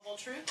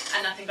truth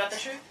and nothing but the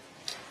truth?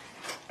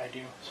 I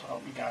do, so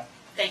help me God.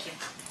 Thank you.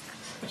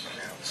 I'm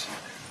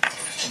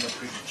going to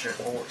preach the chair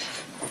forward.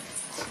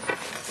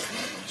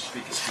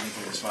 Speak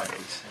through this mic,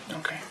 please.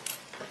 Okay.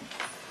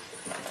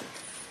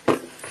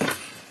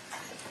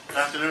 Good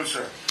afternoon,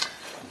 sir.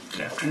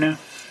 Good afternoon.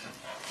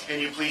 Can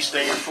you please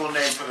state your full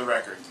name for the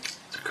record?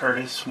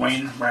 Curtis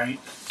Wayne Wright,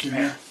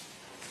 Jr.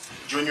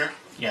 Junior?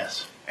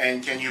 Yes.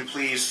 And can you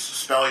please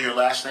spell your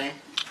last name?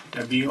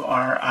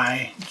 W-R-I-G-H-T.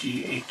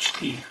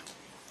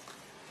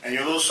 And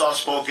you're a little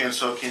soft-spoken,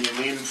 so can you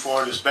lean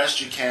forward as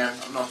best you can? I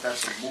don't know if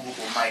that's a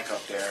movable mic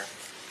up there.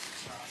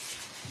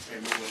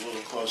 Maybe move it a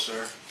little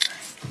closer.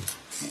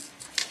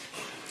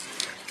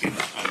 You can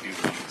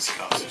unmute as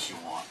close as you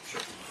want.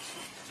 Sure.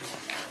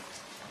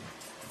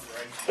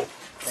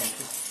 Thank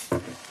you.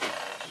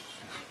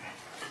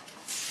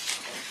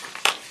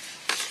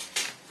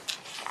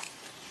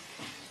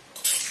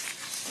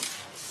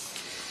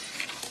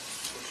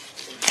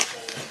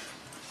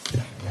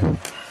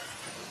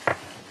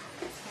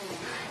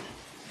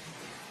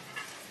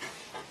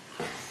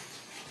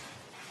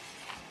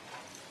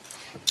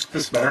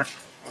 This is better.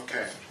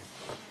 Okay.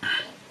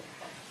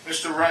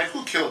 Mr. Wright,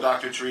 who killed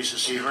Dr. Teresa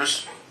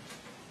Sievers?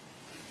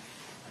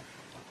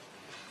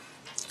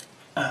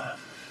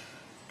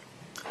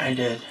 I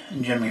did,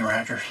 and Jimmy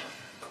Rogers.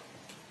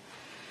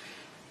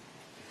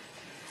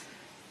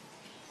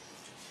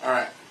 All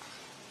right.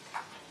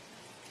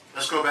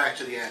 Let's go back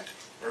to the end,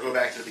 or go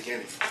back to the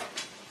beginning.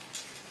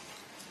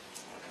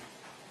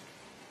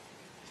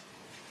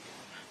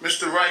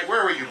 Mr. Wright,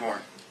 where were you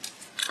born?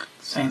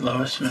 St.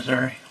 Louis,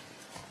 Missouri.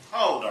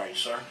 How old are you,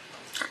 sir?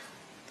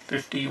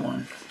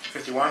 51.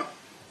 51?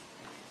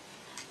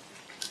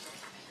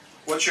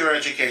 What's your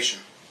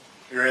education?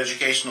 Your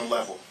educational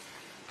level?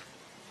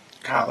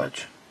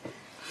 College.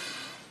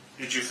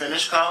 Did you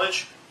finish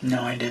college?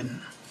 No, I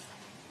didn't.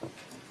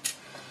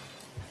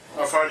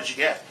 How far did you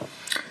get?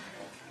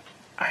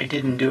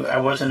 I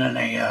wasn't in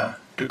a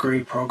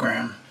degree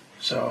program,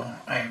 so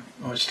I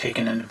was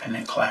taking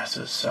independent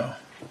classes, so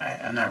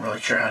I'm not really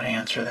sure how to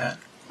answer that.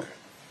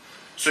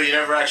 So you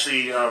never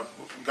actually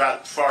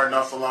got far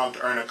enough along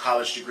to earn a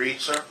college degree,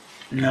 sir?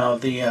 No,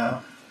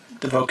 the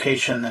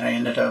vocation that I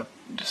ended up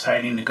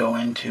deciding to go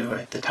into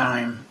at the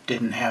time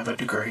didn't have a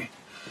degree.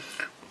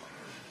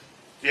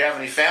 Do you have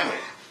any family?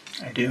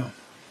 I do.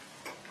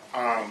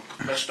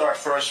 Let's start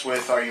first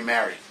with, are you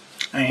married?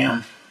 I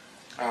am.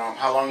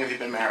 How long have you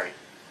been married?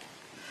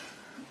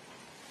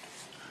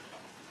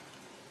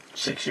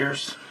 6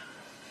 years.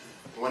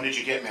 When did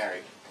you get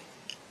married?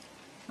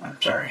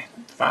 I'm sorry,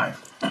 5.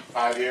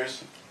 5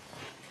 years?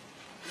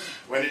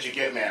 When did you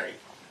get married?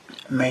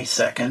 May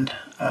 2nd,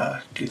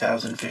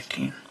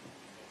 2015.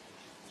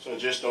 So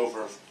just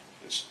over,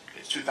 it's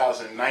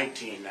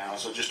 2019 now,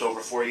 so just over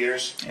 4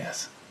 years?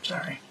 Yes,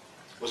 sorry.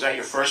 Was that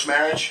your first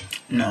marriage?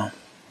 No,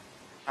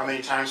 How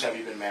many times have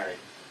you been married?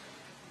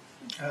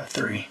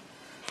 3.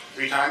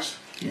 3 times?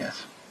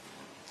 Yes,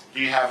 Do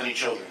you have any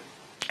children?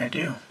 I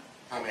do.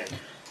 How many?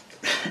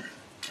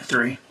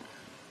 3.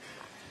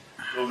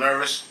 A little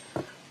nervous?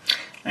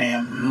 I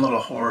am. I'm a little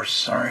hoarse,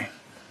 sorry.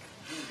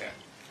 Okay.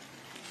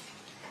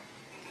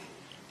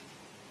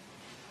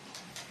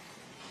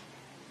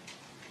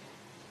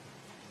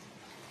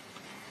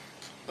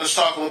 Let's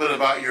talk a little bit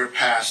about your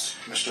past,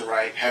 Mr.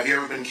 Wright. Have you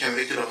ever been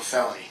convicted of a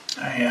felony?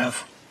 I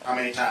have. How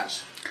many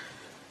times?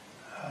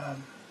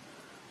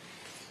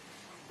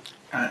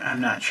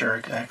 I'm not sure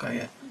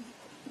exactly.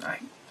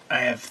 I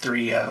have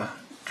 3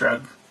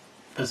 drug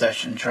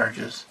possession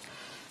charges,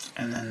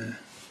 and then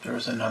there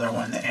was another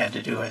one that had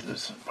to do with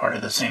this part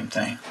of the same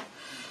thing.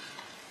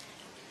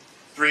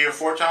 3 or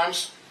 4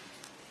 times?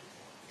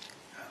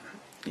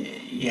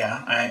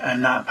 Yeah,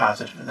 I'm not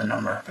positive of the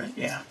number, but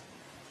yeah.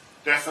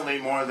 Definitely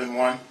more than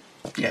 1,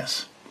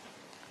 Yes.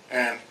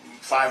 and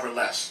 5 or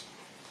less.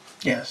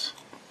 Yes.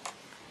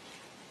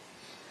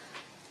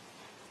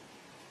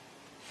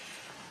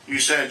 You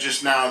said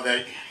just now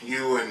that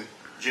you and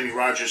Jimmy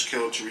Rogers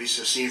killed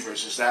Teresa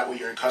Sievers. Is that what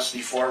you're in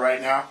custody for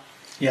right now?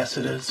 Yes,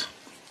 it is.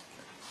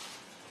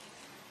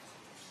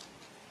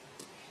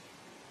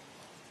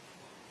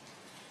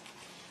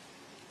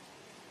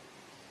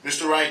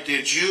 Mr. Wright,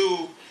 did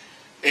you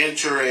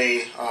enter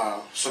a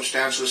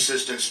substantial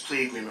assistance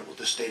plea agreement with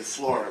the state of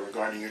Florida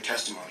regarding your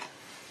testimony?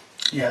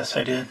 Yes,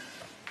 I did.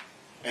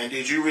 And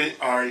did you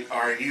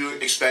are you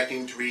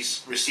expecting to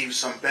receive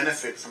some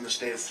benefit from the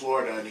state of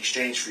Florida in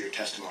exchange for your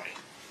testimony?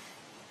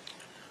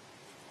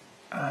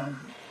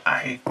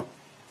 I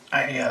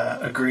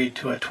agreed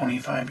to a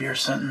 25-year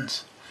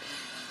sentence.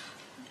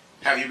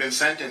 Have you been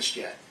sentenced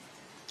yet?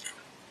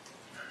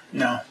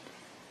 No.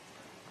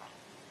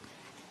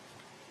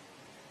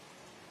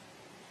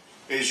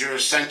 Is your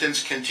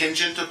sentence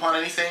contingent upon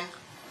anything?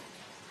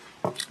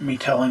 Me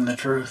telling the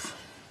truth.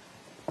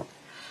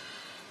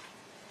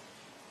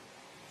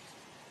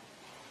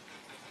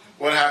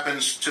 What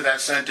happens to that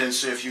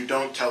sentence if you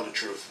don't tell the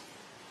truth?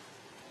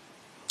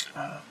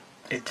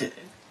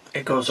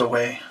 It goes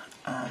away.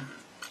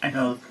 I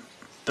know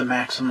the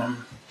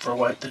maximum for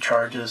what the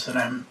charge is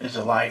that is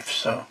a life,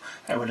 so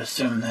I would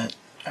assume that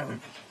I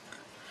would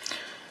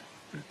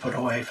put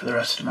away for the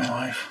rest of my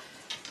life.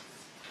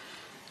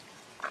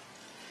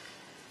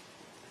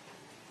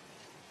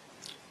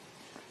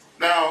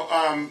 Now,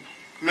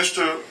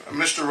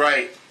 Mr.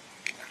 Wright,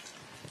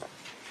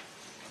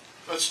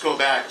 let's go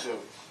back to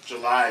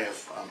July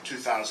of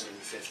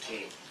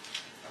 2015.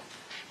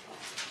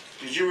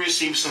 Did you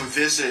receive some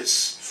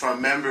visits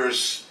from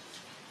members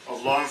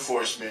of law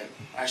enforcement,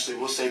 actually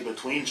we'll say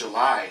between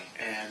July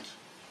and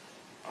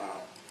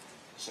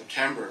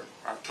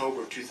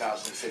October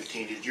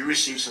 2015, did you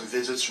receive some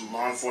visits from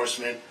law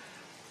enforcement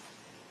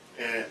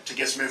to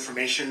get some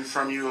information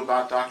from you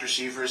about Dr.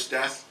 Seaver's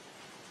death?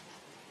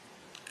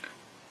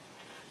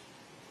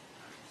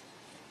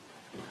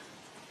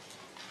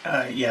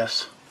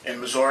 Yes. In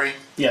Missouri?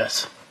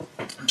 Yes.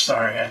 I'm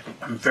sorry,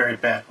 I'm very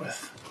bad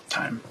with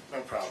time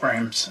No problem.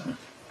 frames. So.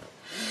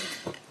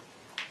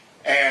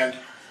 And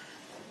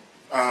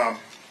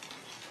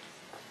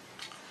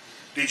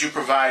did you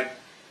provide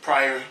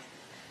prior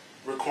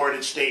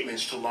recorded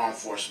statements to law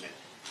enforcement?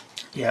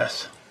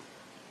 Yes.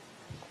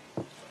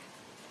 And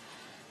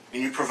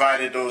you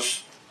provided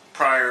those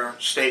prior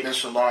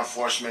statements to law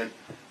enforcement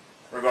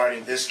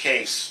regarding this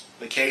case,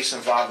 the case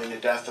involving the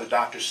death of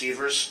Dr.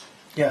 Sievers?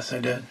 Yes, I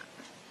did.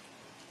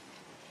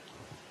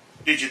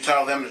 Did you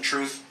tell them the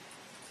truth?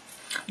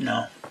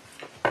 No.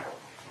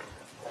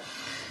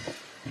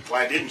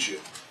 Why didn't you?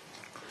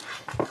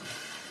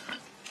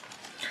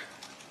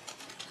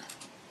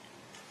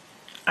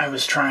 I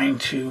was trying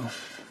to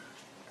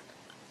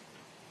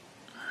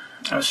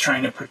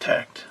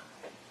protect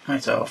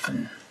myself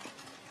and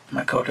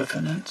my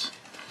co-defendants.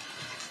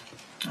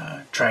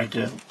 Tried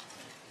to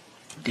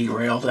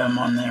derail them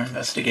on their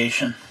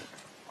investigation.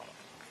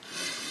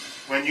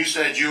 When you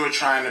said you were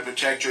trying to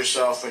protect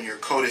yourself and your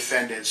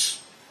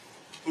co-defendants,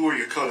 who were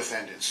your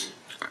co-defendants?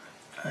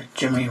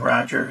 Jimmy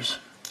Rogers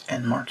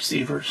and Mark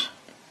Sievers.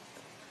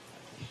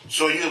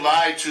 So you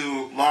lied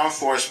to law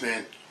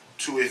enforcement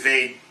to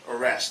evade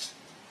arrest?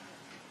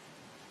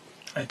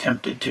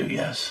 Attempted to,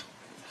 yes.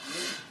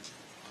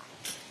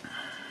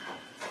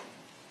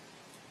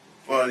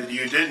 Well,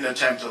 you didn't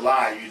attempt to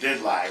lie. You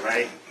did lie,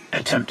 right?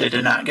 Attempted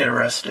to not get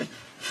arrested.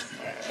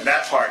 And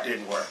that part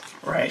didn't work.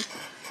 Right.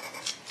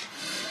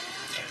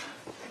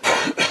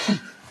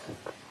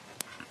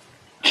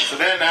 So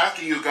then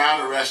after you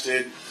got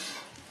arrested,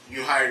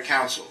 you hired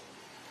counsel.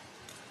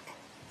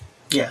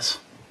 Yes.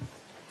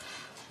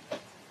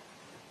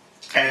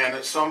 And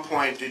at some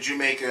point, did you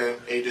make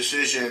a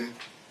decision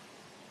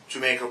to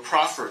make a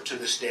proffer to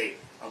the state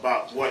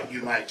about what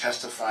you might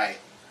testify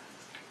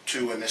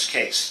to in this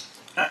case?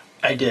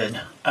 I did.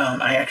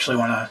 I actually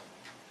want to,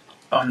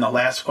 on the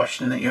last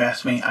question that you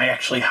asked me, I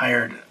actually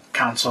hired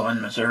counsel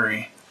in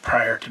Missouri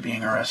prior to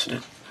being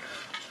arrested.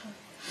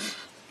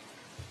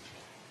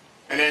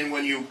 And then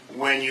when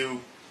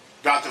you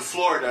got to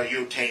Florida,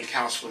 you obtained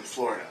counsel in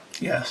Florida.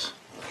 Yes.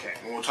 Okay.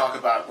 And we'll talk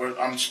about,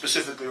 I'm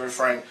specifically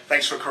referring,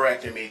 thanks for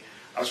correcting me,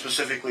 I'm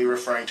specifically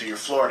referring to your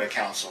Florida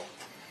counsel.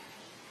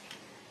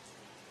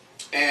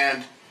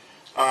 And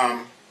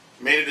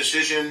made a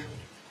decision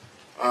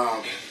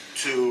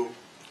to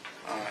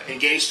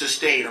engage the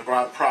state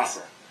about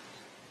proffer.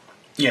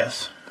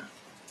 Yes.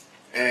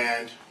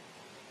 And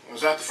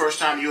was that the first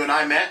time you and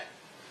I met?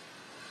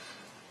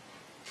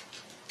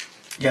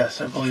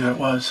 Yes, I believe it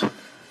was.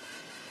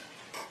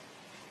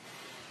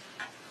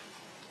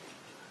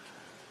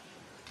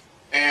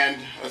 And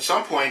at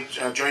some point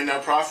during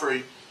that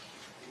proffer,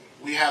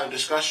 we had a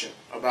discussion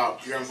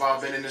about your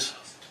involvement in this.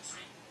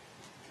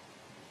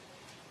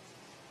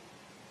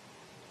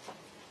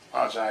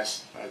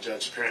 Apologize,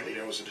 Judge. Apparently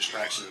there was a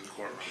distraction in the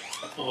courtroom.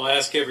 I'll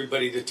ask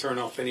everybody to turn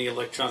off any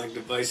electronic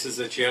devices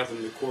that you have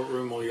in the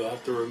courtroom, or you'll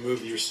have to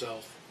remove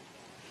yourself.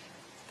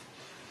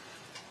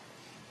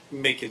 You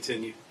may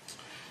continue.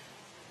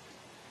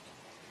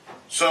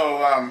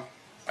 So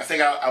I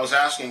think I was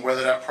asking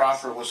whether that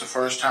proffer was the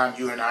first time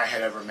you and I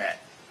had ever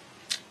met.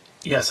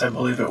 Yes, I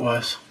believe it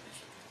was.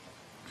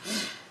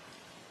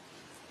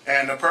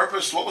 And the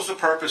purpose, what was the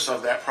purpose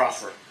of that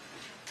proffer?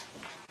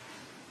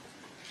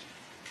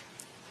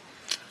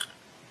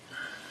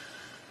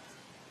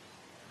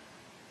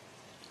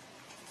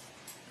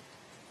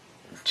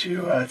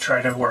 To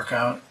try to work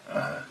out,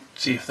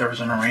 see if there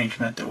was an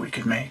arrangement that we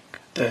could make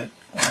that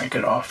where I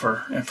could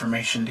offer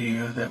information to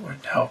you that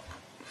would help.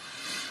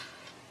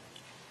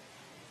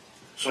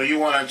 So you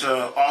wanted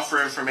to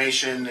offer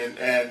information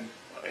and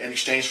in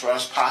exchange for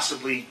us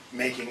possibly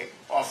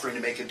offering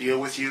to make a deal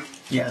with you?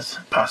 Yes,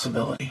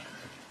 possibility.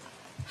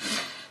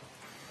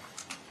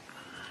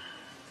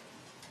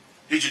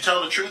 Did you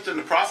tell the truth in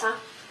the proffer?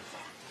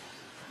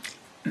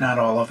 Not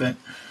all of it.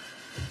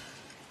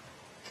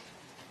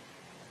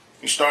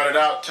 You started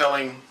out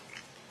telling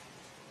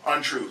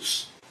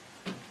untruths.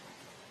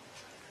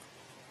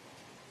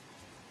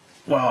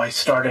 Well, I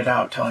started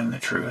out telling the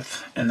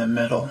truth. In the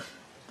middle,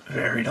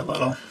 varied a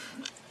little.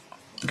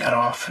 Got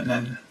off, and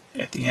then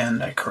at the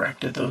end, I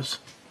corrected those.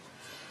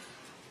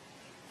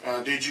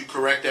 Did you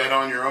correct that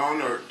on your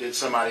own, or did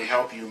somebody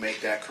help you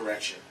make that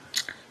correction?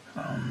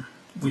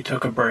 We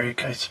took a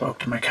break. I spoke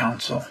to my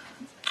counsel,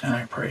 and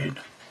I prayed.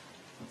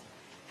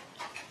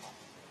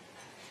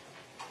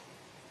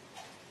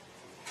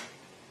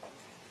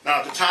 Now,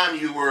 at the time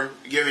you were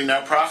giving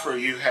that proffer,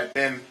 you had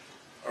been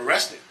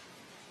arrested.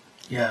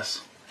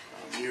 Yes.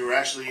 You were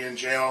actually in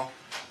jail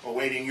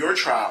awaiting your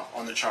trial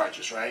on the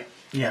charges, right?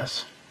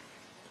 Yes.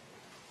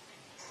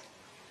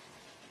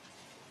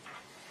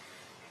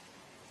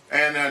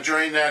 And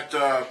during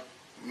that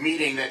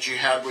meeting that you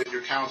had with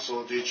your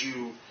counsel, did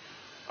you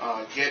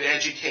get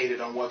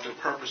educated on what the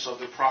purpose of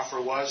the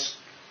proffer was?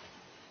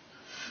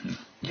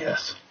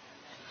 Yes.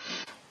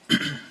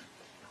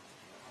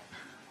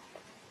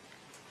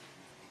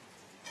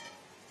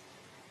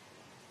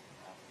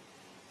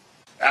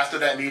 After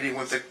that meeting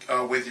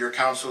with your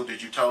counsel,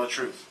 did you tell the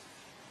truth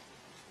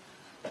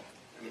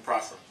in the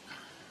proffer?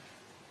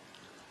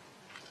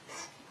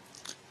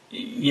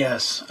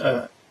 Yes,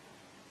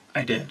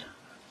 I did.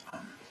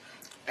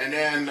 And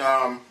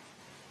then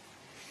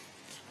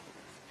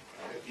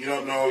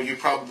you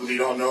probably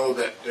don't know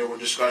that there were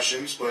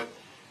discussions, but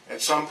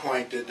at some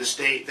point did the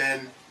state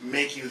then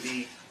make you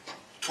the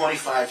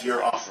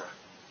 25-year offer?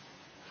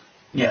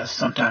 Yes,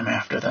 sometime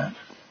after that.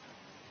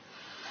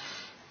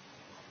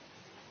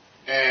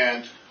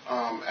 And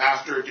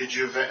after, did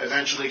you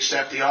eventually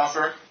accept the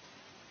offer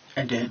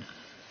I did.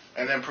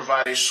 and then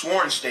provide a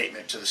sworn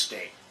statement to the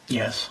state?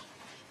 Yes.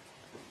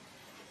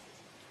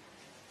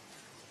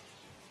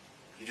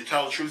 Did you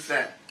tell the truth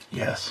then?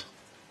 Yes.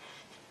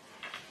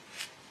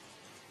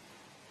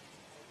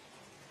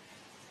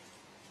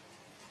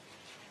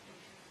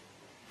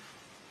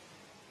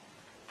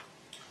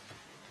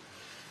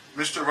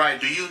 Mr. Wright,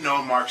 do you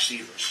know Mark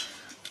Sievers?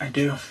 I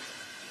do.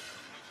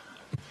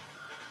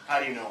 How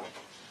do you know him?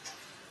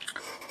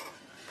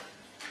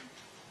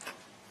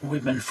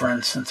 We've been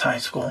friends since high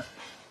school.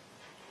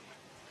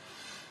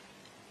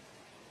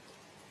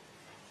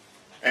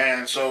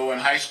 And so in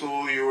high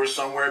school, you were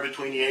somewhere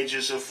between the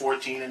ages of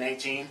 14 and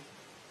 18?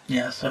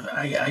 Yes,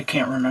 I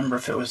can't remember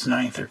if it was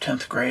 9th or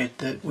 10th grade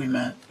that we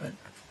met, but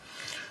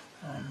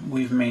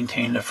we've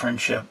maintained a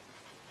friendship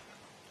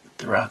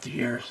throughout the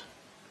years.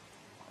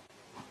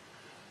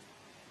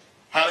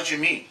 How did you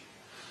meet?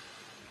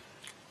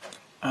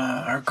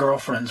 Our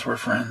girlfriends were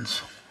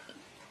friends.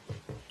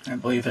 I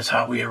believe is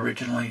how we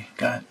originally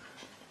got.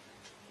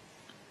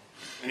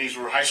 And these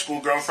were high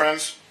school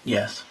girlfriends?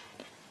 Yes.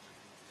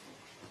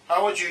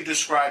 How would you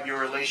describe your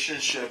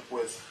relationship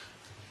with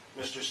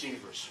Mr.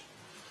 Sievers?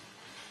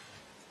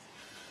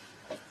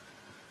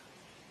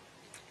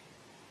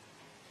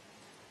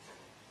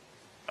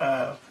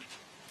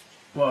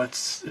 Well,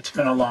 it's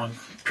been a long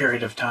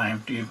period of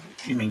time. Do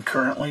you mean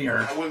currently or?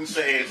 I wouldn't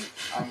say,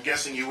 I'm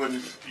guessing you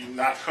wouldn't,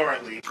 not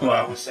currently, but I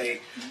Well, would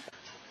say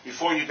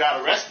before you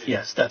got arrested.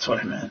 yes, that's what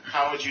I meant.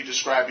 How would you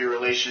describe your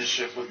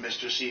relationship with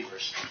Mr.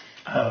 Sievers?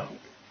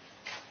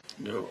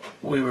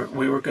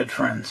 We were good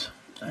friends.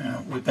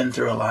 We've been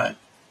through a lot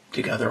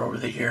together over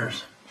the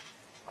years.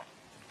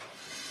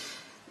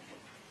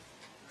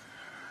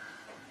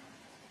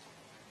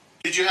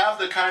 Did you have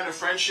the kind of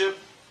friendship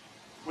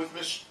with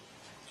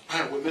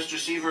Mr.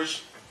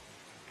 Sievers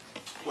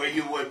where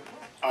you would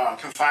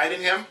confide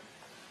in him?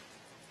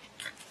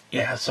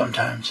 Yeah,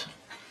 sometimes.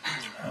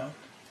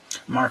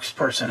 Mark's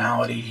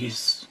personality,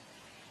 he's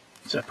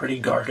a pretty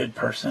guarded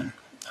person.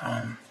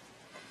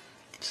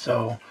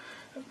 So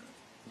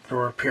there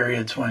were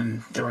periods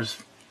when there was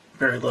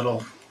very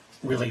little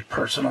really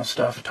personal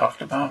stuff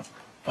talked about,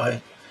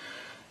 but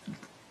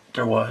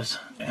there was.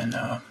 And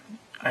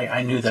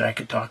I knew that I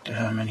could talk to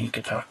him and he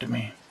could talk to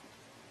me.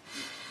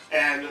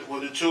 And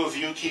would the two of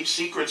you keep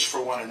secrets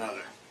for one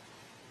another?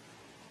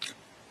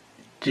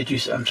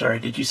 I'm sorry,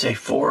 did you say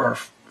for or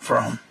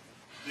from?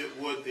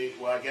 Well,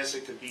 I guess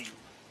it could be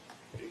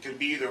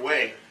either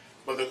way.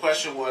 But the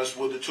question was,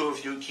 would the two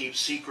of you keep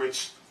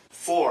secrets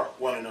for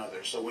one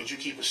another? So would you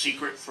keep a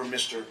secret from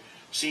Mr.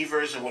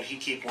 Sievers and would he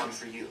keep one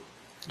for you?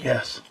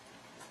 Yes.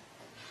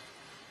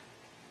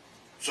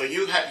 So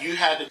you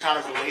had the kind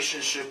of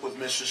relationship with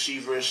Mr.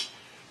 Sievers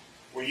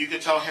where you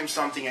could tell him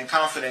something in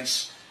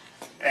confidence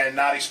and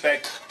not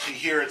expect to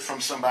hear it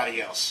from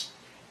somebody else.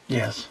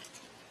 Yes.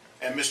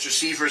 And Mr.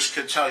 Sievers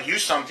could tell you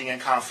something in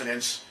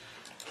confidence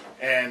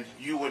and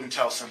you wouldn't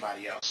tell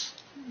somebody else.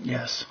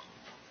 Yes.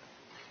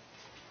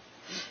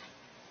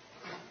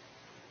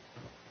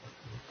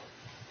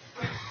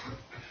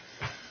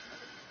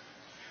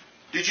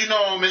 Did you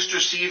know Mr.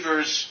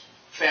 Sievers'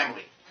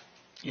 family?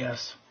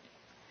 Yes.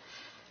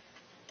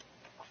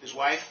 His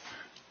wife?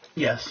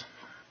 Yes.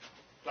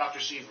 Dr.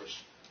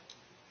 Sievers.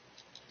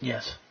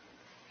 Yes.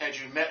 Had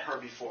you met her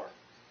before?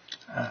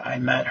 I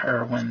met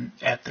her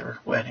at their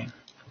wedding.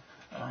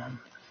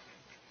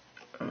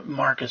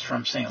 Mark is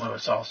from St.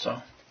 Louis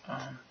also.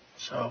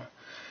 So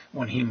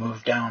when he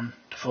moved down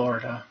to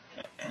Florida,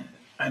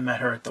 I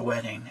met her at the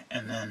wedding,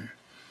 and then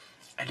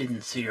I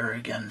didn't see her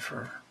again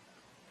for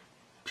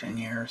 10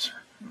 years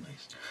at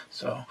least.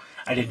 So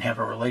I didn't have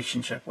a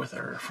relationship with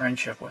her, a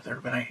friendship with her,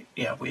 but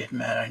we had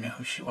met. I knew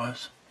who she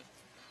was.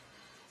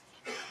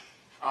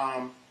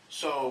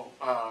 So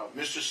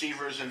Mr.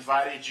 Sievers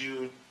invited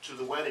you to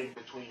the wedding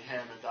between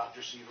him and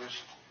Dr.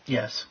 Sievers.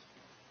 Yes.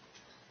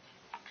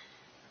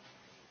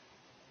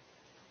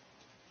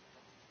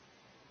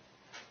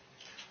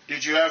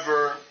 Did you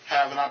ever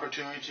have an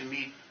opportunity to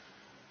meet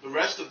the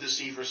rest of the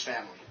Severs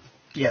family?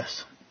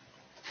 Yes.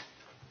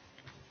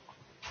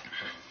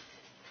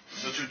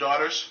 The two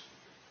daughters?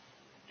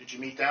 Did you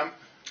meet them?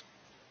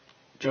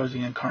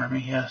 Josie and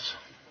Carmi, yes.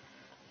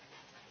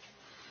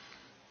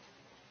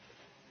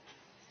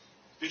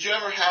 Did you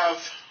ever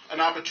have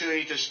an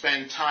opportunity to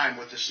spend time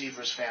with the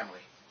Severs family?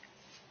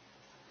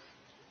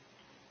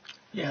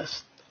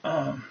 Yes.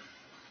 The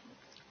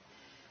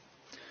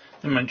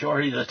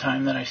majority of the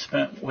time that I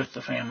spent with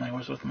the family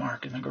was with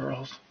Mark and the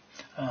girls.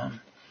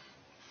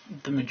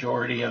 The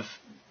majority of,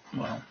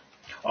 well,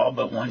 all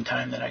but one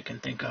time that I can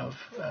think of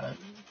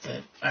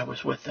that I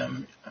was with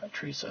them,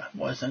 Teresa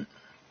wasn't.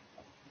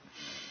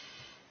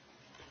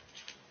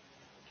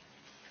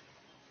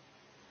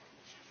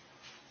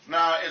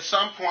 Now, at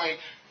some point,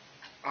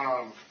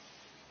 I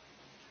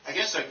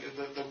guess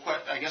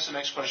the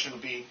next question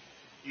would be,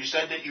 you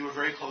said that you were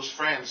very close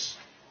friends.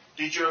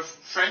 Did your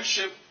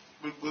friendship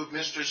with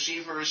Mr.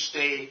 Severs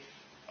stay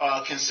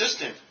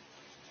consistent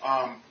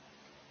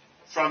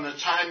from the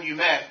time you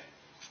met?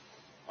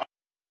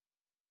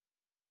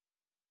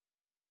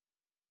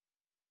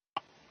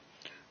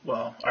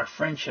 Well, our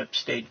friendship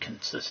stayed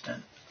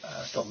consistent.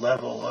 The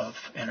level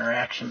of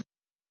interaction.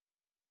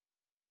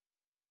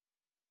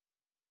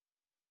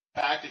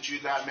 The fact that you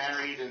got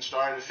married and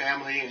started a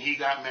family, and he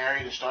got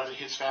married and started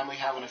his family,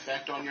 have an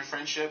effect on your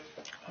friendship?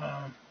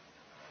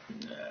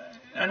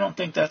 I don't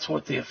think that's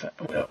what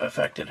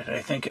affected it.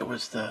 I think it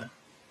was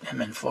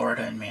him in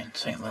Florida and me in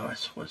St.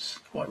 Louis was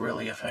what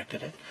really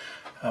affected it.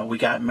 We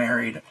got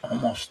married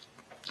almost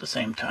the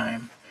same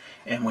time,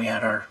 and we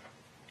had our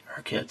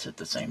kids at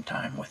the same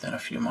time within a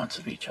few months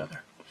of each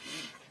other.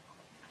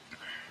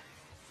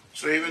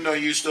 So even though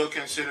you still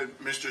considered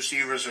Mr.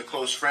 Severs a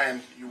close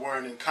friend, you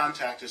weren't in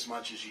contact as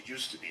much as you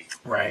used to be?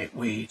 Right.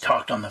 We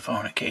talked on the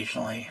phone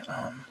occasionally.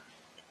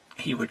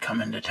 He would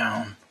come into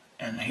town,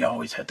 and he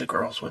always had the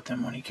girls with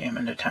him when he came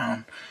into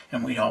town,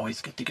 and we'd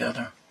always get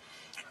together.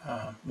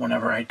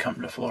 Whenever I'd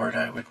come to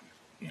Florida,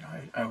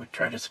 I would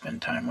try to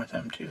spend time with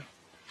him too.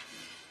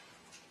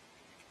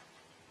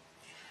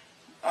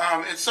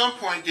 At some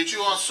point, did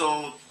you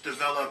also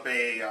develop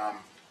a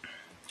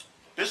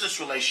business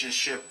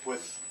relationship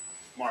with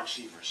Mark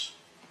Severs?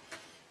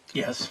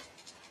 Yes.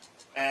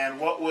 And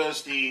what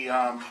was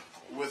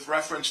with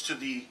reference to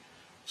the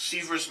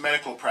Severs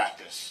medical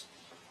practice,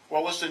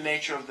 what was the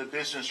nature of the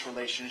business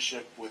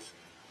relationship with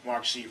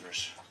Mark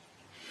Severs?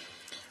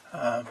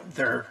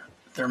 Their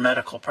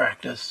medical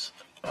practice,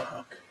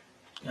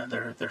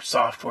 their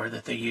software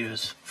that they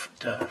use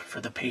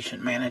for the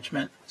patient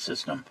management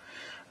system,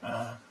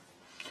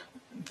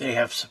 they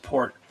have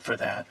support for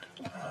that.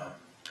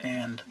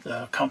 And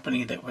the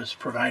company that was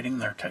providing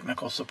their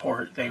technical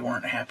support, they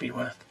weren't happy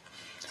with.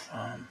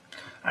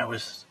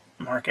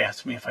 Mark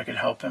asked me if I could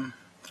help him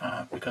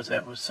because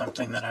that was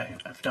something that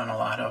I've done a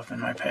lot of in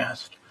my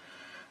past.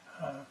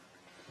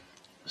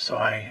 So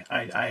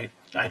I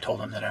told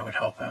him that I would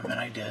help him, and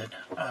I did.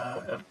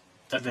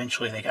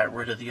 Eventually, they got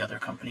rid of the other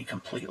company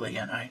completely,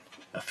 and I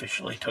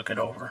officially took it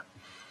over.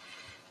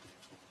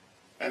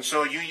 And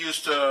so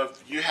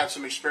you had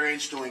some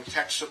experience doing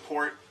tech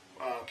support,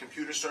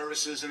 computer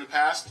services in the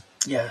past?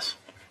 Yes.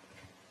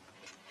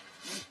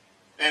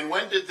 And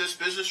when did this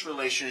business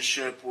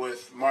relationship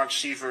with Mark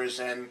Severs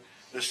and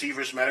the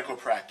Severs medical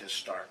practice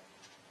start,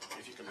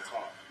 if you can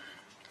recall?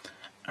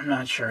 I'm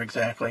not sure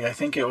exactly. I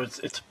think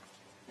it's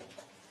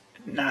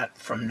not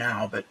from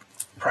now, but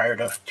prior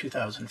to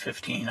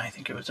 2015, I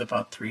think it was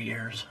about 3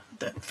 years.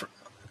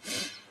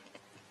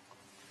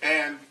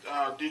 And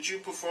did you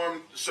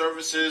perform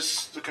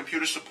services, the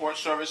computer support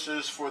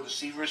services for the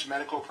Severs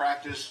medical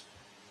practice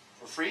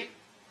for free?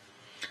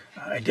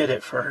 I did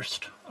it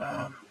first.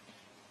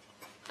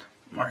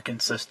 Mark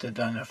insisted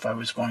on if I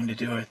was going to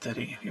do it that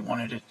he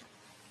wanted it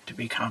to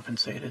be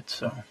compensated.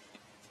 So.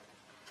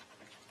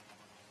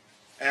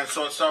 And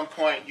so at some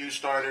point you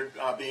started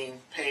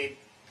being paid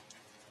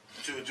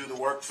to do the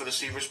work for the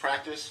Severs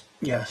practice?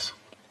 Yes.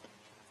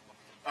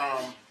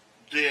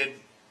 Did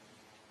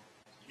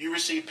you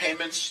receive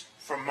payments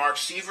from Mark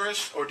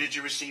Severs, or did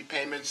you receive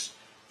payments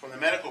from the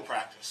medical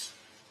practice?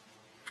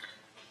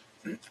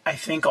 I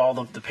think all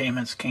of the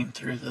payments came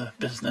through the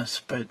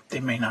business, but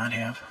they may not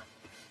have.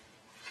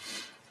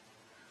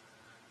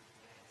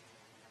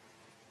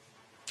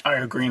 Our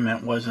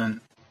agreement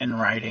wasn't in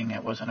writing.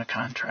 It wasn't a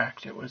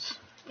contract. It was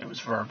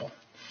verbal.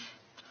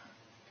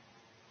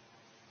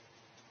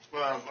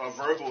 Well, a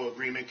verbal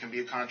agreement can be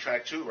a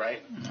contract too,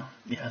 right? No,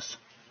 yes.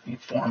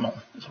 Formal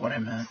is what I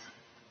meant.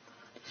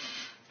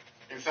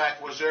 In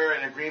fact, was there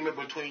an agreement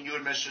between you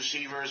and Mr.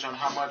 Severs on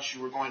how much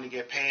you were going to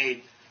get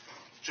paid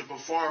to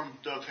perform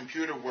the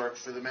computer work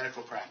for the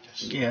medical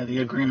practice? Yeah, the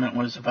agreement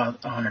was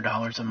about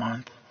 $100 a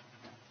month.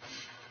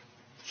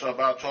 So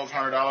about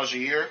 $1,200 a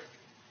year?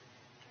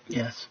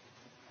 Yes.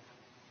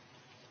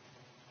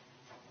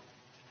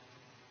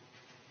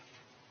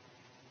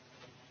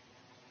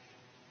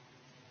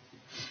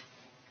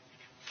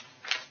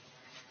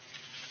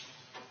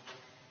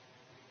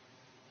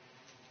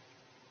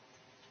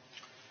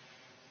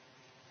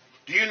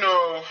 Do you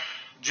know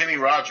Jimmy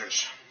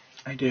Rogers?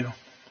 I do.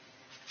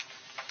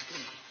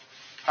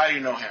 How do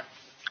you know him?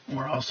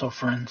 We're also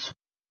friends.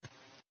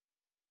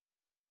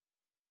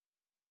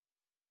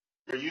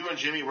 Are you and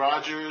Jimmy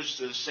Rogers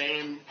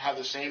have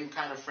the same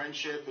kind of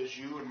friendship as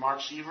you and Mark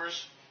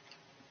Sievers?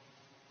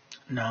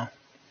 No.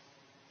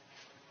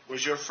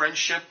 Was your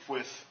friendship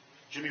with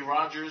Jimmy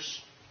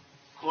Rogers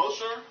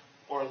closer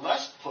or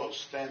less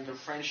close than the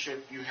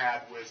friendship you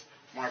had with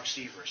Mark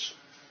Sievers?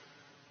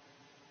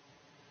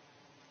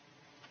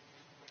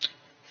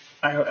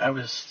 I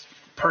was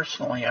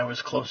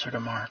closer to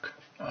Mark.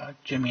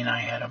 Jimmy and I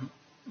had a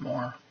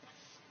more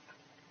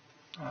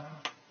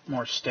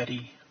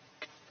steady,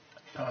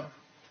 I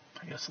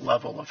guess,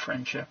 level of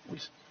friendship.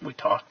 We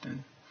talked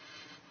and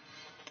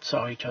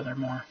saw each other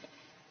more.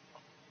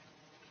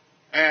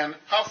 And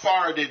how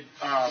far did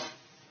how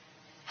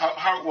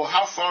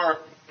far?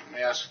 Let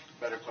me ask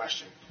a better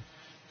question.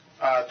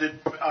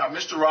 Did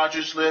Mr.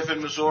 Rogers live in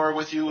Missouri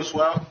with you as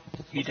well?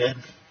 He did.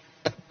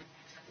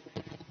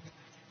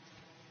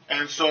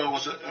 And so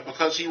was it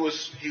because he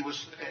was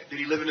did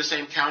he live in the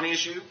same county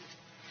as you?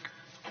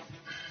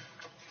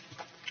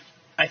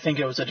 I think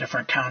it was a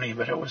different county,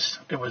 but it was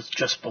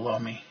just below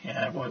me.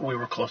 Yeah, we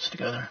were close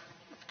together.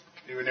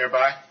 You were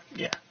nearby?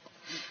 Yeah.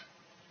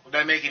 Would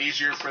that make it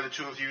easier for the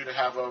two of you to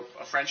have a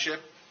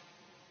friendship?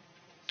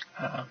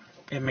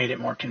 It made it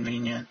more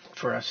convenient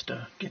for us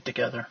to get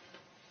together.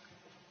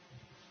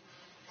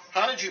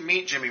 How did you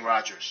meet Jimmy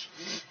Rogers?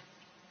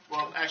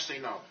 Well, actually,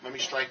 no. Let me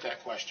strike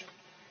that question.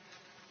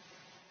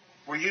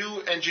 Were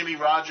you and Jimmy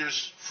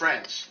Rogers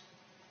friends?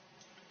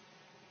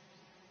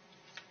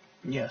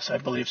 Yes, I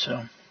believe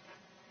so.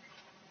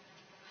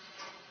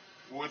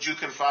 Would you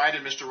confide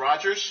in Mr.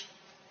 Rogers?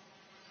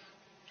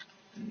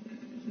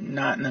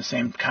 Not in the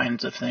same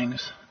kinds of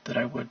things that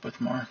I would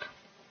with Mark.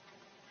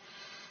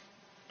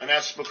 And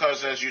that's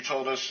because, as you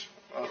told us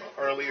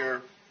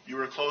earlier, you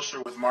were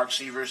closer with Mark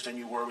Sievers than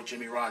you were with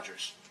Jimmy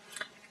Rogers.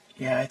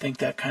 Yeah, I think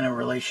that kind of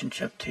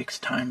relationship takes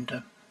time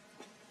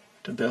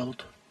to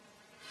build.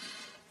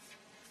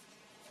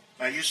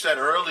 Now, you said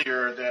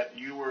earlier that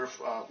you were,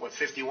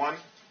 51?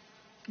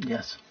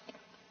 Yes.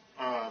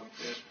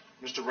 Is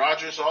Mr.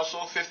 Rogers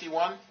also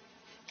 51?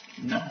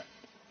 No. A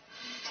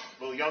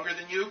little younger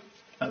than you?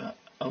 A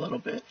little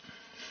bit.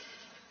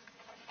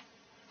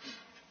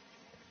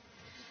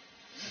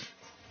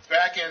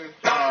 Back in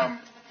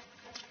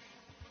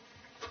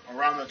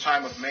around the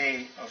time of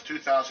May of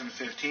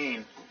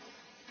 2015,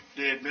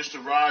 did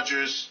Mr.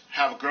 Rogers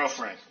have a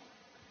girlfriend?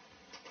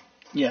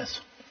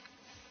 Yes.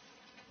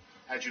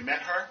 Had you met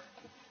her?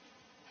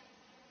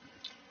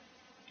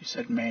 You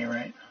said May,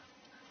 right?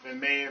 In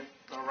May,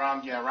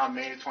 around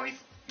May 20,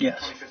 Yes.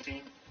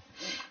 2015?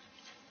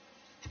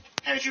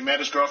 Had you met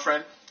his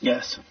girlfriend?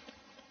 Yes.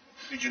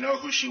 Did you know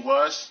who she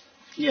was?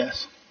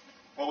 Yes.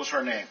 What was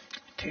her name?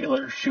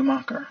 Taylor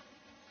Schumacher.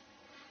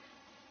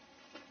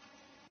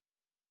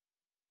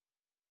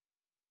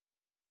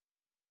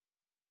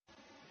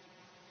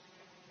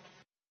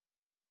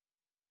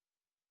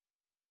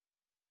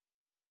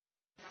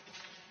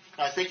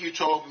 I think you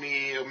told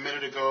me a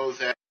minute ago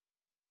that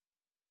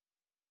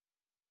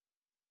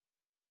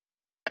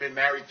you've been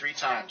married 3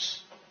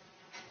 times.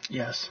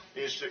 Yes.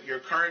 Is it your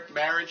current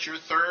marriage your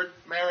third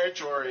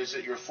marriage, or is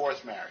it your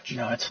 4th marriage?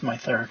 No, it's my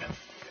third. Okay.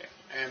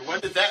 And when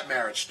did that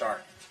marriage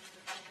start?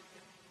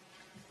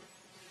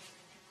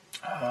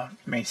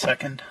 May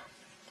 2nd.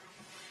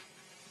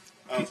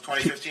 Of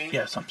 2015?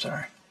 Yes, I'm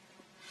sorry.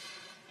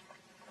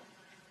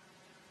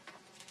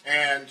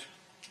 And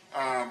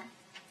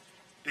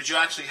did you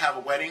actually have a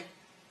wedding?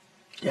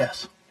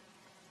 Yes.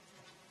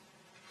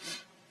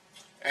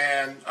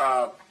 And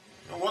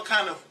what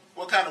kind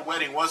of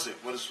wedding was it?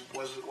 Was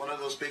it one of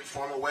those big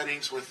formal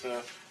weddings with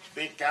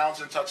big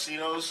gowns and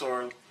tuxedos,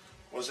 or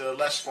was it a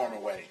less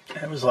formal wedding?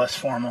 It was less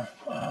formal.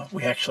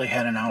 We actually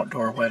had an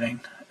outdoor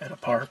wedding at a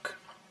park.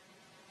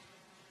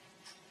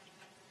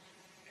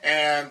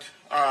 And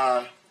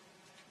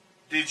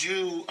did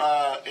you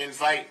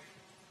invite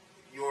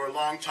your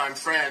longtime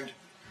friend,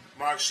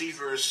 Mark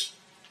Sievers,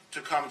 to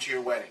come to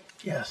your wedding?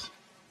 Yes.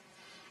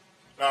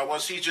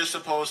 Was he just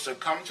supposed to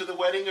come to the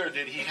wedding, or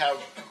did he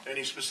have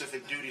any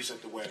specific duties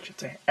at the wedding?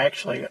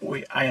 Actually,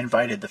 I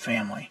invited the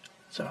family,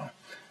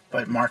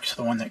 but Mark's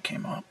the one that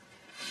came up.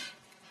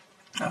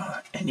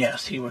 And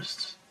yes, he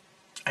was.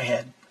 I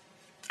had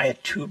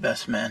 2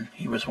 best men.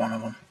 He was one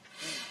of them.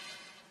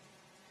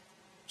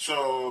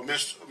 So,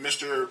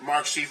 Mr.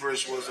 Mark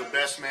Sievers was the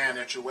best man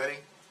at your wedding?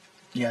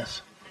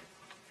 Yes.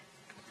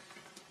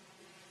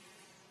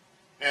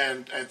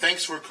 And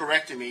thanks for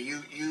correcting me.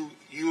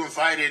 You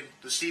invited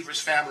the Sievers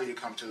family to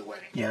come to the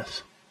wedding.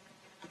 Yes.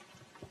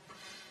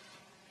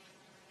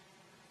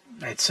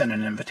 I'd sent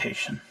an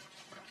invitation.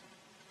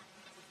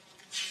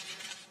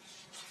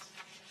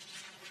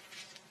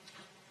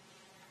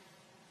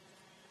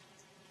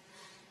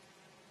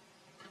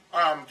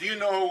 Do you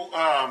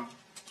know?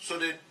 So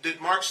did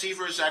Mark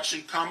Sievers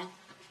actually come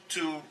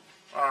to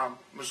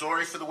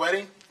Missouri for the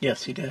wedding?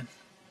 Yes, he did.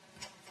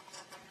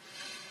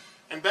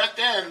 And back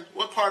then,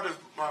 what part of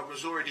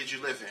Missouri did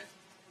you live in?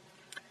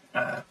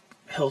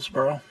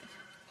 Hillsborough.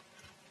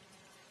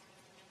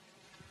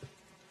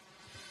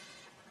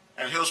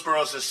 And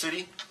Hillsborough is a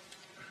city?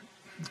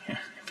 Yeah,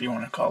 if you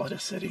want to call it a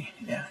city.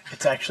 Yeah,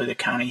 it's actually the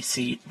county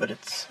seat, but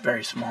it's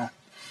very small.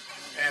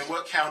 And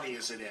what county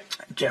is it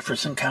in?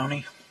 Jefferson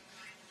County.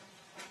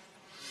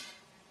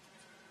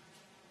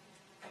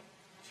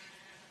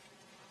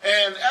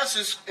 And as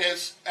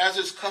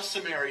is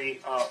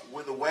customary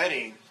with a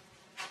wedding,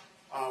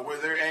 were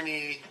there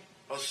any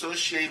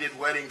associated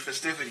wedding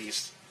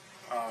festivities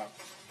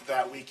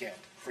that weekend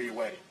for your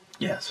wedding?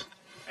 Yes.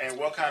 And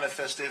what kind of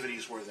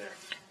festivities were there?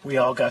 We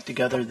all got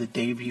together the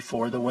day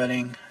before the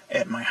wedding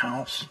at my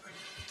house,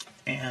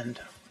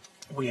 and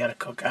we had a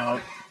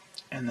cookout.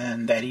 And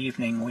then that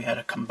evening we had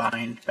a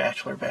combined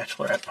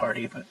bachelorette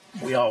party, but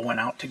we all went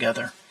out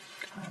together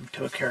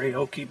to a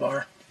karaoke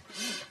bar.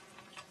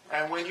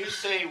 And when you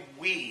say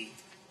we,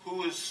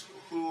 when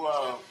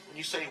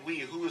you say we,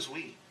 who is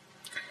we?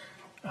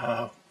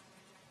 Well,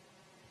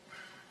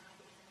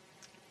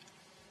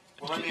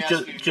 let me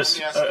ask you. Just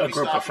let me a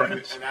group of stop you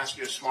friends. and ask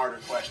you a smarter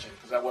question,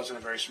 because that wasn't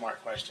a very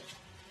smart question.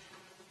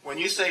 When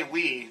you say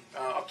we,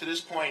 up to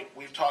this point,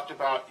 we've talked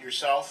about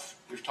yourself,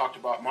 we've talked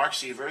about Mark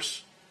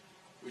Sievers,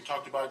 we've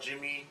talked about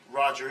Jimmy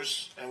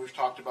Rogers, and we've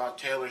talked about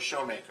Taylor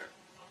Showmaker.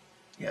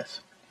 Yes.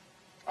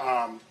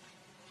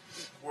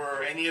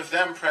 Were any of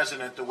them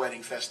present at the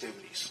wedding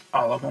festivities?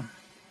 All of them.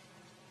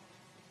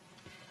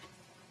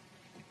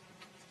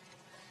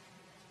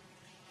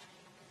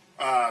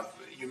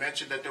 You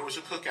mentioned that there was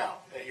a cookout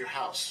at your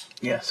house.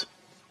 Yes.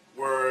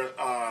 Were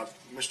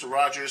Mr.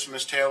 Rogers,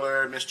 Miss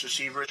Taylor, Mr.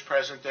 Sievers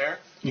present there?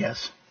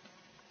 Yes.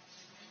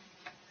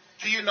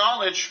 To your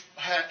knowledge,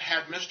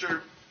 had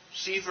Mr.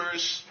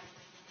 Sievers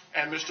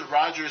and Mr.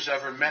 Rogers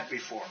ever met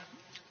before?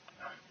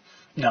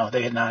 No,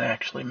 they had not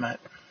actually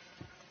met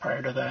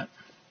prior to that.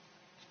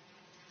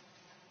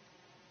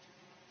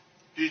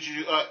 Did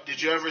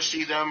you ever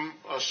see them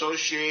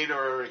associate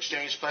or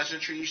exchange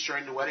pleasantries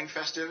during the wedding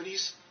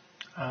festivities?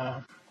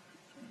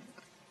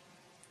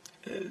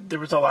 There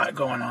was a lot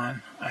going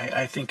on.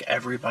 I think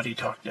everybody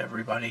talked to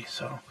everybody,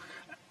 so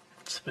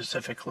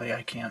specifically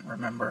I can't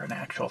remember an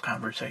actual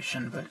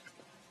conversation, but...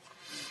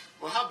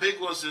 Well, how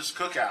big was this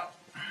cookout?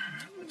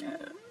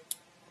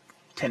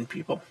 10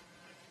 people.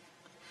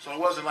 So it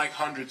wasn't like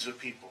hundreds of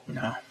people.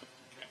 No.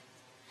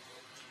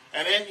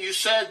 And then you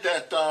said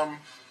that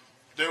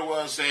there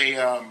was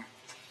a...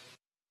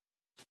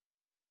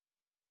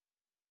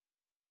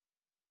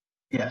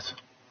 Yes.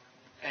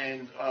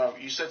 And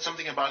you said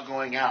something about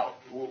going out.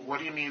 What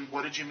do you mean?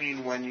 What did you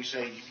mean when you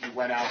say you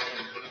went out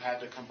and had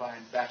the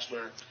combined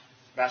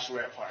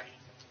bachelorette party?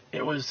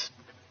 It was...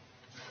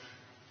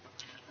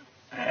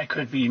 I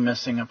could be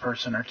missing a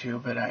person or two,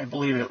 but I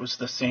believe it was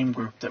the same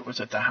group that was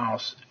at the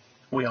house.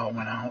 We all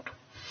went out.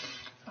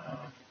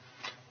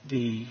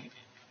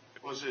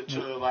 Was it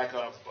to like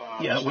a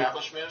Yeah,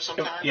 establishment of some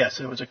kind? Yes,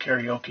 it was a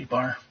karaoke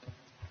bar.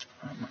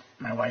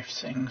 My wife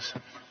sings.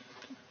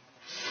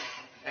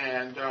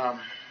 And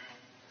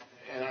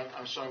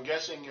so I'm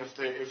guessing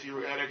if you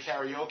were at a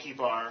karaoke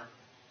bar,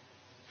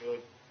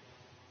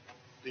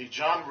 the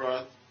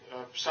genre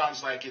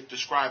sounds like it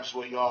describes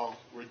what y'all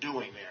were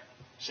doing there,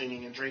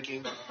 singing and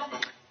drinking.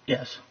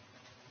 Yes.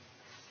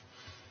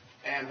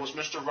 And was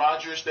Mr.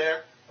 Rogers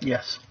there?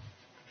 Yes.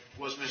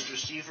 Was Mr.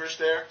 Sievers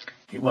there?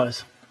 He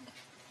was.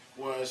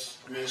 Was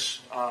Miss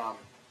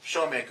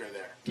Showmaker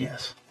there?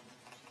 Yes.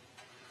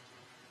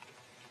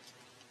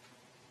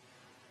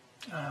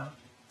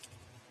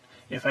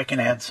 If I can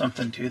add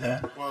something to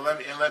that. Well,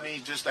 let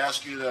me just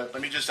ask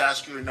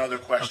you another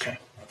question.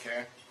 Okay.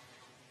 Okay.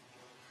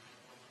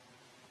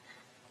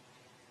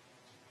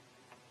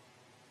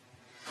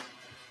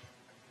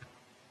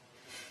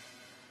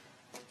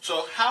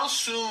 So, how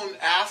soon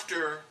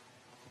after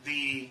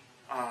the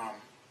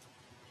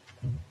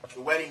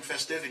wedding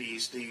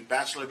festivities, the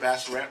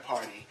bachelorette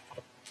party,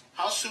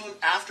 how soon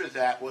after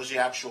that was the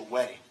actual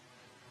wedding?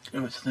 It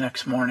was the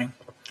next morning.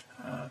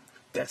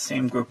 That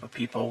same group of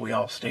people, we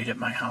all stayed at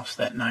my house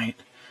that night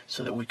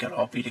so that we could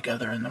all be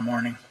together in the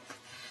morning.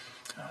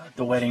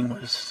 The wedding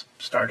was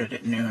started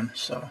at noon,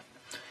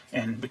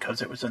 and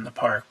because it was in the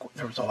park,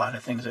 there was a lot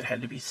of things that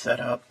had to be set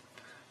up.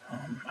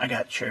 I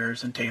got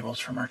chairs and tables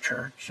from our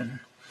church, and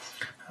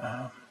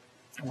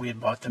we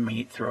had bought the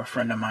meat through a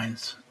friend of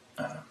mine's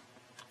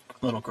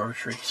little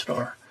grocery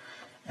store,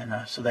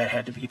 and so that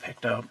had to be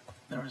picked up.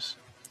 There was,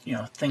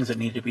 things that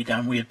needed to be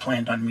done. We had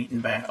planned on meeting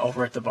back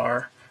over at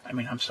the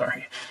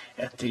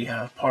at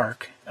the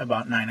park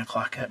about 9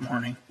 o'clock that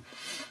morning.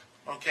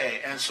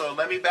 Okay, and so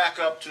let me back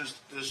up to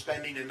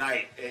spending the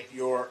night at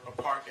your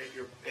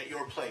at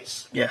your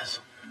place. Yes.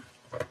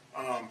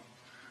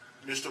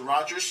 Mr.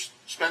 Rogers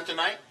spent the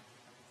night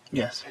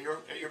Yes. at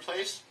your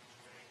place.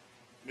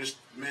 Miss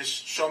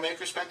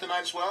Showmaker spent the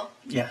night as well,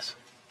 Yes.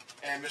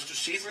 and Mr.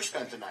 Sievers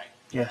spent the night.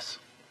 Yes.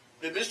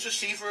 Did Mr.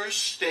 Sievers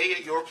stay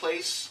at your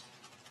place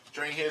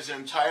during his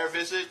entire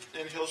visit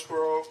in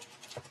Hillsborough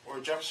or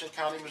Jefferson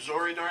County,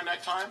 Missouri during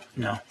that time?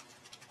 No.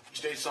 He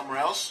stayed somewhere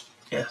else?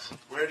 Yes.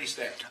 Where did he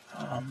stay?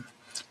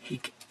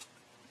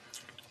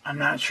 I'm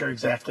not sure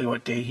exactly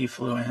what day he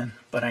flew in,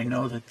 but I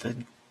know that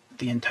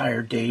the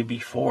entire day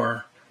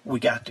before we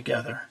got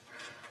together,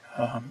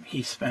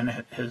 he spent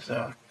at his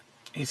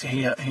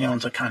he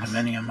owns a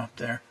condominium up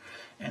there,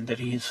 and that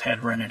he's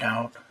had rented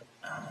out.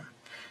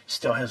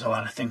 Still has a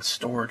lot of things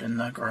stored in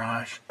the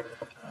garage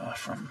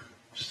from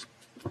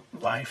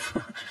life.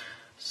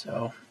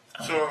 So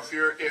So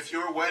if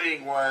your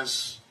wedding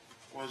was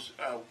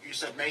you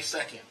said May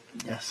 2nd,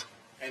 yes,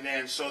 and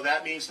then so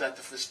that means that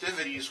the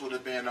festivities would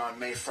have been on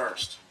May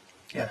 1st.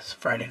 yes,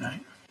 Friday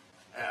night.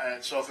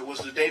 And so if it was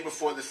the day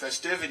before the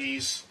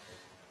festivities,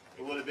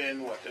 it would have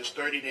been what? There's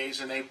 30 days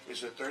in April.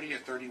 Is it 30 or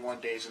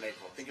 31 days in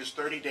April? I think it's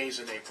 30 days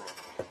in April.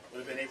 Would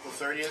have been April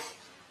 30th,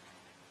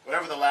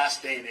 whatever the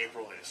last day in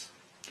April is.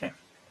 Okay.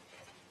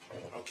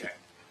 Okay.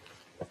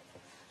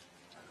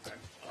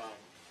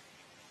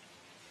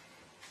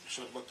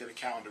 Should have looked at a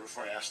calendar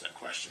before I asked that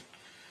question.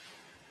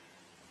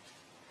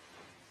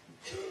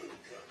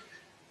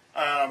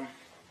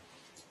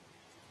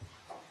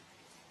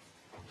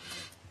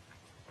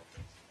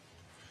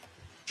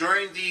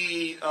 During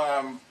the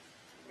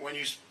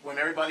when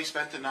everybody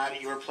spent the night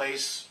at your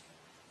place,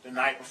 the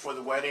night before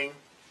the wedding,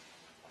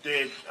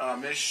 did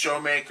Ms.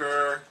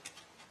 Showmaker,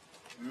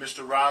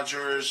 Mr.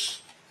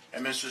 Rogers,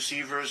 and Mr.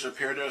 Severs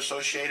appear to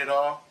associate at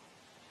all?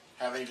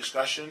 Have any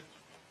discussion?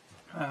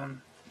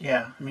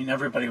 Yeah, I mean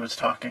everybody was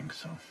talking,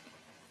 so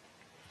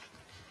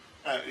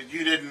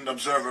You didn't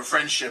observe a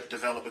friendship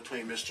develop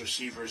between Mr.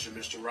 Severs and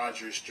Mr.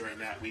 Rogers during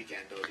that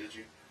weekend, though, did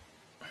you?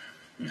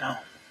 no.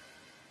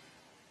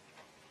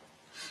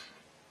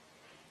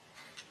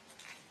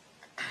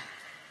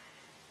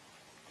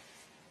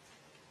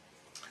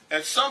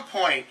 At some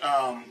point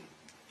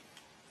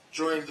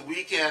during the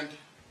weekend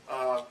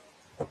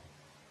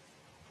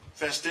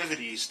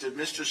festivities, did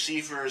Mr.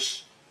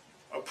 Severs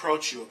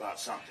approach you about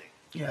something?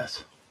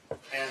 Yes.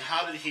 And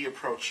how did he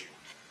approach you?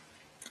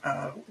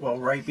 Well,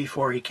 right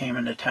before he came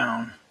into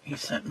town, he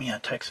sent me a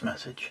text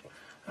message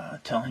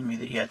telling me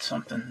that he had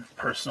something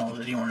personal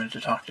that he wanted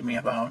to talk to me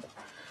about.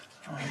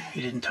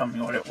 He didn't tell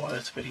me what it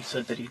was, but he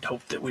said that he'd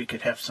hoped that we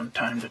could have some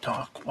time to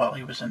talk while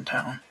he was in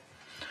town.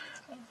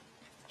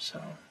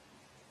 So.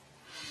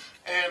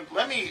 And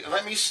let me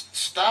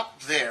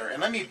stop there and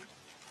let me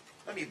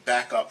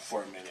back up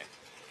for a minute.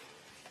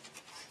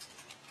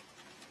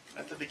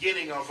 At the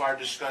beginning of our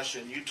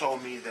discussion, you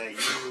told me that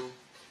you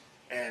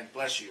and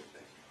bless you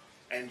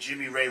and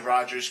Jimmy Ray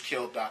Rogers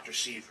killed Dr.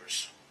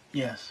 Severs.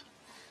 Yes.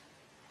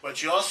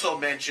 But you also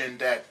mentioned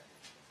that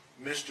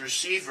Mr.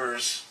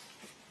 Severs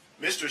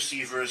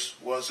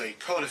was a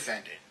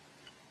co-defendant.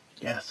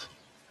 Yes.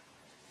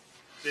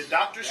 Did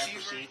Dr.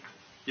 Severs?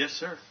 Yes,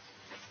 sir.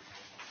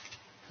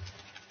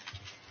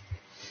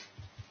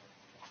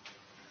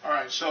 All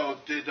right. So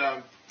did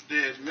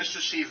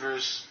Mr.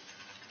 Severs?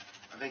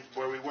 I think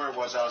where we were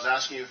was I was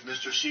asking if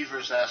Mr.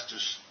 Severs asked to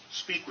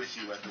speak with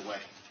you at the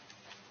wedding.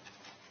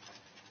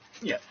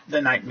 Yeah, the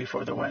night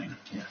before the wedding.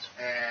 Yes.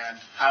 And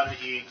how did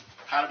he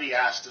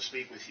ask to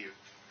speak with you?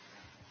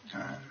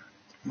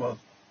 Well,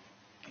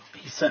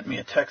 he sent me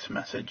a text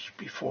message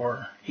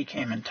before he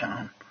came in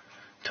town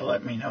to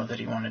let me know that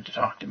he wanted to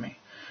talk to me.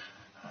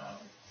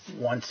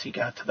 Once he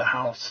got to the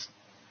house,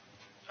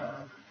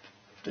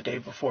 the day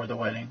before the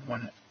wedding,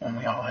 when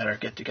we all had our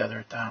get together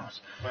at the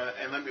house. But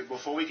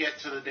before we get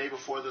to the day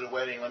before the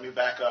wedding, let me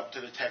back up to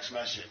the text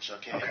message,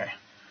 okay? Okay.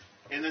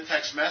 In the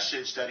text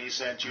message that he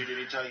sent you, did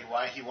he tell you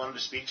why he wanted to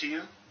speak to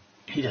you?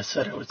 He just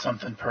said it was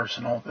something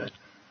personal, but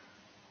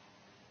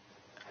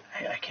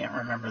I can't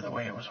remember the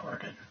way it was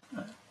worded.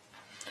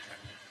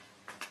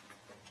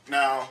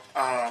 Now,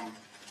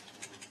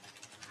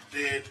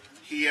 did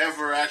he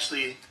ever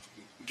actually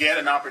get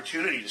an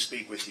opportunity to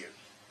speak with you?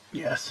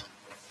 Yes.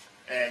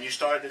 And you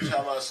started to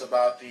tell us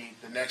about the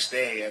next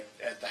day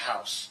at the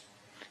house.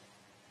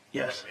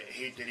 Yes.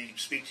 Did he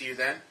speak to you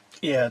then?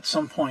 Yeah, at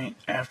some point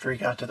after he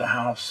got to the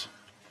house,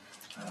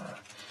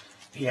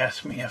 he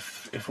asked me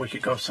if we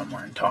could go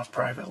somewhere and talk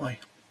privately.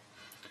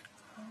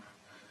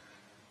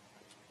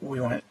 We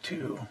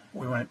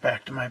went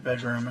back to my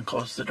bedroom and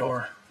closed the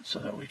door so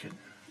that we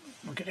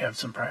could have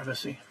some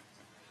privacy.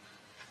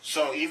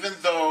 So even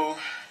though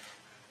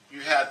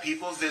you had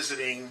people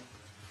visiting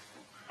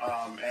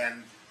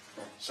and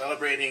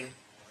celebrating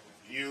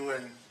you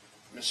and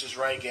Mrs.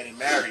 Wright getting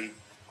married,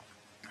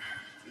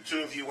 the two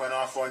of you went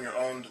off on your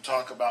own to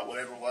talk about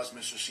whatever it was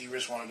Mr.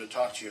 Severs wanted to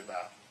talk to you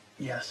about.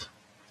 Yes.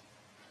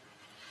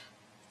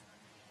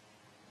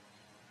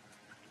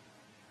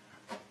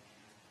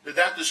 Did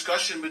that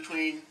discussion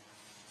between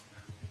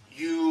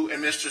you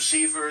and Mr.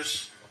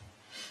 Severs,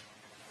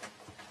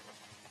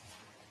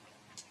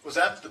 was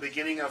that the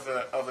beginning of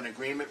an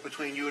agreement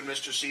between you and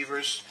Mr.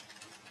 Severs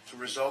to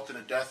result in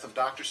the death of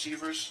Dr.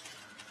 Severs?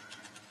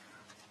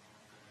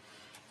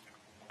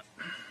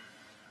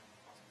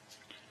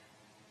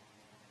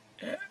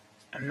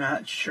 I'm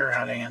not sure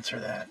how to answer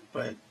that,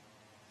 but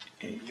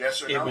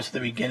Yes or no? it was the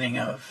beginning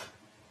of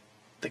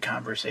the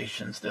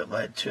conversations that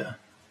led to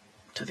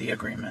the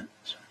agreement.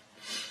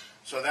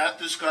 So that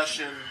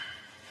discussion,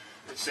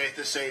 it's safe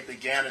to say,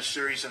 began a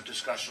series of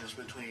discussions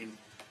between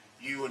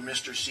you and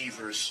Mr.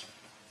 Severs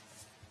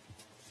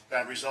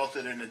that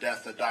resulted in the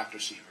death of Dr.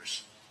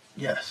 Severs?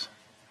 Yes.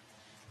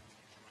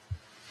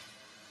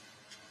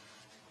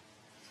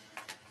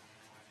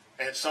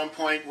 At some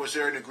point, was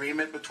there an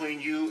agreement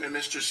between you and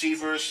Mr.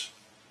 Severs?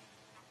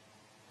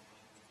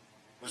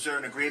 Was there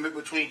an agreement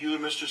between you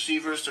and Mr.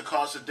 Severs to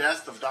cause the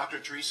death of Dr.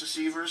 Teresa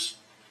Severs?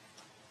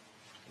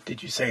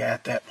 Did you say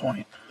at that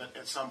point?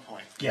 At some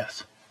point.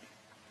 Yes.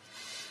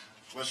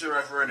 Was there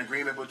ever an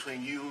agreement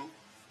between you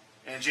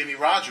and Jimmy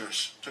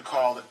Rogers to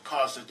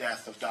cause the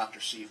death of Dr.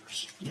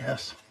 Severs?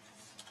 Yes.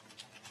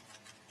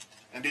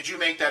 And did you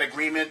make that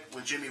agreement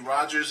with Jimmy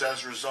Rogers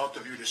as a result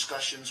of your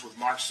discussions with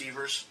Mark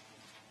Severs?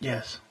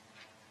 Yes.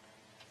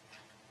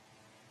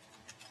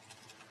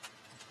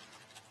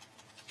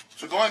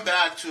 So going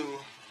back to,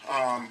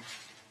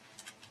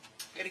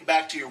 getting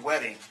back to your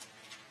wedding,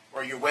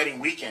 or your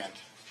wedding weekend,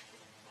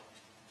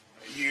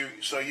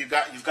 you've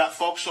got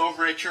folks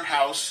over at your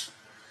house,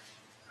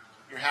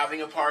 you're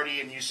having a party,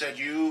 and you said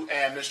you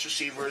and Mr.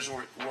 Severs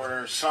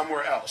were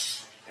somewhere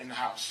else in the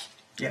house.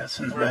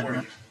 Yes, in the Where were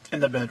bedroom. you? In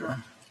the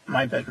bedroom.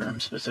 My bedroom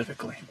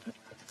specifically.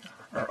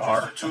 Or The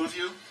our. two of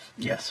you?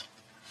 Yes.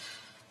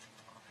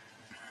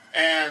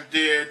 And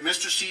did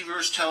Mr.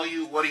 Severs tell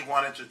you what he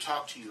wanted to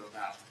talk to you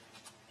about?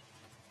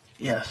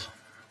 Yes.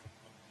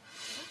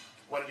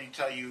 What did he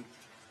tell you?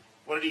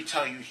 What did he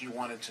tell you he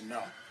wanted to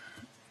know?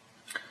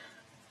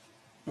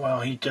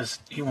 Well, he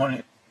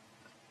wanted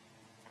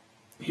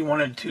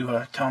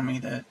to tell me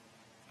that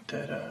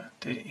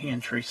he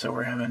and Teresa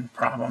were having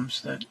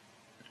problems, that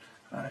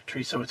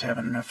Teresa was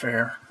having an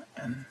affair,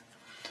 and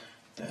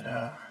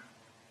that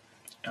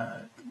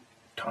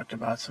talked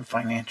about some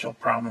financial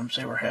problems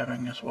they were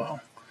having as well.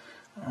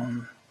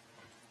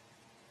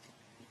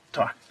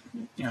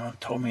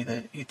 Told me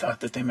that he thought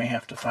that they may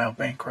have to file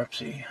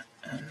bankruptcy,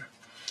 and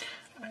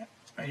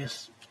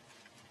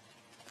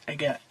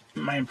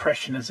my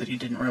impression is that he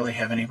didn't really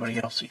have anybody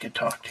else he could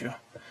talk to.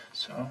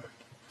 So,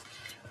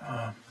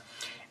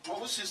 What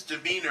was his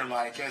demeanor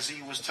like as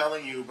he was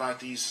telling you about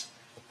these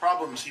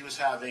problems he was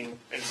having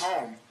at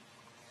home?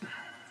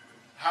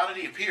 How did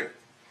he appear?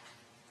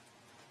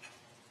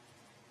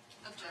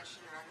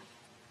 Objection, Your Honor.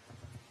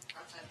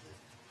 Outside the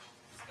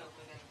scope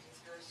of any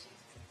conspiracy.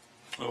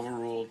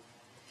 Overruled.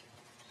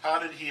 How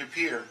did he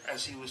appear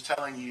as he was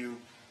telling you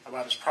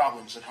about his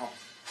problems at home?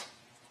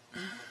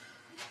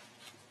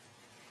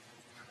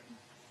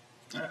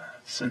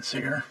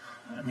 sincere.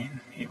 I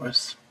mean, he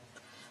was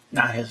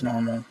not his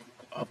normal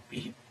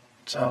upbeat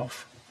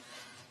self.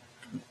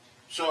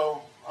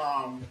 So,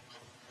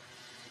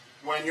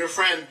 when your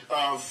friend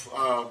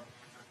of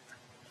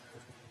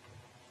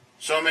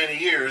so many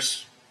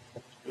years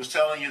was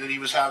telling you that he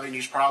was having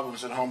these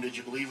problems at home, did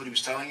you believe what he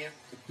was telling you?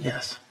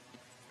 Yes.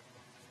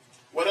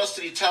 What else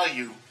did he tell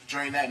you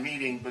during that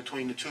meeting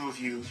between the two of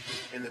you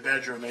in the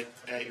bedroom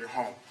at your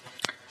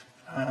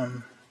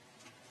home?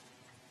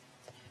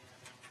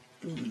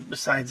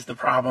 Besides the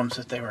problems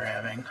that they were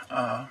having,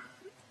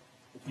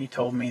 he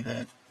told me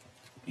that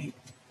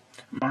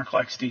Mark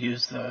likes to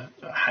use the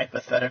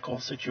hypothetical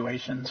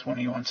situations when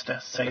he wants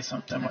to say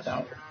something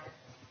without.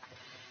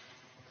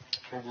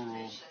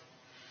 Overruled.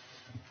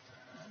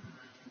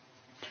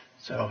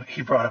 So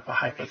he brought up a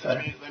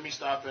hypothetical. Let me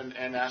stop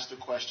and ask the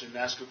question.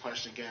 Ask a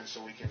question again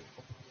so we can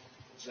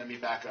let me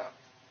back up.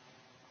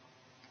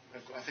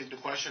 I think the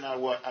question I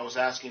was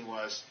asking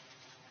was,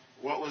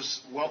 what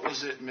was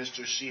it,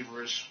 Mr.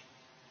 Severs,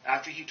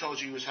 after he told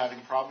you he was having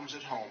problems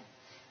at home?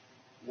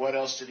 What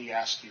else did he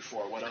ask you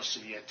for? What else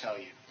did he tell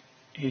you?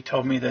 He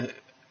told me that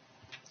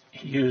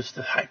he used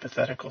the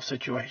hypothetical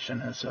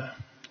situation as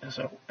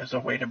a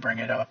way to bring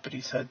it up, but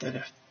he said that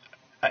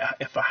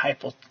if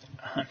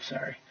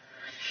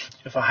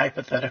a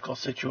hypothetical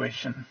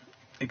situation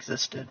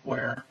existed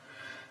where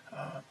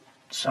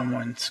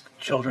someone's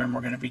children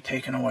were going to be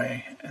taken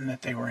away and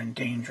that they were in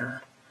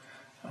danger,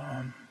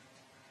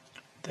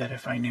 that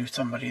if I knew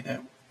somebody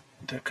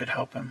that could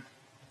help him.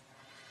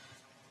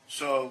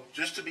 So,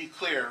 just to be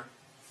clear,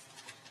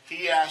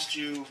 he asked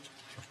you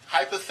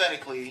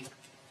hypothetically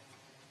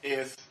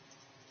if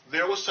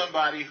there was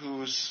somebody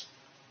whose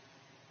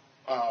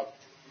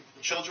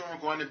children were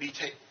going to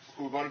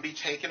be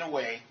taken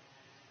away.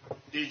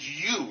 Did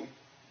you,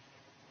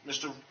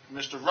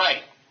 Mr.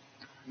 Wright,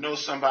 know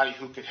somebody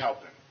who could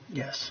help him?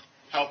 Yes.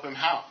 Help him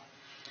how?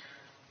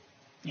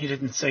 He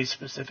didn't say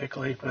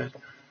specifically, but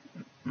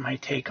my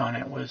take on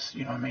it was,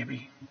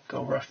 maybe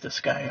go rough this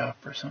guy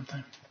up or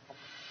something.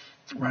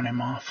 Run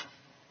him off.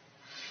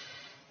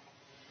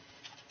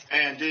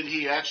 And did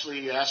he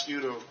actually ask you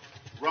to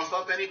rough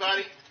up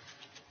anybody?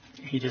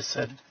 He just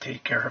said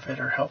take care of it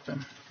or help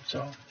him.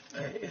 So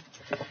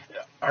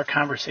our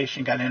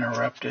conversation got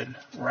interrupted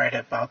right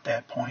about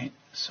that point,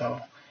 so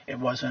it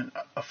wasn't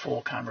a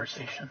full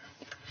conversation.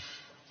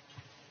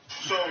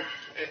 So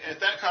at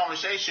that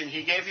conversation,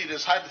 he gave you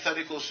this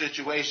hypothetical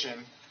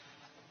situation,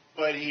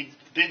 but he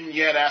didn't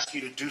yet ask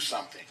you to do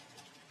something.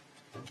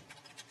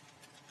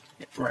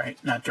 Right,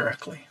 not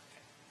directly.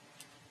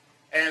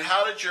 And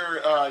how did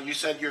you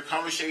said your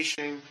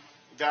conversation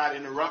got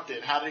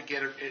interrupted. How did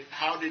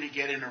it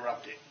get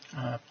interrupted?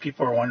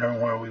 People were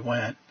wondering where we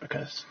went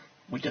because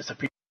we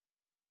disappeared.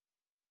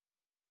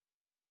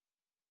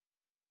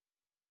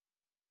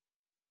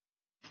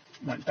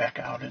 Went back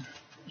out and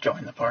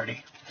joined the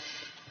party.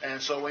 And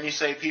so when you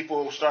say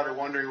people started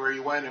wondering where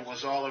you went, it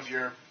was all of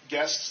your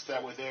guests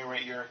that were there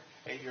at your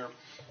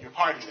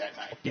party that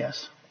night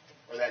Yes.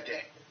 or that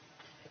day.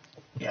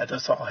 Yeah,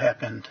 this all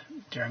happened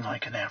during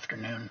like an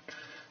afternoon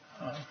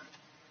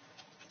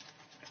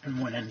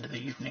and went into the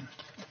evening.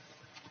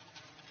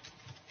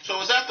 So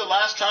was that the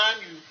last time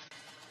you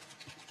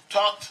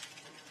talked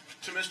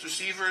to Mr.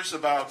 Sievers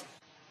about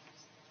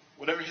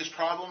whatever his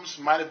problems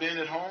might have been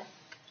at home,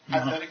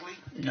 hypothetically?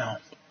 No.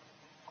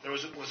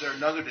 Was there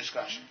another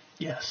discussion?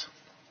 Yes.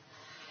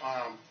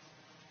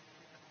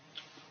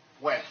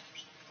 When?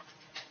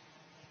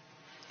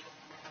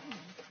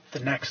 The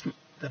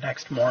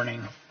next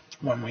morning,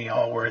 when we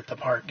all were at the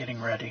park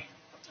getting ready,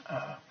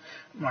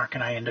 Mark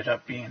and I ended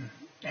up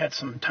had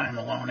some time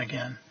alone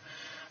again.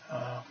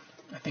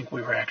 I think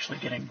we were actually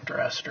getting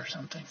dressed or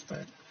something,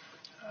 but.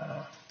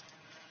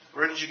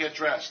 Where did you get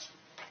dressed?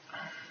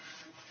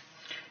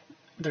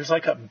 There's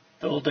like a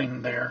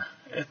building there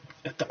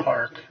at the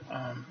park.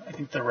 I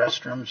think the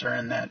restrooms are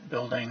in that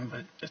building,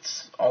 but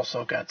it's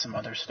also got some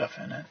other stuff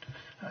in it.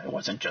 It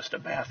wasn't just a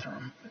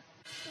bathroom.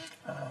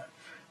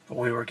 But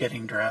we were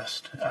getting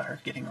dressed, or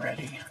getting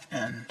ready,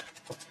 and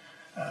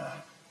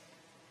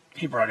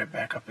he brought it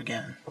back up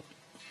again.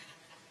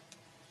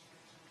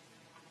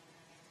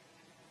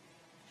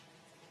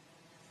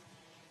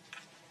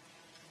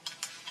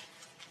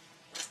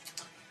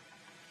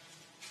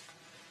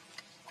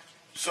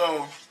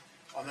 So,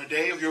 on the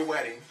day of your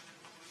wedding,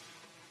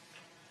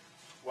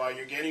 while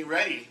you're getting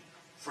ready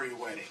for your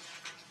wedding,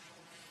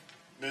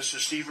 Mr.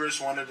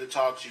 Sievers wanted to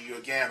talk to you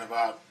again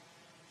about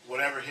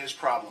whatever his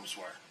problems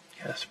were.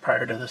 Yes,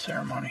 prior to the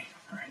ceremony,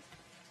 right.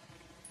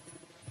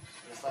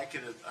 If I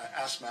could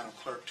ask Madam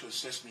Clerk to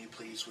assist me,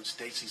 please, with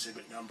State's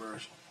Exhibit number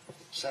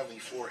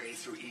 74A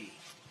through E.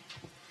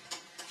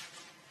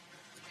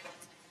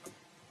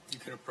 You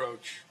can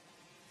approach.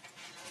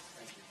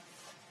 Thank you.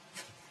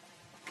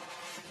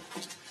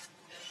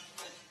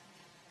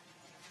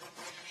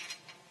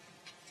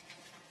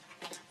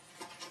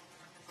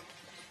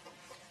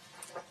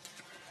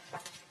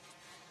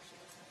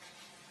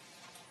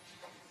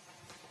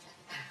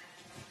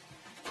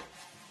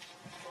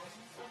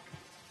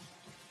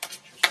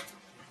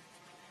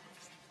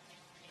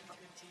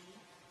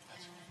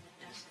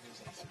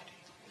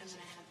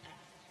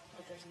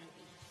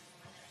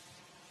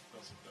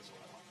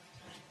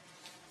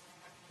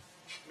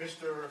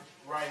 Mr.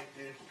 Wright,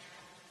 did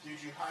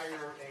you hire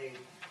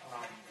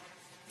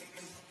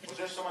was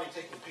there somebody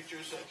taking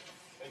pictures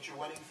at your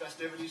wedding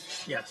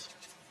festivities? Yes.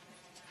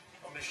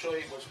 I'm going to show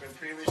you what's been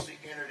previously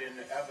entered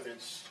into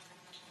evidence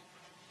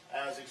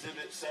as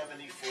Exhibit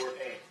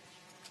 74A.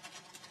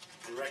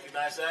 You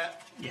recognize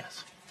that?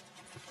 Yes.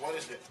 What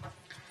is it?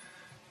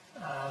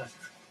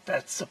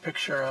 That's a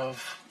picture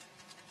of,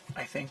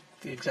 I think,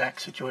 the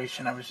exact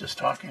situation I was just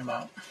talking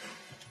about.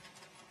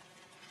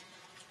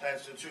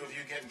 That's the two of you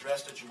getting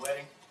dressed at your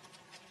wedding?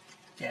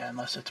 Yeah,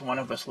 unless it's one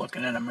of us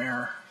looking in a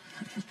mirror.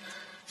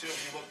 Two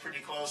of you look pretty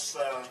close.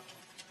 The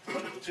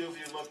two of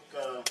you look,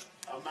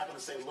 I'm not going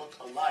to say look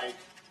alike,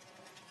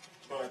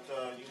 but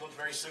you look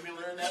very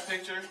similar in that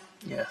picture.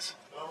 Yes.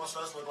 It almost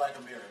does look like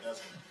a mirror,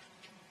 doesn't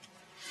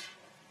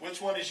it?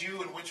 Which one is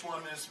you and which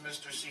one is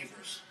Mr.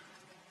 Sievers?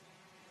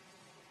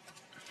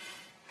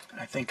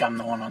 I think I'm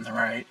the one on the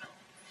right.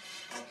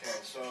 Okay,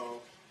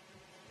 so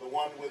the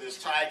one with his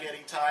tie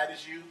getting tied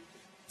is you?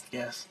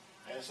 Yes.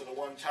 And so the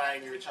one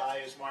tying your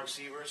tie is Mark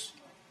Sievers?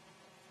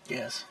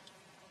 Yes.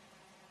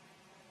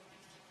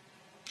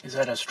 Is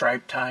that a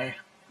striped tie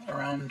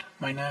around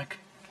my neck?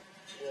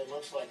 Yeah, it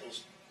looks like a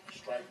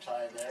striped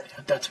tie there.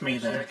 Yeah, that's me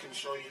So I then. can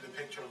show you the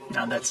picture a little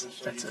No, closer that's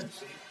so you it. can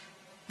see.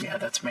 Yeah,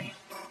 that's me.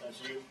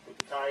 That's you with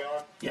the tie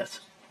on? Yes.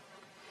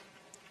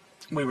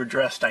 We were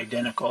dressed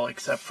identical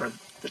except for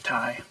the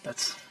tie.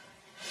 That's.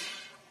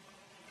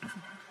 Now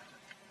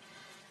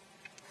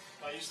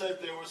you said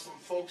there were some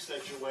folks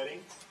at your wedding.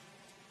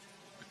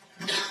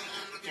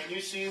 Can you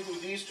see who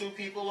these two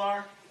people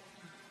are?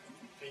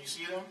 Can you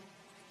see them?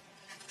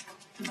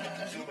 I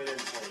can zoom it in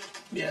for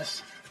you.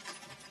 Yes.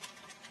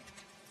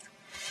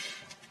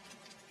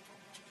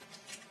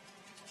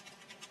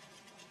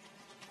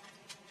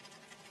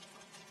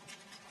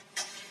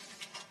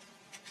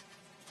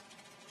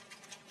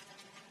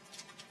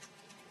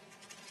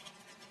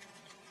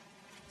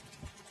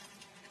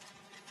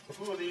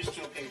 Who are these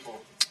two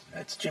people?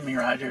 That's Jimmy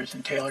Rogers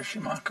and Taylor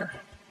Schumacher.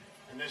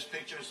 And this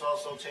picture is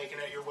also taken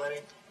at your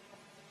wedding?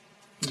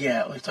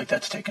 Yeah, it looks like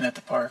that's taken at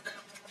the park.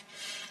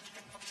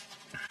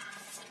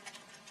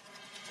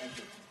 Thank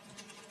you.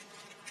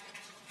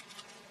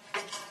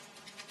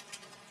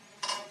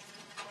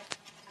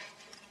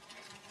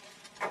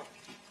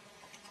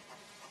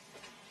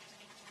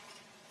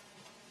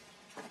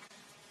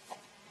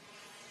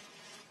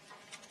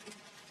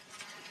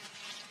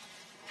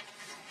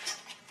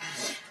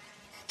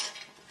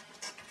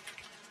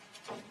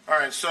 All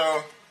right,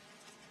 so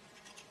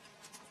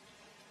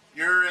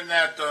you're in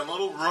that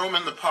little room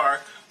in the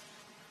park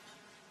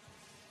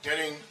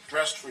getting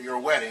dressed for your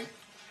wedding,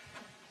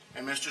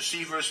 and Mr.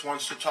 Sievers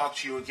wants to talk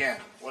to you again.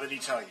 What did he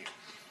tell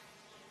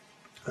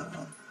you?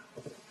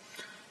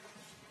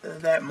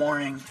 That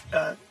morning,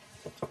 I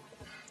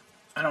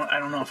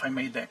don't know if I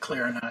made that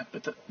clear or not,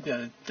 but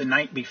the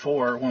night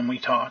before when we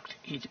talked,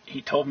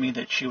 he told me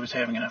that she was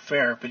having an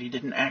affair, but he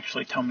didn't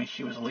actually tell me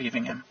she was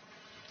leaving him.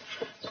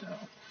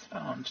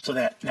 So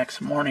that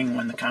next morning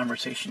when the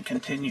conversation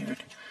continued,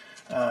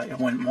 it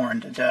went more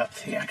into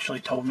depth. He actually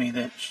told me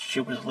that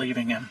she was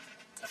leaving him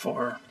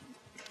for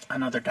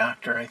another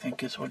doctor, I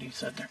think is what he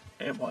said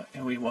there.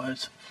 Who he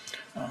was.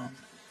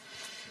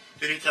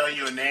 Did he tell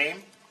you a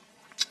name?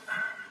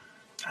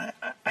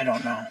 I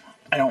don't know.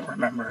 I don't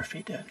remember if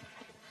he did.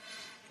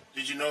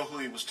 Did you know who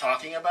he was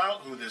talking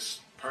about? Who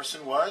this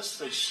person was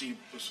that she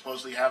was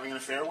supposedly having an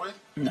affair with?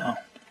 No.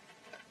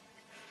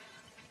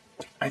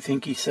 I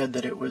think he said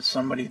that it was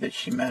somebody that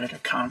she met at a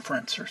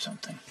conference or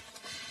something.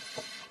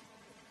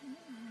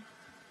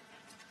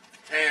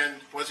 And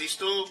was he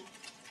still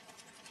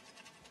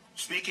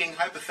speaking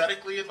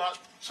hypothetically about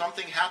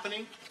something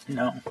happening?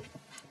 No.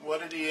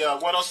 What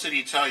else did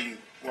he tell you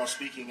while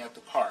speaking at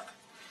the park?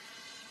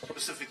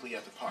 Specifically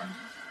at the park.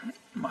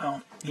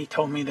 Well, he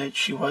told me that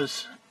she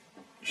was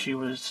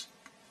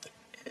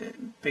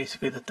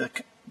basically that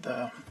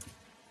the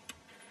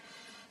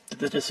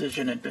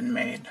decision had been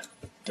made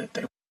that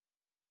they.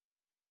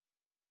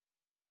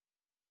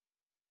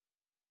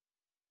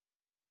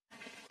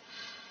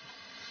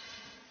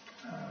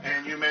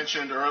 And you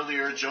mentioned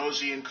earlier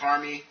Josie and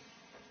Carmi.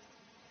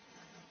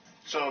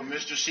 So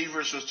Mr.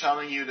 Sievers was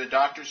telling you that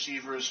Dr.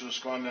 Sievers was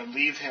going to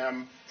leave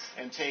him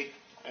and take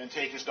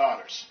his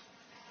daughters.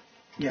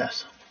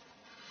 Yes.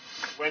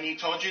 When he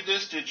told you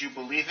this, did you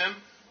believe him?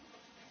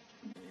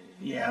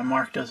 Yeah,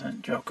 Mark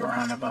doesn't joke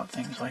around about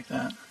things like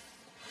that.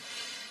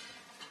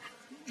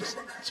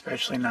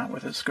 Especially not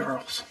with his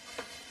girls.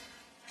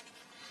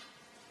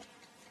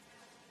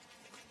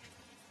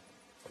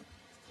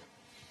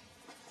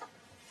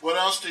 What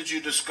else did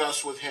you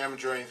discuss with him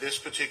during this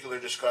particular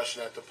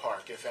discussion at the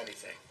park, if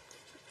anything?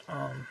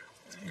 I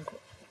think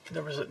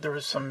there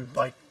was some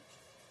like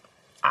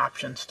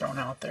options thrown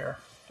out there,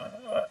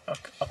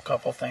 a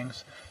couple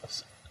things.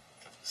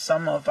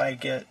 Some of I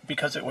get,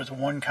 because it was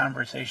one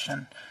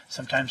conversation,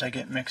 sometimes I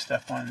get mixed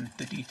up on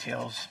the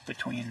details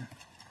between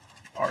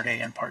part A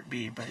and part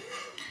B, but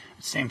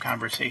same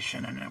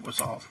conversation and it's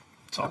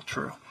all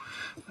true.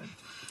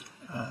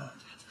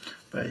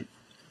 But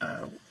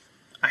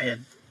I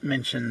had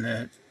mentioned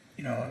that,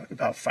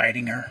 about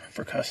fighting her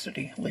for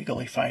custody,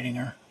 legally fighting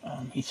her.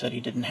 He said he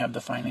didn't have the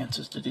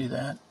finances to do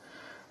that.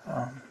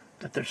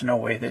 That there's no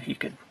way that he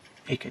could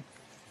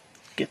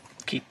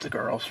keep the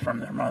girls from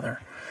their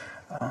mother.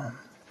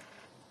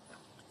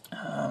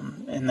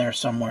 In there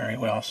somewhere,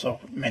 he also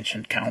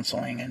mentioned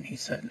counseling, and he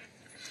said,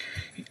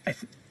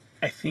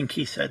 I think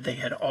he said they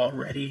had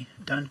already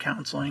done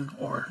counseling,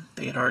 or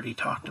they had already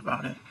talked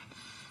about it.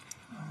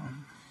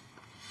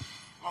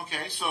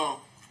 Okay,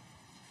 so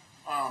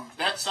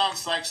that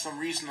sounds like some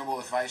reasonable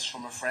advice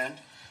from a friend.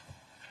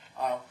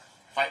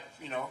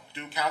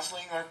 Do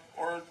counseling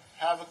or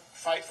have a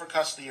fight for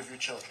custody of your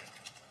children.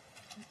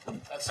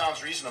 That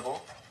sounds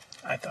reasonable.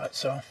 I thought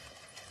so.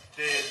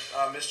 Did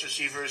Mr.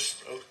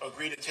 Sievers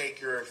agree to take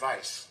your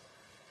advice?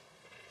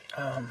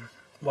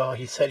 Well,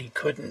 he said he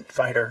couldn't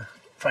fight her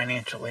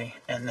financially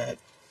and that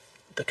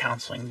the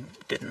counseling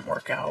didn't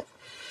work out.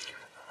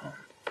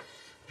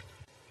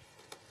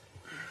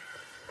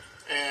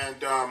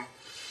 And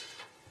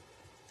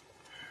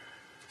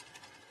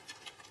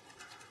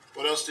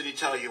what else did he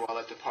tell you while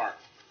at the park?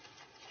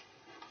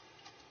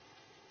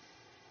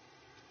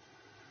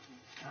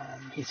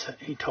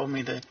 He told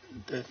me that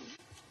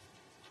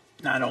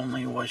not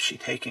only was she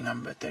taking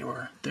them, but they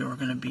were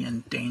going to be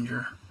in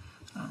danger.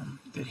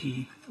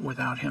 That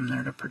without him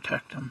there to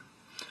protect them.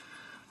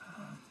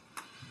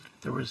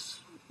 There was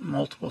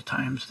multiple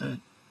times that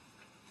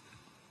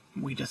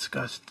we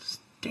discussed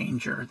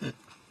danger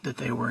that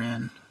they were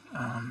in,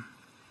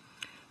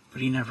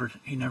 but he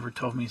never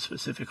told me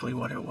specifically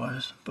what it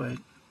was. But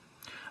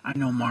I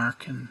know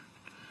Mark, and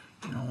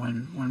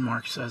when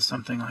Mark says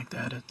something like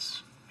that,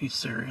 he's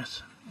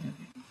serious.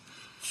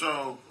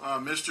 So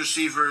Mr.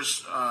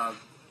 Sievers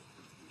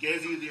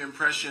gave you the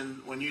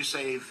impression when you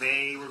say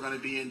they were going to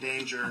be in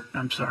danger.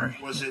 I'm sorry.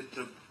 Was it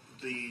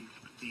the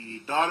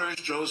daughters,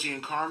 Josie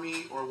and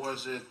Carmi, or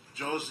was it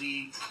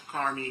Josie,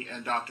 Carmi,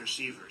 and Dr.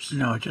 Sievers?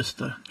 No, just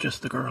the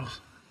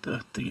girls,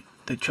 the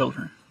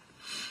children.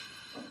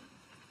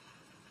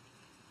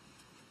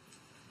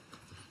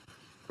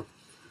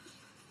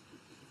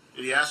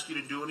 Did he ask you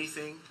to do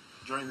anything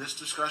during this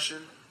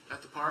discussion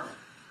at the park?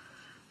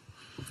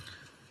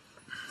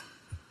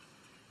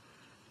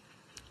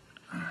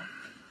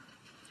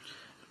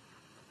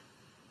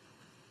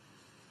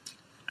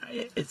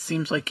 It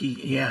seems like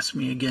he asked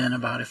me again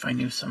about if I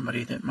knew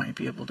somebody that might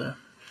be able to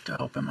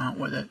help him out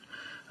with it.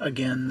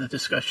 Again, the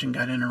discussion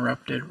got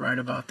interrupted right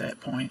about that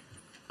point.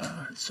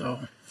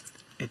 So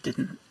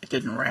it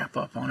didn't wrap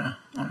up on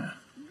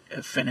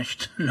a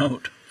finished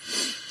note.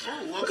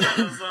 Oh, what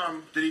kind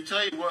of, did he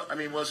tell you what, I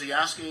mean, was he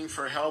asking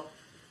for help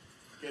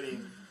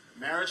getting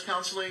marriage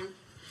counseling?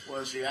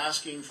 Was he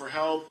asking for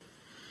help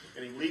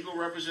getting legal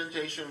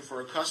representation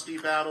for a custody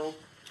battle?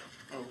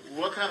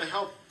 What kind of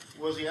help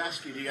was he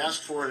asking? Did he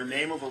ask for the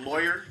name of a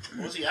lawyer?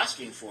 What was he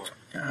asking for?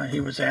 He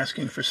was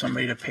asking for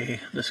somebody to pay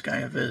this guy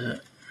a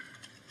visit,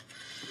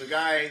 The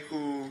guy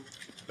who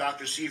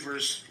Dr.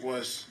 Sievers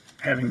was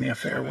having the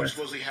affair with.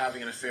 supposedly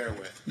having an affair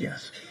with.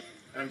 Yes.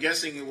 And I'm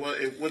guessing it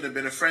wouldn't have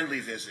been a friendly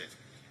visit.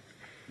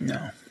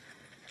 No.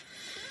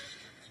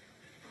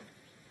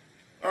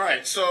 All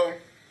right, so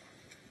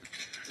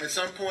at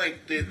some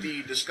point, did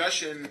the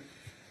discussion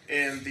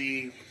in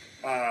the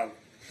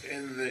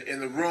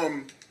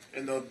room,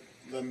 in the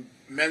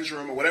men's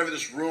room, or whatever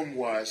this room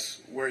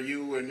was, where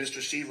you and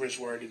Mr. Sievers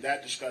were, did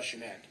that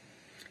discussion end?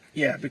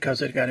 Yeah,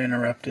 because it got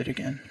interrupted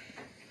again.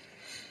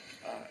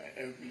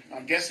 And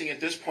I'm guessing at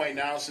this point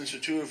now, since the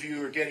two of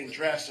you are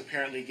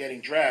apparently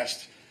getting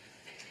dressed,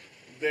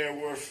 there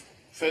were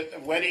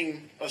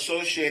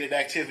wedding-associated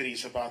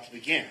activities about to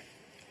begin.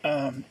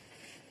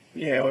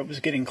 Yeah, it was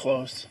getting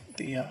close.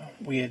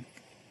 The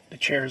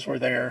chairs were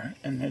there,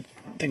 and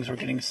things were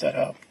getting set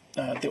up.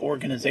 The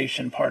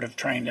organization part of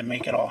trying to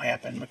make it all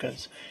happen,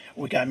 because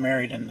we got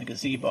married in the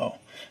gazebo,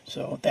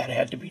 so that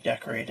had to be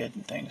decorated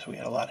and things. We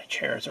had a lot of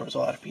chairs. There was a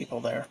lot of people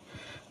there,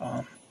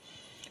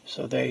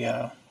 so they.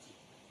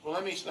 Well,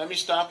 let me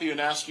stop you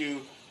and ask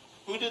you,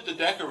 who did the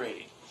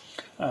decorating?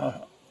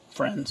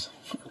 Friends.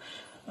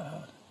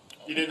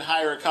 You didn't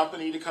hire a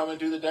company to come and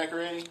do the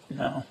decorating?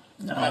 No.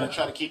 Kind of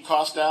try to keep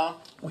costs down?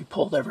 We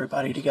pulled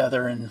everybody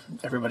together and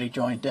everybody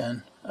joined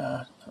in.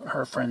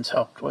 Her friends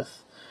helped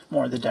with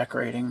more of the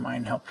decorating.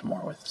 Mine helped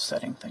more with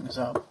setting things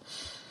up.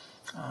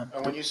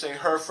 And when you say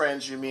her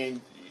friends, you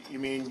mean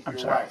I'm your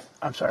sorry. wife,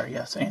 I'm sorry.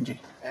 Yes,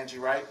 Angie. Angie,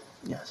 right?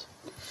 Yes,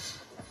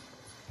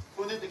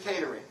 Who did the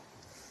catering?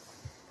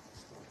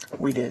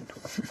 we did.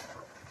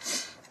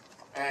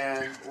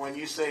 And when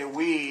you say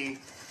we,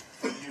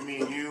 you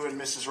mean you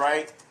and Mrs.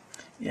 Wright?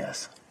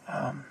 Yes.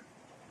 I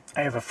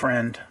have a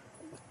friend.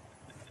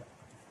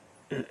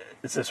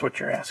 Is this what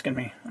you're asking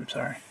me? I'm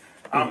sorry.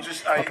 I'm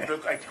just Okay. the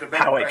better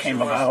How it question came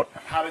was, about.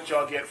 How did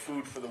y'all get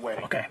food for the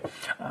wedding? Okay.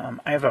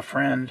 I have a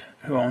friend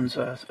who owns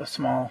a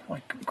small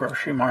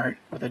grocery mart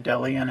with a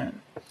deli in it.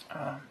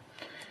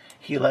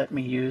 He let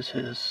me use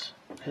his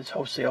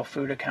wholesale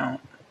food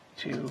account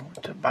to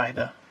buy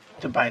the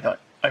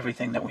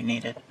everything that we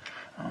needed.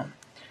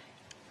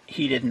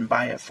 He didn't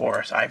buy it for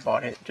us. I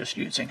bought it just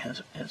using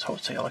his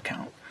wholesale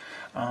account.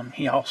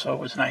 He also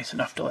was nice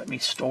enough to let me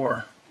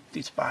store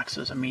these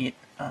boxes of meat.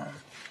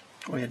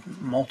 We had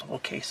multiple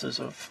cases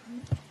of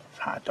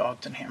hot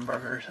dogs and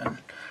hamburgers and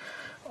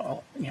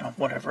all,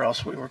 whatever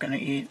else we were going to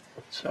eat.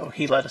 So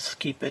he let us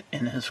keep it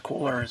in his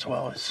cooler as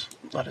well as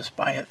let us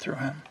buy it through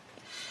him.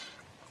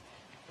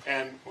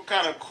 And what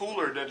kind of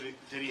cooler did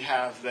he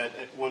have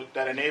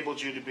that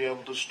enabled you to be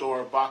able to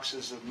store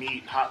boxes of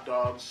meat, hot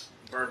dogs,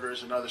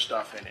 burgers, and other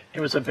stuff in it?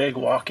 It was a big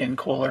walk-in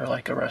cooler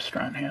like a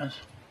restaurant has.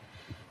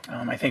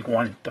 I think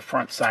the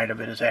front side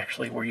of it is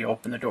actually where you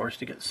open the doors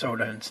to get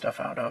soda and stuff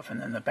out of, and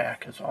then the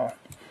back is all,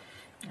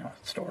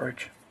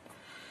 storage.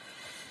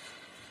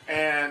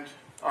 And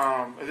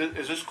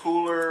is this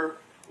cooler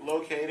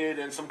located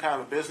in some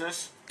kind of a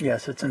business?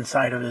 Yes, it's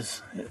inside of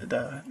his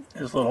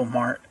little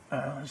mart,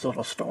 his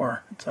little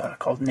store. It's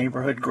called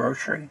Neighborhood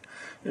Grocery,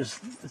 is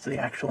the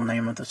actual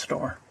name of the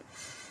store.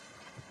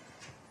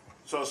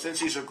 So since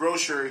he's a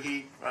grocer,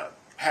 he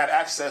had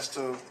access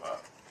to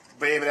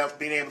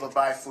being able to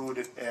buy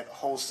food at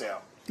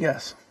wholesale.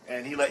 Yes.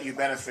 And he let you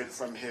benefit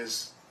from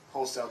his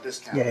wholesale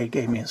discount. Yeah, he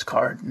gave me his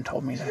card and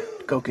told me to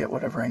go get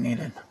whatever I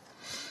needed.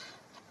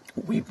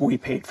 We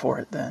paid for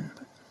it then.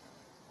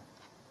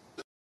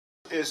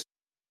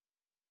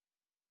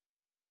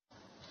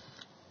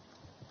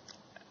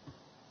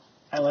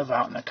 I live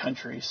out in the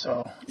country,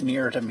 so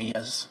near to me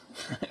is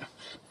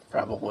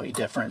probably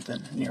different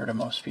than near to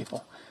most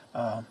people.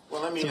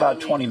 It's about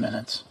 20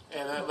 minutes.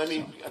 And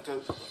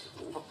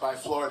by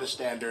Florida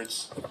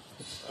standards,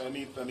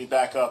 let me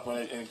back up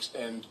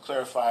and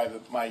clarify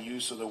my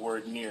use of the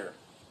word near.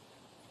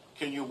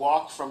 Can you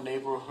walk from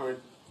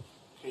neighborhood?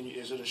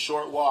 Is it a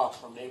short walk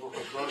from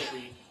Neighborhood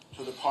Grocery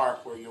to the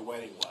park where your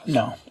wedding was?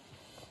 No.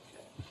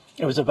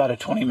 It was about a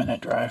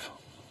 20-minute drive.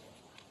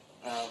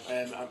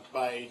 And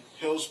by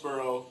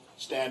Hillsborough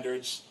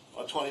standards,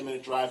 a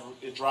 20-minute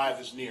drive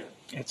is near.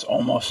 It's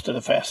almost to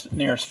the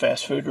nearest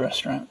fast food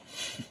restaurant.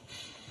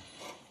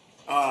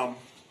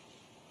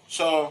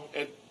 So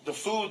the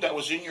food that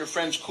was in your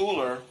friend's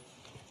cooler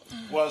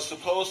was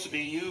supposed to be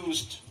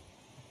used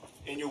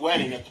in your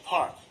wedding at the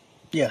park.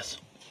 Yes.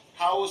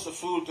 How was the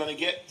food going to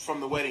get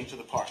from the wedding to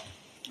the park?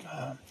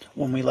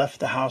 When we left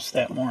the house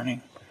that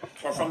morning,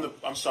 Or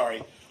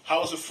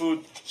how was the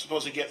food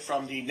supposed to get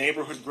from the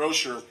neighborhood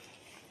grocer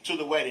to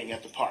the wedding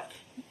at the park?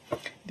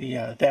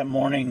 that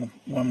morning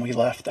when we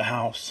left the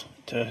house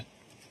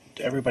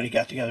everybody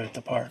got together at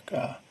the park,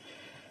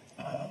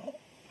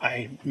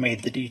 I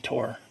made the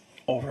detour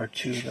over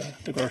to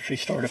the grocery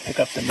store to pick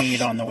up the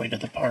meat on the way to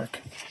the park.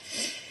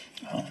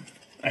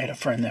 I had a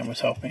friend that was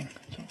helping.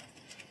 So,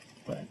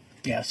 but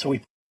yeah, so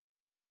we.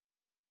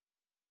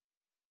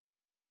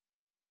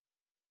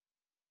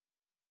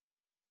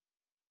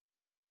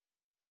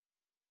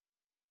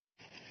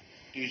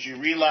 Did you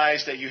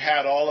realize that you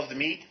had all of the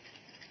meat?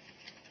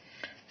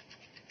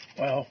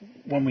 Well,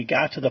 when we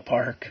got to the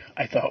park,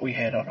 I thought we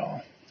had it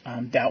all.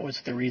 That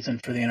was the reason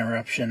for the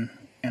interruption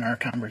in our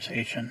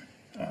conversation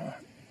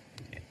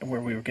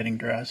where we were getting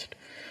dressed,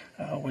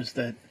 was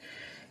that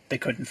they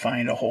couldn't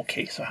find a whole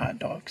case of hot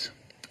dogs,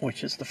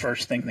 which is the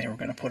first thing they were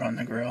going to put on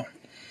the grill.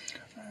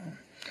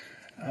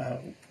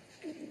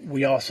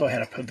 We also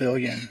had a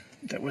pavilion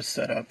that was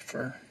set up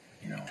for,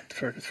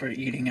 for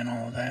eating and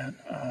all of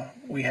that.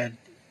 We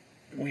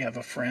have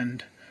a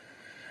friend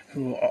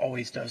who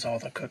always does all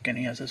the cooking.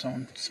 He has his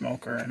own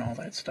smoker and all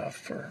that stuff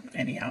for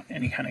any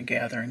kind of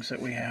gatherings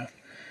that we have.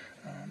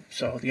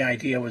 So the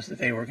idea was that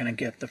they were going to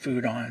get the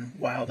food on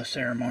while the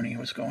ceremony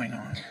was going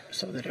on,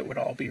 so that it would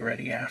all be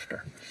ready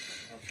after.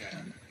 Okay.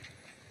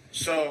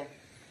 So,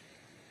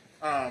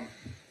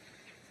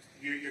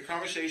 your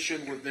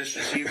conversation with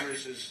Mr.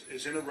 Severs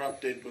is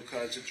interrupted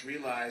because it's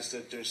realized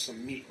that there's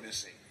some meat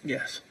missing.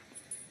 Yes.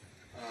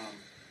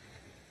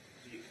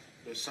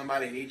 Does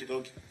somebody need to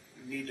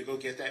go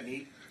get that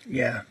meat?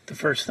 Yeah. The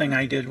first thing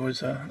I did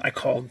was I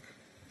called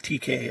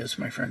TK, is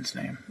my friend's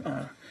name.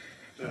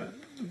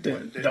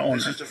 The owner.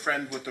 This is the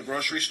friend with the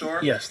grocery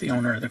store? Yes, the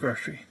owner of the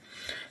grocery.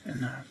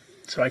 And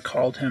so I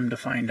called him to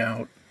find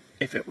out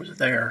if it was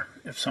there,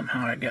 if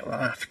somehow it got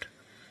left.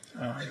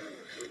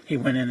 He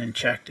went in and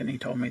checked, and he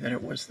told me that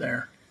it was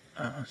there.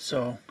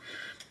 So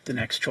the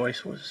next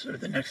choice was, or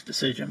the next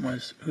decision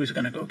was, who's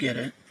going to go get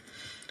it?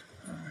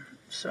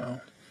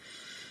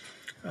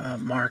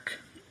 Mark,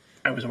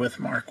 I was with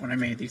Mark when I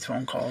made these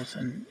phone calls,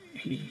 and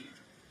he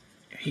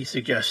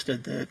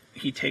suggested that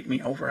he take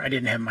me over. I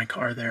didn't have my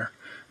car there.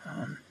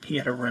 He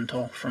had a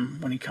rental from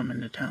when he come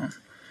into town.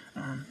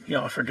 He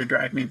offered to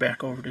drive me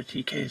back over to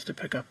TK's to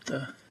pick up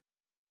the.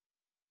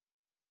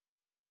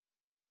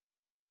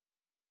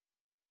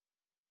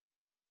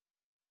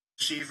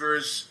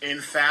 Receivers, in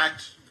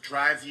fact,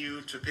 drive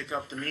you to pick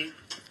up the meat?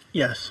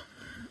 Yes,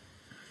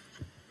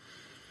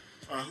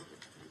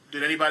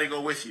 Did anybody go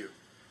with you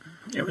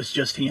it was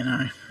just he and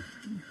I.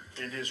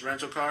 in his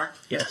rental car?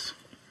 Yes,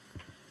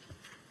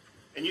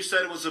 And you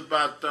said it was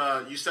about.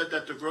 You said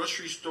that the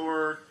grocery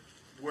store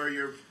where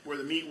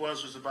the meat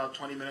was about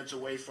 20 minutes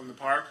away from the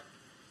park.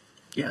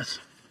 yes,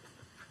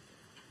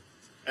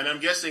 And I'm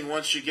guessing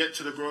once you get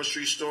to the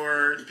grocery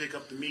store and pick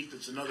up the meat,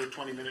 it's another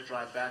 20-minute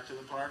drive back to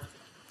the park.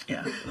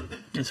 yeah.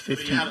 It's So you had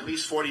 15. at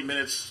least 40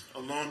 minutes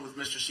alone with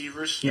Mr.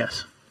 Severs.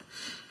 Yes.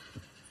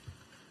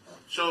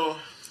 So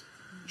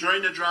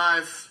during the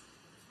drive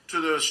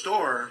to the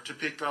store to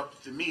pick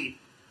up the meat,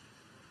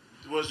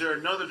 was there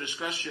another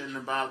discussion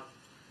about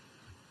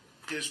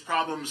his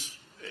problems,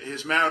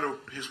 his marital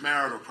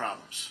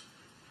problems?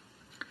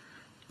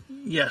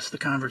 Yes, the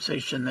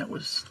conversation that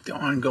was the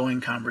ongoing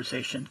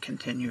conversation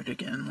continued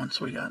again once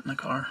we got in the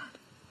car.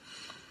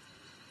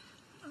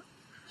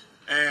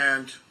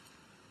 And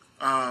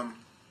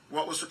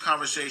what was the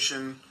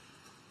conversation?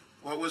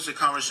 What was the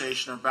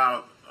conversation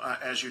about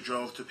as you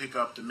drove to pick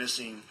up the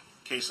missing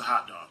case of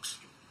hot dogs?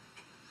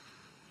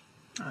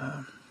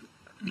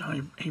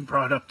 No, he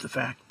brought up the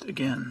fact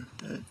again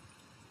that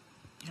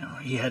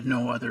he had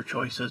no other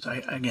choices.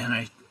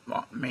 I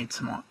made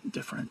some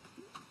different,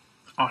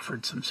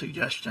 offered some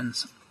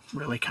suggestions,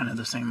 really kind of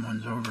the same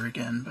ones over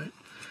again. But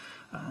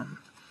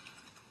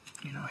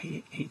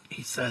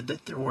he said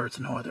that there was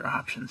no other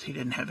options. He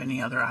didn't have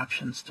any other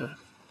options to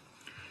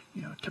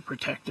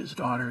protect his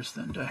daughters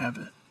than to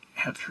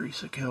have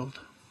Teresa killed.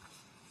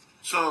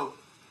 So,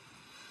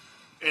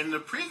 in the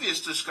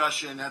previous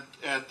discussion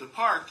at the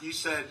park, you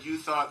said you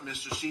thought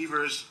Mr.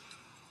 Severs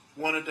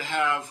wanted to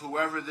have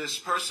whoever this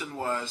person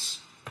was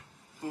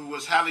who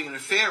was having an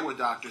affair with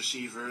Dr.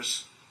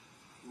 Severs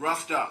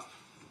roughed up.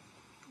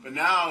 But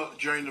now,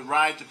 during the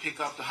ride to pick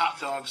up the hot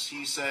dogs,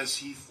 he says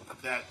he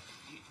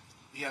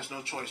has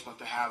no choice but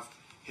to have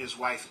his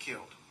wife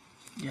killed.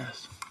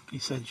 Yes. He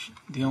said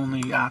the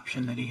only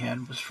option that he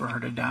had was for her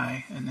to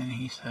die, and then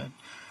he said,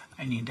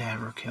 I need to have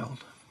her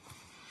killed.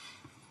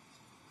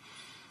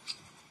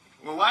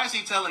 Well, why is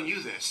he telling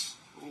you this?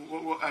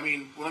 Let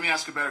me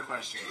ask a better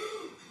question.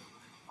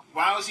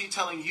 Why was he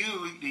telling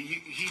you that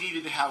he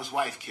needed to have his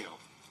wife killed?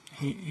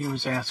 He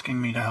was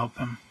asking me to help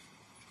him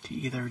to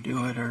either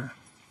do it or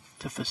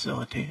to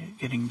facilitate it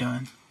getting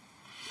done.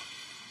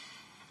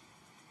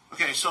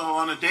 Okay, so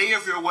on the day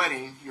of your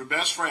wedding, your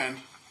best friend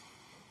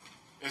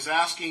is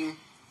asking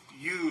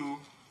you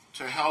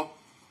to help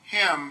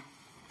him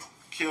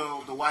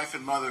kill the wife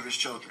and mother of his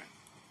children.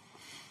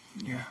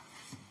 Yeah.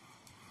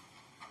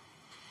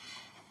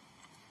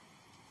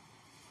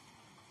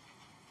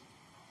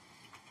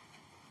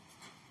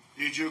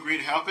 Did you agree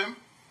to help him?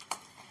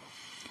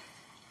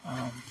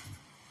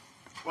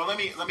 Well, let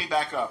me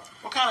back up.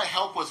 What kind of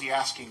help was he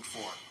asking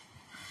for?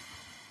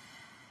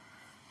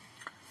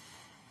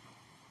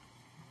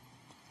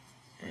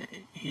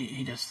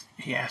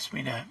 he asked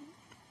me to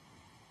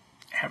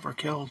have her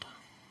killed.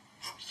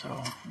 So,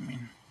 I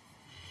mean,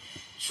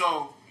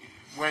 So,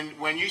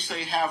 when you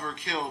say have her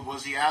killed,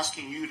 was he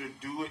asking you to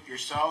do it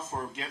yourself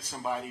or get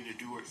somebody to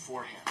do it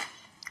for him?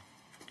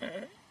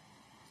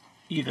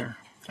 either.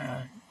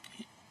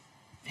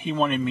 He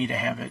wanted me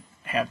to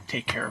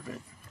take care of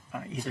it,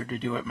 either to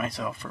do it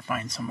myself or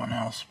find someone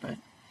else. But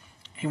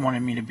he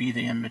wanted me to be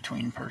the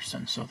in-between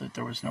person so that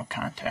there was no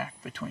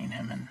contact between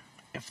him and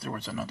if there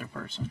was another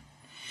person.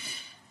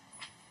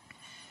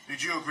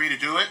 Did you agree to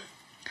do it?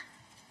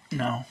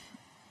 No,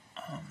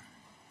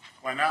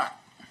 Why not?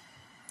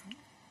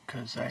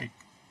 because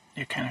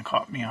it kind of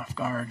caught me off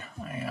guard.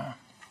 I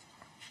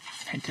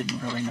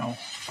didn't really know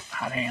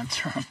how to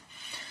answer him.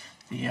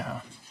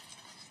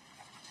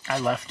 I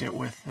left it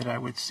with that I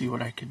would see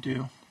what I could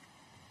do.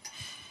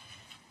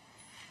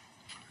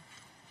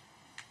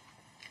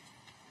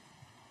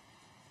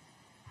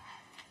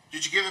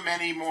 Did you give him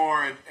any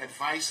more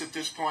advice at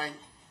this point?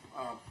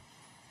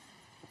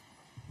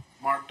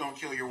 Mark, don't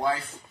kill your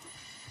wife.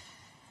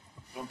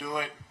 Don't do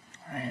it.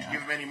 Did you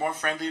give him any more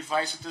friendly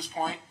advice at this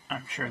point?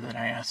 I'm sure that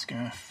I asked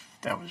him if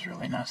that was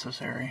really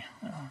necessary,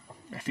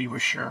 if he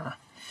was sure,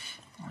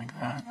 like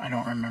that. I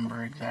don't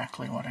remember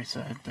exactly what I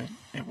said, but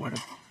that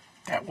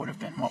would have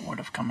been what would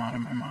have come out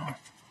of my mouth.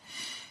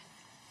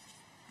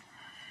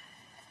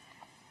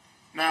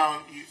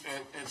 Now,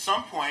 at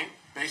some point,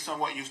 based on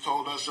what you've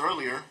told us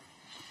earlier,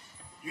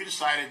 you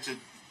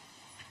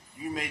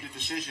made the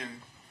decision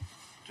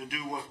to do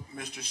what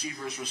Mr.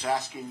 Sievers was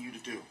asking you to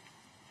do,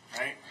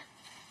 right?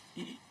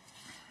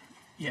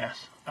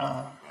 Yes.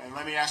 And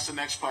let me ask the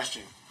next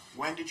question.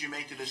 When did you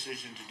make the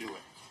decision to do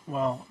it?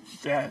 Well,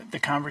 the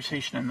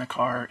conversation in the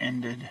car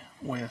ended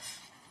with,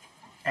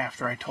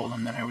 after I told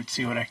him that I would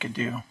see what I could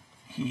do.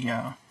 He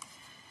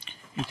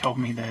told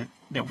me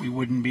that we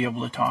wouldn't be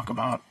able to talk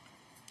about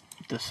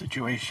the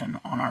situation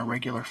on our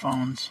regular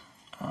phones,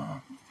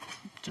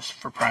 just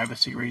for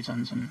privacy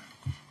reasons, and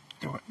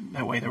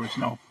that way there was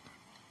no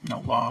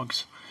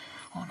logs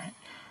on it.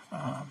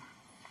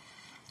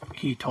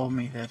 He told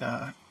me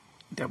that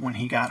when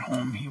he got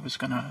home, he was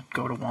going to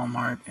go to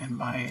Walmart and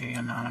buy an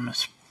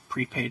anonymous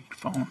prepaid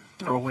phone,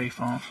 throwaway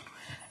phone,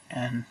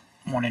 and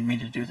wanted me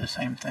to do the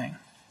same thing.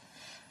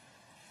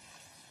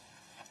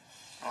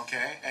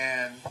 Okay,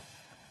 and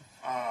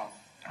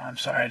I'm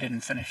sorry, I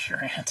didn't finish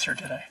your answer,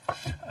 did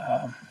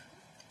I?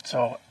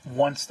 So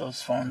once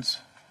those phones,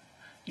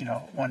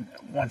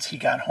 once he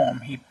got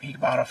home, he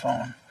bought a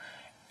phone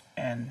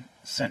and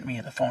sent me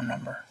the phone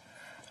number.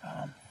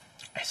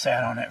 I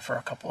sat on it for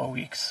a couple of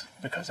weeks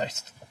because I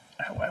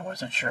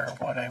wasn't sure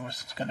what I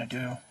was going to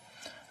do.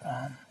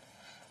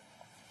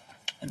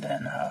 And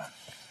then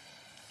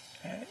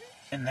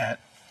in that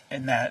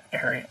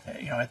area,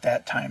 at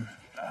that time,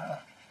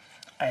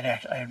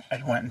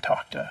 I went and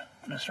talked to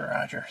Mr.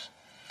 Rogers.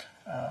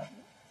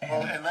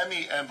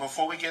 and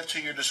before we get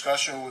to your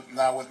discussion with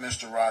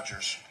Mr.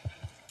 Rogers,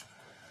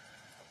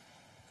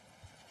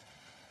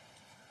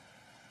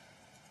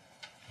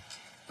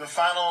 the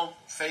final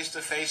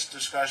face-to-face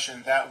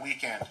discussion that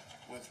weekend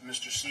with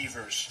Mr.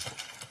 Sievers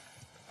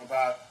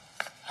about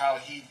how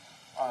he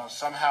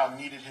somehow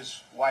needed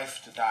his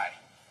wife to die.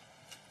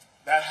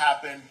 That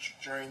happened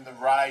during the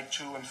ride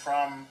to and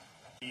from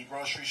the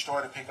grocery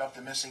store to pick up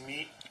the missing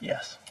meat.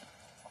 Yes.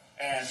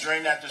 And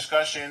during that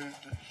discussion,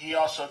 he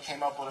also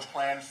came up with a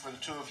plan for the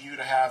two of you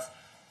to have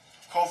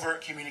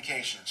covert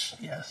communications.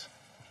 Yes.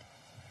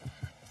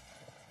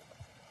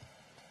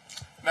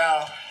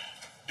 Now,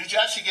 did you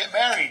actually get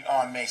married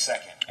on May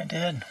 2nd? I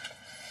did.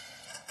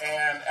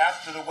 And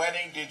after the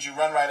wedding, did you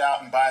run right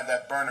out and buy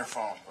that burner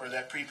phone or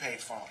that prepaid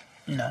phone?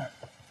 No.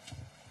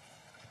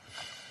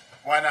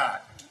 Why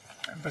not?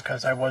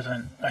 Because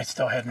I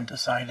still hadn't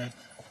decided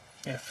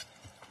if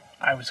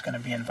I was going to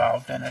be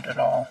involved in it at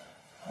all.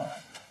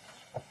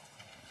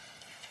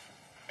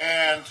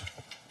 And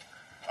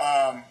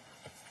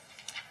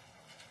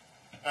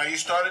now you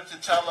started to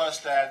tell us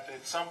that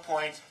at some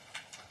point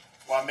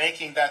while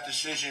making that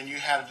decision, you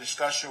had a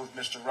discussion with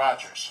Mr.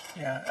 Rogers.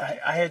 Yeah,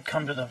 I had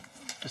come to the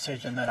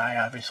decision that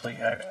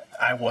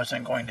I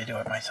wasn't going to do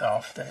it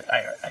myself, that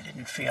I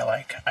didn't feel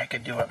like I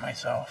could do it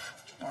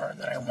myself or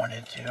that I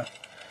wanted to.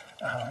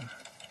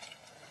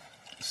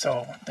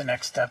 So the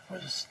next step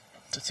was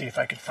to see if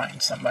I could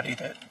find somebody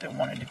that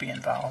wanted to be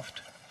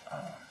involved.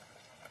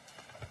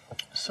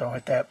 So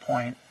at that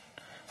point,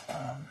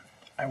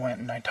 I went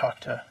and I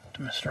talked to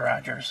Mr.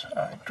 Rogers.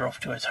 I drove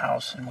to his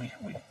house and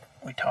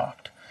we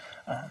talked.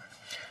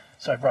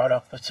 So I brought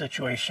up a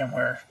situation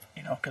where,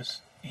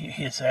 because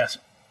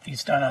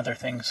he's done other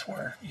things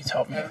where he's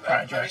helped me with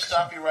projects. Let me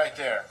stop you right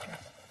there.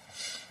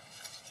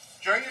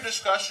 During your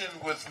discussion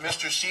with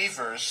Mr.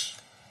 Sievers,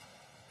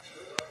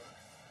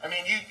 I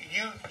mean,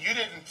 you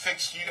didn't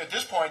fix, at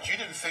this point, you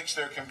didn't fix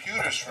their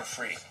computers for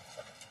free.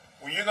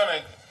 Were you going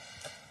to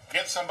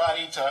get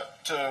somebody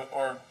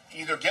or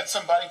either get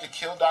somebody to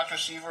kill Dr.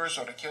 Sievers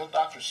or to kill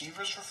Dr.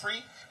 Sievers for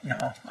free?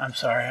 No, I'm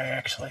sorry. I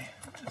actually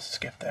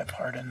skipped that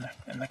part in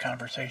the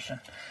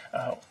conversation.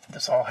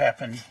 This all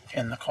happened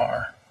in the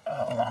car.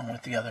 along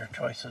with the other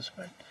choices.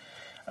 But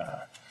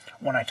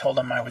when I told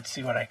him I would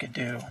see what I could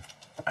do,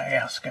 I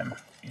asked him,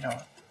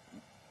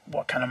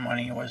 what kind of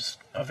money was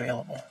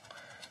available.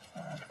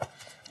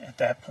 At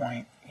that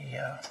point,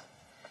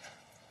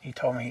 he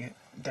told me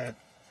that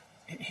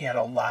he had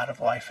a lot of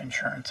life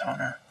insurance on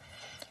her.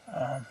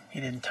 He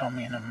didn't tell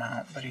me an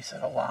amount, but he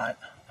said a lot.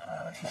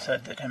 He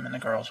said that him and the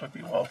girls would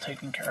be well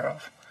taken care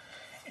of,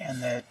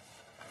 and that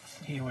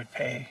he would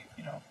pay,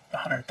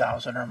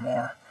 $100,000 or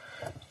more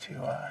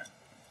to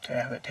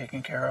have it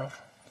taken care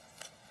of.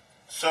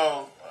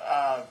 So,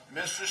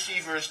 Mr.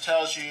 Severs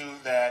tells you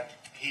that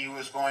he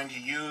was going to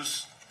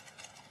use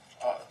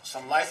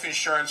some life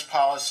insurance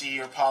policy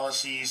or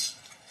policies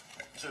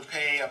to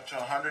pay up to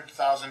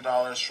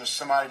 $100,000 for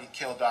somebody to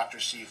kill Dr.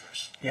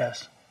 Severs.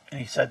 Yes, and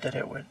he said that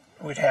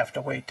we'd have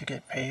to wait to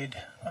get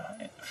paid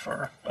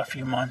for a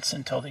few months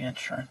until the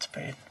insurance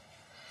paid.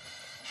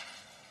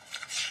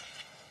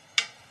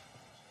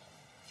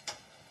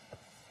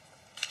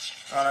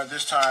 At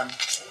this time,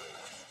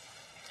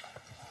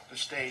 the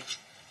state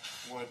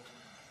would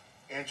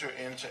enter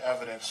into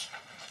evidence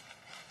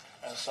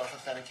as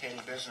self-authenticating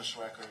business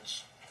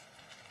records.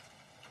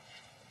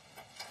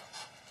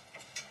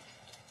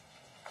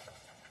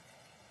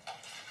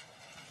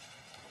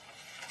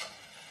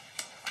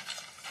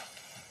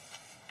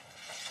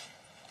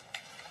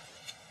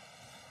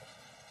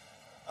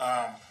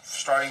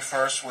 Starting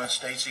first with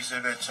State's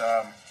Exhibit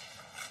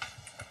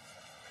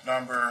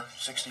number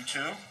 62,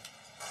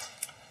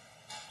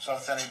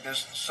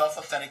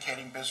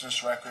 self-authenticating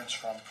business records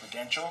from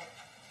Prudential.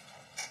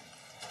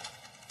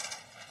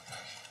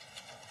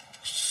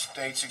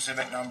 State's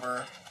Exhibit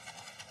number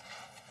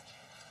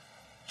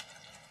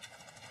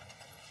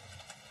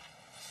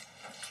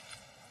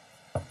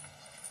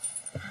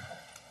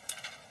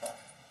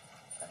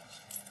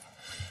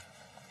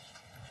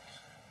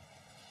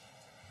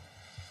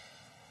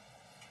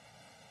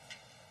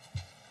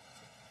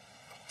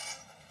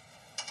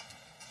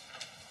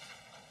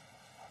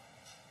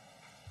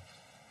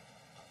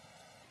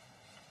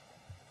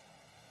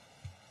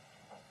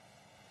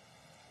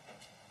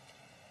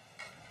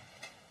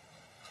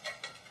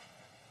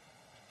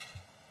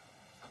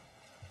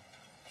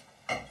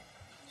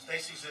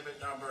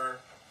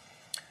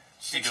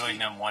 60. You doing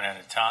them one at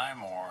a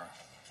time, or?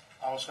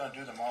 I was going to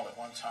do them all at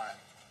one time.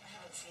 I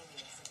haven't seen the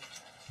exhibit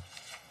yet.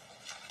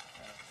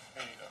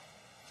 There you go.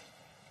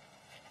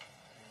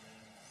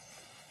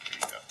 There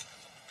you go.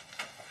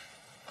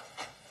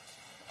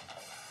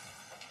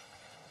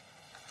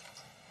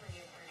 Were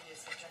your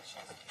previous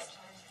objections at this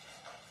time?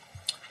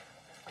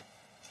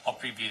 All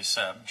previous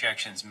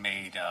objections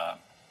made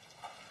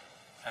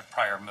at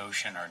prior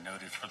motion are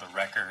noted for the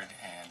record,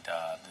 and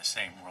the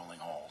same ruling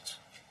holds.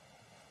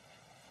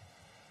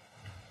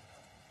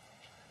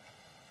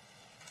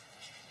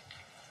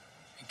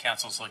 And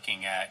council's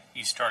looking at,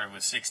 you started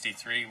with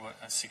 63,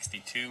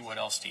 62, what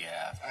else do you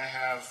have? I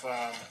have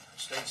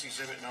State's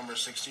Exhibit number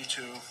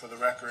 62 for the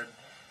record.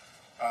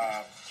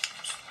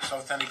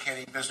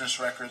 Self-authenticating business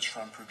records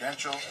from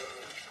Prudential.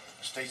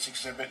 State's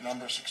Exhibit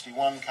number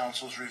 61,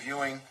 council's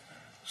reviewing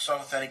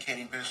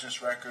self-authenticating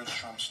business records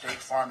from State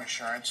Farm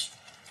Insurance.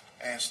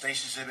 And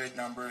State's Exhibit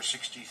number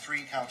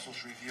 63,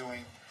 council's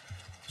reviewing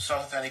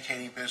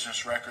self-authenticating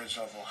business records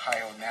of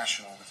Ohio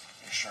National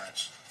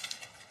Insurance.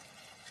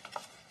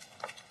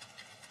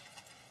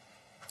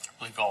 I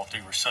believe all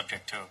three were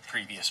subject to a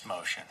previous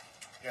motion.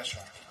 Yes, sir.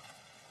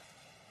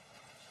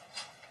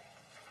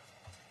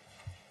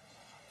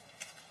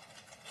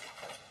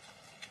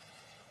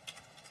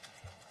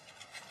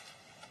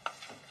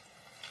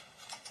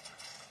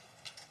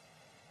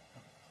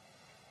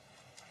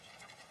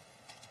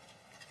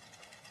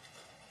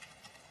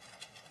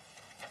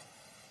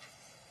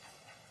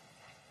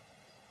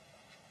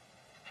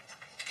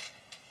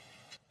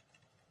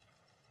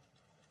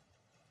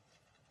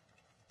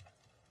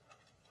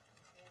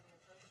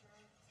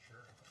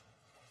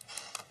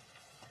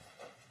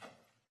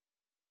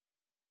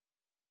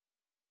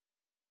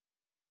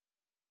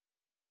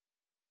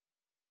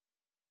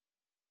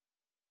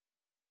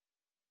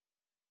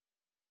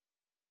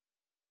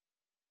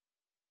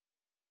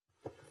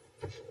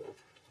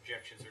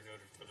 Objections are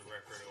noted for the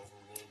record,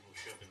 overruled, will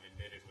show them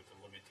admitted with the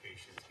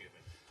limitations given.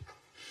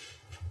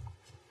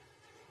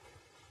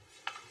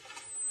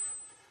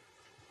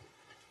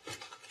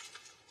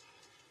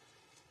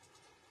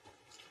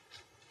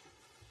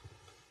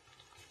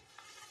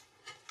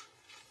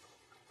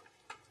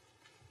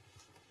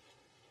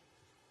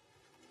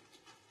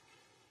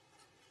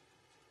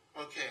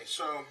 Okay,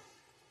 so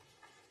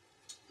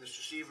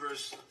Mr.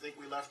 Severs, I think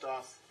we left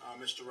off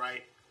Mr.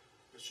 Wright.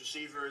 Mr.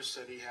 Severs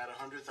said he had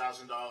 $100,000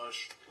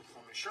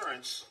 from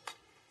insurance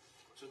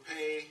to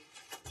pay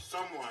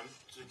someone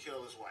to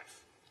kill his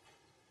wife.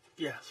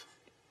 Yes.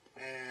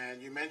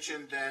 And you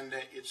mentioned then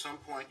that at some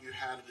point you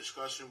had a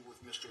discussion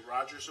with Mr.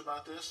 Rogers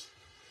about this?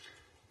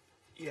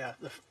 Yeah,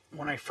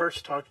 when I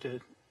first talked to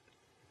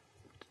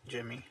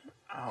Jimmy,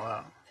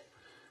 I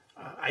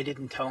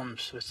didn't tell him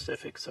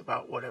specifics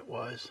about what it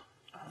was.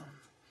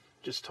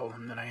 Just told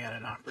him that I had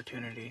an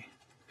opportunity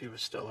he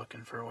was still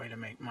looking for a way to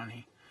make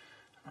money.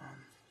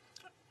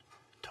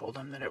 Told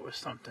him that it was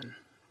something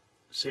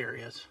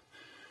serious,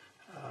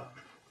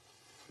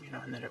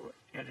 and that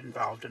it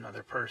involved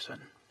another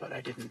person. But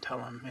I didn't tell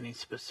him any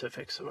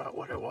specifics about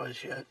what it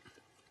was yet.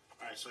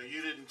 All right, so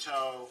you didn't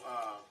tell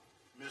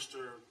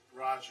Mr.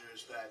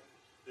 Rogers that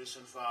this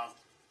involved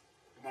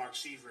Mark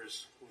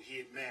Severs, who he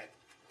had met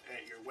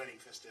at your wedding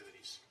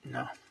festivities?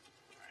 No.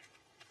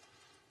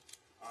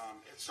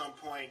 At some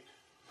point,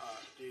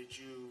 did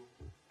you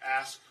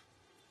ask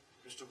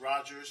Mr.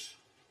 Rogers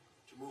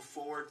to move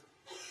forward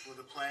with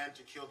a plan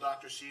to kill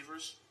Dr.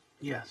 Severs?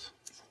 Yes.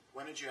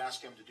 When did you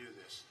ask him to do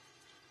this?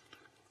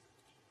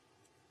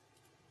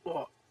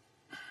 Well,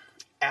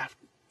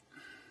 after.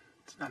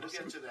 It's not We'll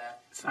get to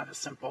that. It's not a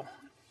simple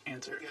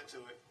answer. We'll get to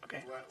it.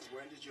 Okay.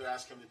 When did you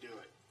ask him to do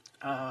it?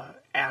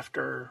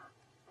 After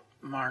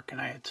Mark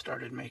and I had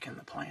started making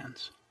the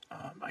plans,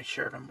 I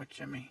shared them with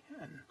Jimmy,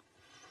 and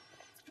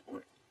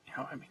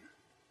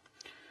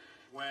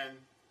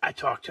When I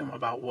talked to him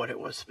about what it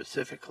was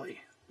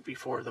specifically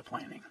before the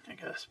planning, I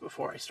guess,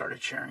 before I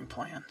started sharing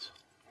plans.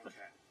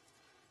 Okay.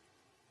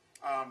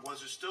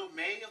 Was it still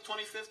May of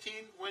 2015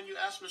 when you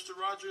asked Mr.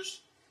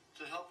 Rogers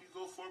to help you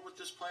go forward with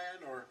this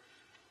plan, or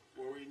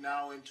were we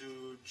now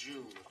into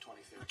June of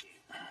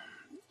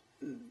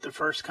 2015? The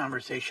first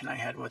conversation I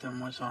had with him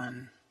was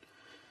on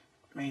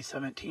May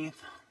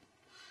 17th.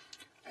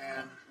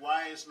 And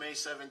why is May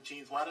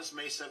 17th? Why does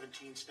May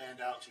 17th stand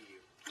out to you?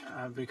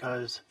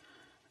 Because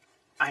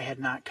I had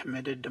not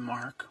committed to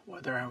Mark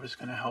whether I was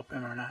going to help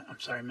him or not. I'm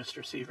sorry,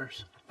 Mr.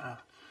 Severs,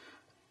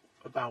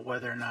 about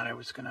whether or not I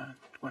was going to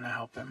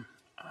help him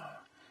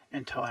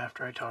until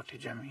after I talked to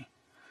Jimmy.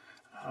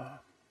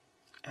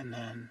 And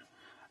then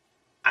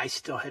I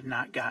still had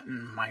not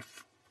gotten my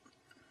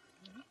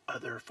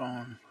other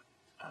phone,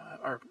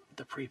 or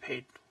the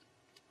prepaid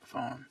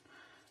phone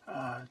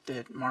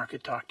that Mark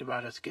had talked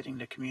about us getting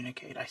to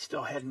communicate. I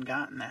still hadn't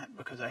gotten that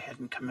because I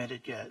hadn't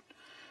committed yet.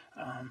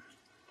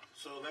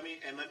 So let me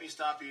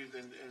stop you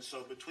then. And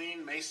so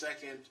between May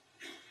 2nd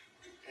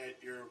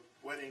at your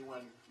wedding,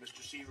 when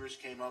Mr. Severs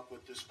came up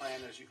with this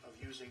plan of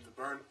using the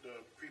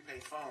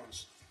prepaid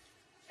phones,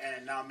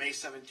 and now May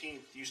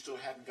 17th, you still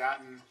hadn't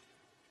gotten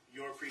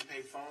your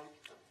prepaid phone?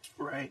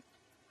 Right.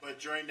 But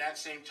during that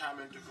same time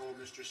interval,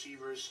 Mr.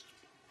 Severs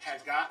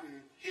had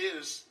gotten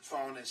his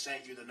phone and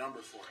sent you the number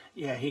for it.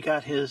 Yeah, he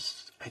got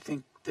his, I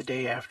think, the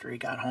day after he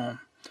got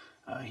home.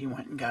 He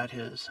went and got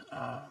his.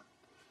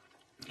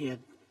 He had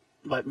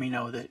let me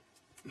know that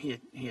he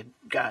had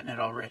gotten it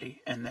already,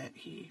 and that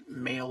he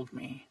mailed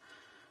me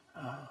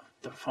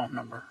the phone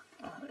number.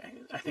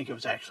 I think it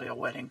was actually a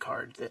wedding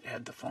card that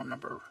had the phone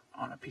number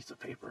on a piece of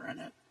paper in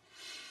it.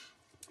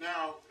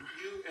 Now,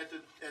 you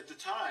at the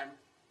time,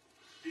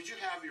 did you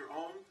have your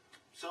own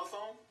cell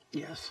phone?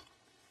 Yes.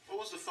 What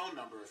was the phone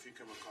number, if you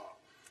can recall?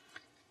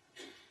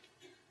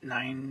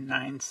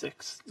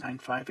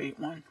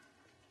 996-9581.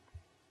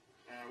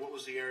 And what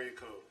was the area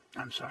code?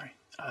 I'm sorry,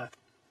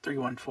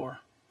 314.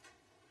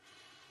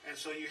 And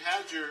so you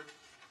had your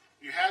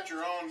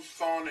own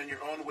phone and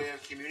your own way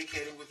of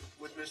communicating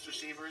with Mr.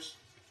 Severs,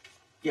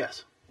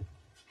 Yes.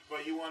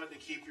 but you wanted to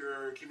keep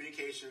your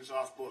communications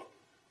off book.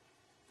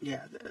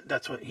 Yeah,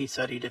 that's what he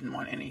said. He didn't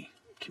want any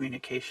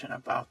communication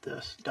about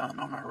this done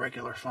on our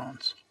regular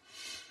phones.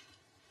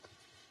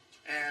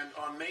 And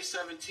on May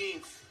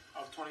 17th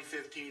of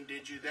 2015,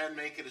 did you then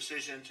make a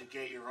decision to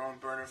get your own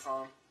burner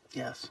phone?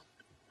 Yes.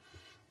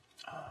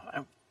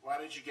 Why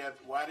did you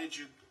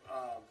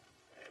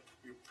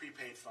your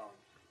prepaid phone?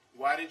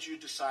 Why did you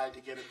decide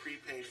to get a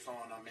prepaid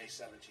phone on May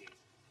 17th?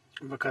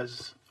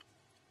 Because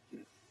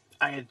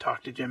I had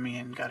talked to Jimmy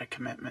and got a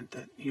commitment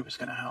that he was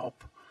going to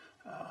help.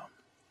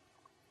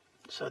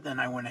 So then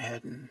I went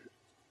ahead and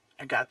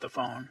I got the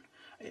phone.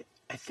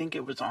 I think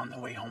it was on the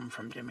way home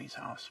from Jimmy's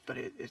house, but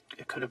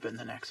it could have been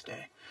the next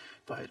day.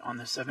 But on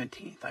the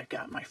 17th, I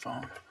got my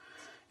phone,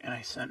 and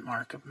I sent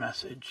Mark a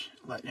message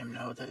letting him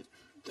know that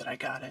I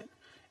got it.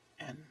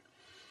 And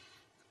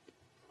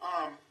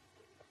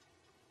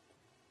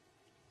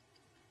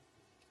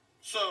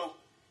So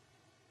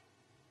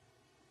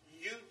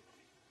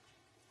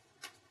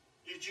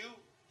did you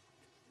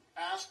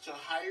ask to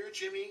hire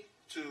Jimmy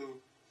to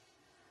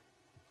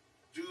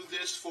do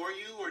this for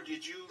you, or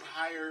did you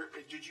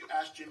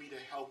ask Jimmy to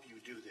help you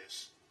do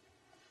this?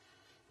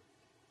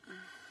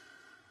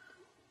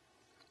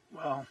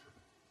 Well,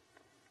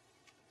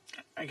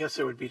 I guess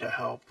it would be to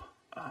help.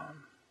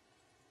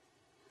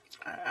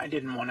 I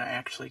didn't want to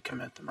actually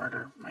commit the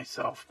murder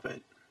myself,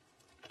 but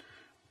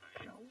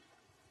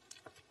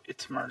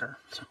it's murder.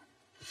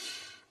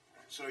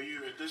 So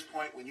you, at this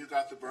point, when you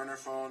got the burner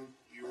phone,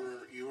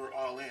 you were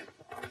all in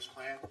on this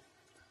plan?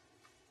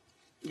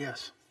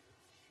 Yes.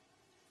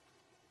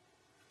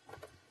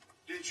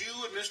 Did you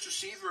and Mr.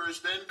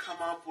 Severs then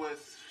come up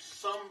with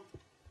some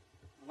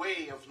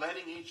way of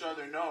letting each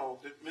other know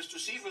that Mr.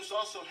 Severs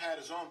also had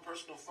his own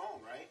personal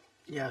phone, right?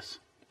 Yes.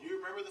 Do you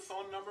remember the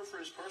phone number for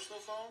his personal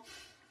phone?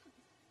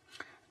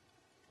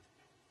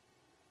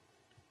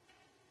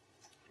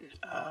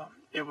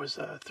 It was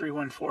a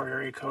 314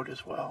 area code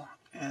as well.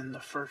 and the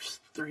first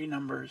three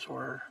numbers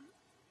were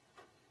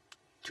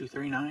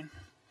 239.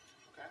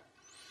 Okay.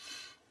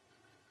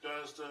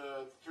 Does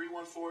the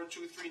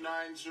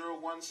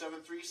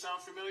 314-239-0173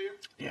 sound familiar?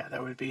 Yeah,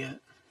 that would be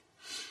it.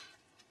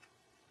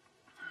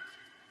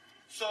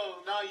 So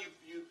now you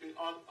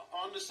on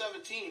the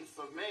 17th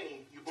of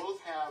May, you both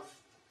have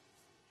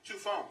two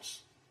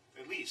phones,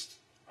 at least,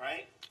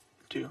 right?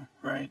 Two,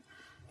 right?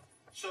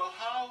 So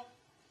how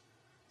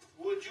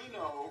would you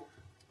know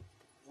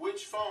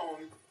which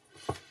phone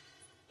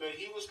that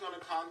he was going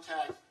to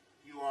contact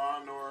you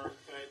on, or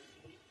that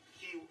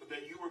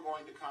you were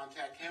going to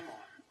contact him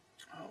on?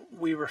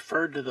 We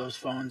referred to those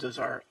phones as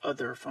our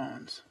other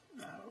phones.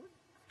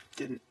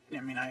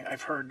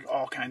 I've heard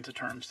all kinds of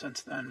terms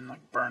since then,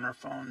 like burner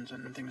phones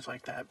and things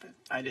like that, but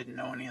I didn't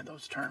know any of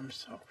those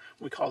terms, so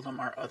we called them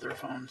our other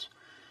phones.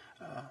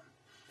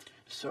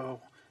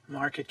 So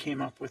Mark had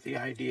came up with the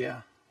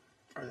idea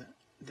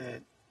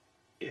that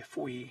if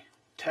we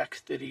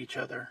texted each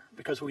other,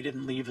 because we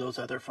didn't leave those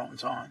other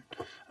phones on,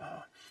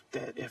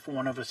 that if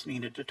one of us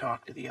needed to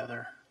talk to the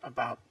other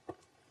about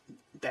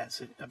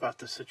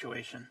the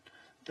situation,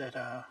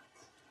 that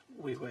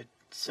we would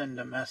send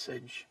a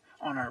message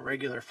on our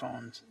regular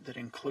phones that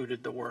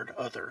included the word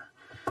other,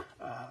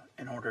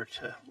 in order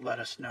to let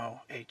us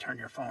know, hey, turn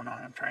your phone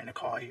on, I'm trying to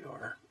call you,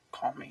 or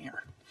call me.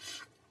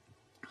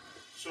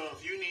 So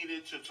if you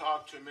needed to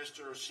talk to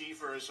Mr.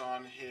 Sievers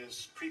on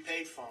his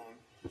prepaid phone,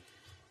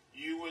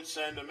 you would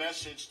send a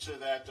message to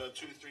that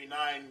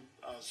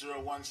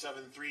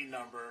 239-0173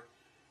 number,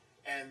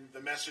 and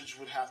the message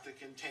would have to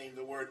contain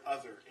the word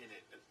other in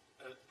it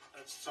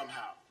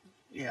somehow.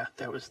 Yeah,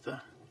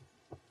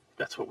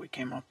 that's what we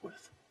came up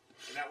with.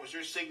 And that was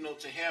your signal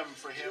to him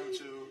for him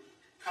to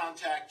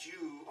contact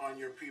you on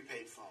your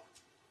prepaid phone.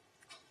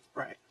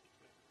 Right.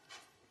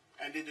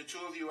 And did the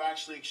two of you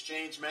actually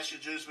exchange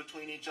messages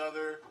between each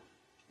other,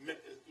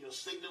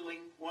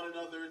 signaling one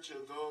another to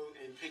go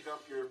and pick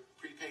up your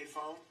prepaid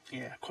phone?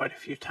 Yeah, quite a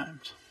few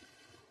times.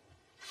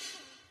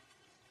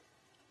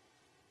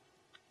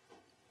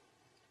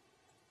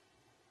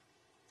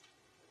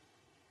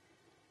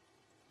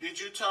 Did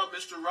you tell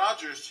Mr.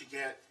 Rogers to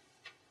get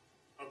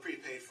a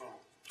prepaid phone?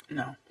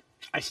 No.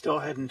 I still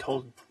hadn't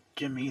told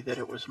Jimmy that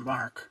it was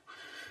Mark.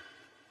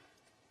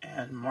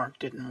 And Mark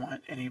didn't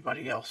want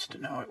anybody else to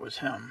know it was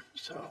him,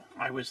 so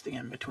I was the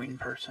in-between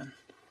person.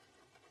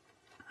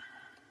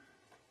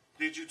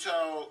 Did you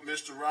tell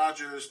Mr.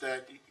 Rogers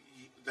that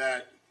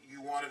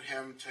you wanted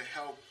him to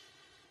help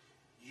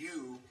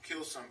you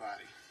kill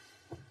somebody?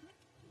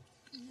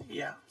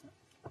 Yeah.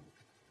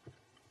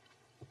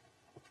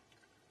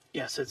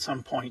 Yes, at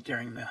some point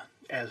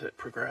as it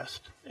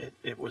progressed,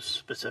 it was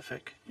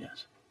specific,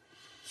 yes.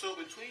 So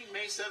between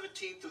May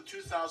 17th of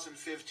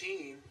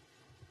 2015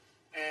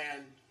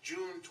 and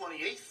June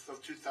 28th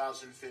of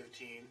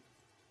 2015,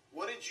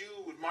 what did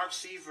you with Mark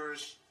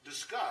Sievers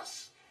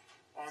discuss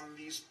on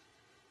these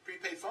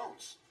prepaid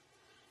phones?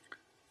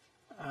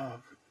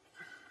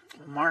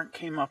 Mark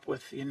came up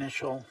with the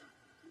initial,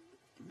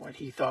 what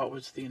he thought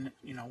was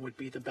would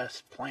be the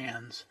best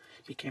plans.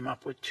 He came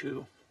up with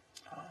two.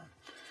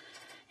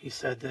 He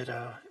said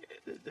that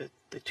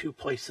the two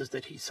places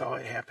that he saw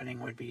it happening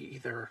would be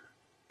either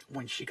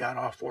when she got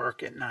off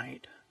work at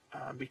night,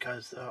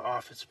 because the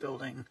office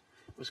building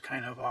was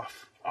kind of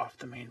off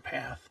the main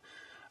path.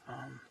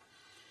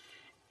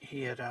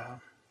 He'd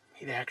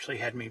actually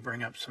had me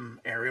bring up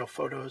some aerial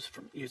photos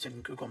from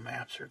using Google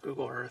Maps or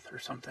Google Earth or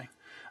something,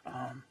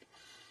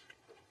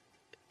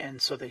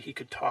 and so that he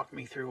could talk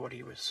me through what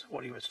he was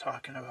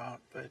talking about.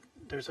 But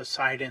there's a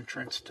side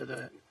entrance to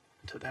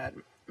that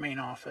main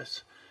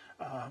office,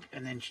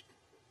 and then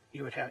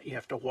you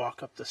have to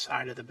walk up the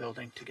side of the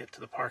building to get to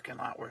the parking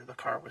lot where the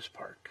car was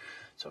parked.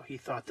 So he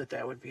thought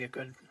that would be a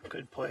good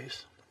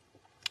place.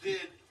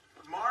 Did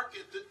Mark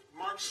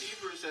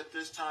Sievers at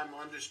this time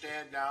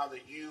understand now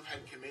that you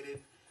had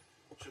committed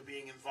to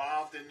being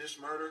involved in this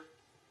murder?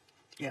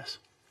 Yes.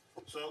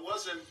 So it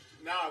wasn't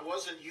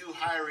you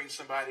hiring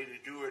somebody to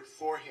do it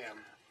for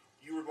him.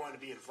 You were going to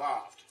be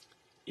involved.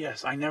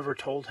 Yes, I never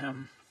told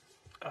him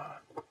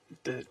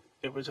that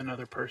it was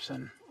another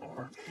person,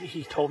 or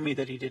he told me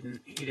that he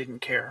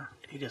didn't care.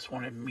 He just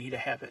wanted me to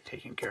have it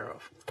taken care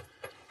of.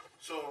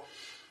 So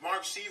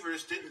Mark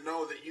Sievers didn't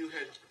know that you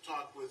had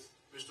talked with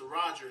Mr.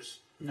 Rogers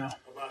No.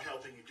 about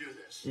helping you do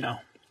this. No.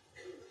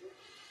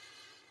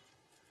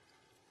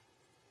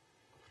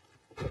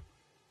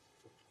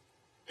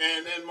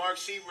 And then Mark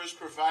Sievers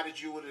provided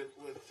you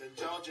with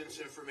intelligence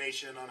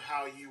information on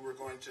how you were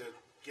going to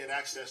get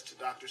access to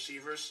Dr.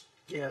 Sievers?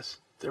 Yes,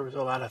 there was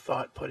a lot of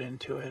thought put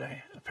into it,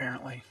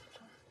 apparently.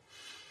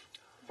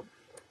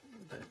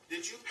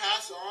 Did you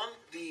pass on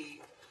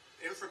the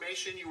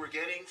information you were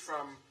getting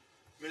from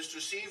Mr.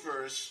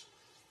 Sievers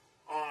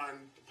on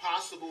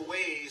possible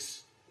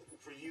ways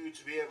for you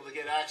to be able to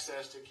get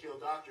access to kill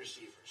Dr.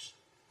 Sievers?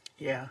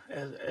 Yeah,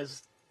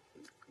 as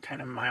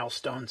kind of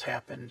milestones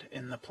happened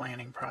in the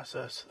planning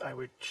process, I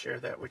would share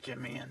that with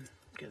Jimmy and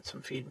get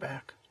some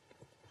feedback.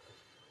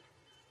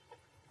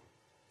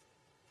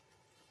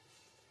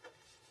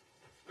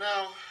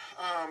 Now,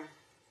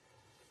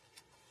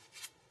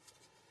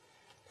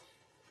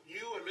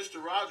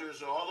 Mr.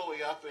 Rogers are all the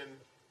way up in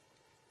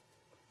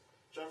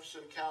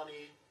Jefferson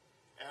County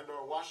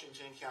and/or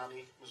Washington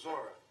County,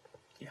 Missouri.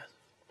 Yes.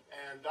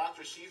 And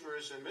Dr.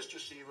 Severs and Mr.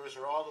 Severs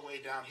are all the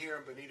way down here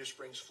in Bonita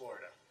Springs,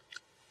 Florida.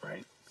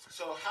 Right.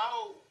 So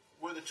how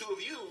were the two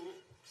of you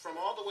from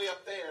all the way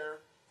up there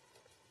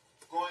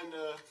going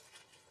to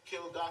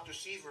kill Dr.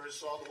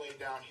 Severs all the way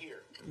down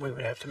here? We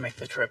would have to make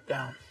the trip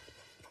down.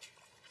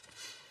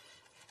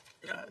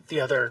 The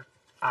other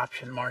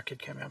option Mark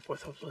had come up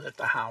with was at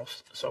the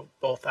house, so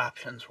both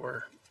options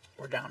were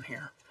down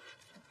here.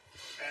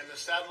 And the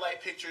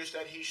satellite pictures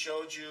that he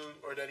showed you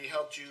or that he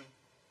helped you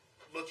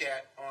look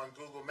at on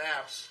Google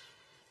Maps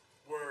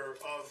were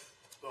of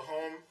the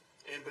home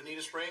in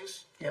Bonita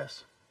Springs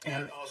Yes. and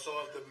And also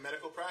of the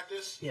medical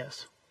practice?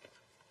 yes.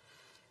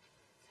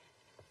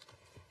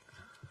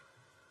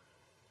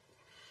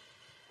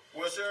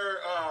 Was there,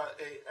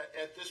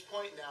 at this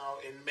point now,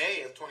 in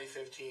May of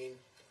 2015,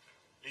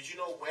 did you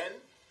know when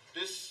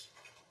this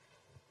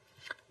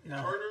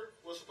No. murder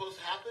was supposed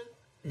to happen?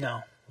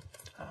 No.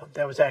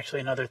 That was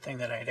actually another thing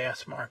that I'd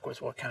asked Mark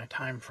was what kind of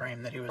time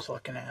frame that he was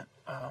looking at.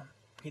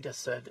 He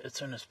just said as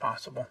soon as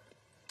possible.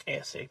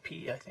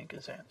 ASAP, I think,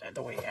 is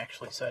the way he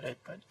actually said it.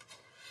 But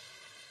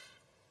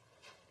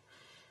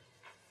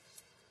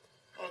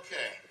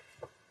Okay.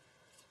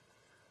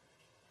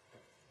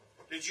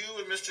 Did you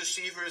and Mr.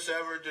 Severs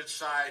ever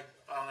decide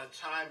on a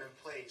time and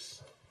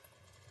place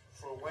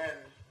for when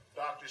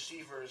Dr.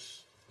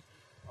 Severs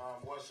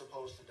was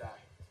supposed to die?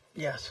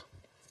 yes,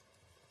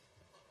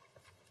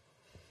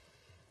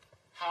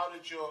 How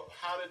did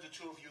the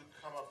two of you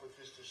come up with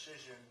this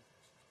decision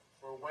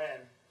for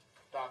when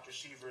Dr.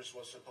 Severs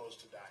was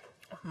supposed to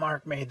die?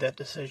 Mark made that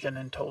decision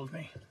and told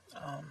me.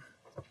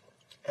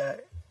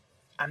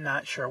 I'm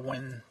not sure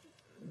when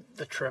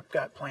the trip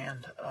got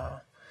planned.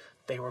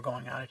 They were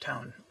going out of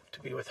town to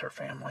be with her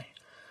family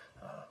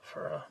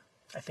for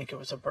I think it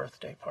was a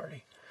birthday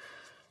party.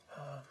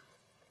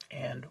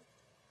 And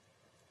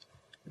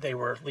they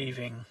were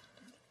leaving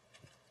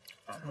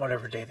on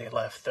whatever day they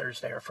left,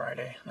 Thursday or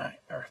Friday night,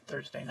 or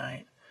Thursday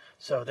night.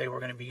 So they were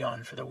going to be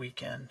gone for the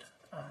weekend.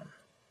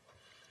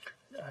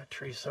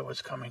 Teresa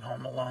was coming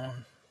home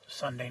alone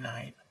Sunday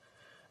night,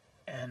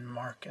 and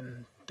Mark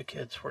and the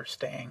kids were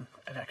staying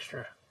an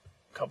extra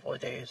couple of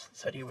days.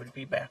 Said he would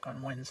be back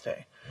on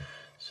Wednesday.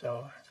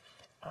 So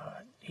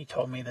he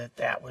told me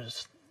that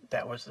was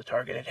the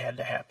target. It had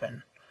to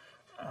happen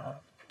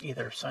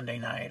either Sunday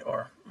night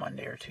or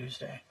Monday or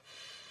Tuesday.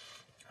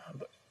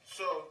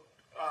 So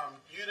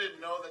you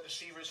didn't know that the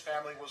Severs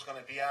family was going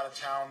to be out of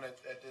town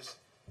at this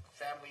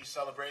family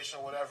celebration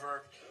or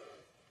whatever.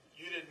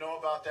 You didn't know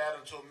about that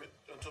until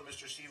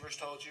Mr. Severs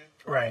told you?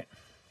 Right.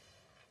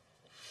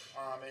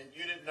 And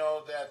you didn't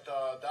know that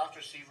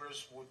Dr.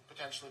 Severs would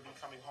potentially be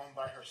coming home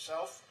by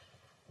herself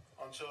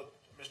until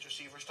Mr.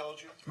 Severs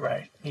told you?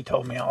 Right. He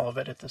told me all of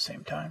it at the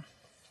same time.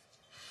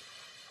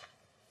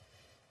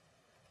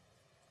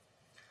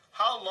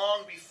 How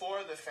long before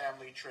the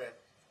family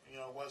trip?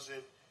 Was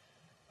it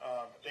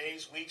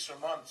days, weeks, or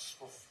months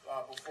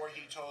before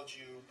he told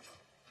you,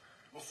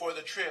 before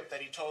the trip,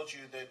 that he told you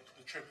that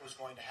the trip was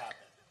going to happen?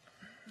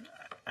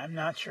 I'm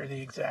not sure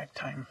the exact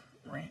time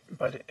range,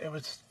 but it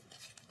was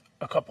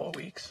a couple of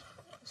weeks,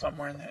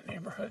 somewhere in that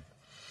neighborhood.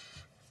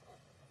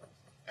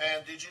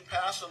 And did you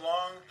pass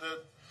along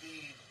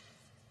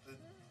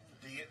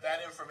that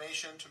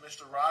information to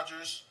Mr.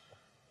 Rogers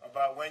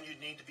about when you'd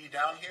need to be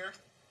down here?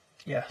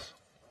 Yes.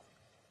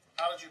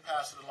 How did you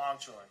pass it along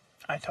to him?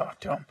 I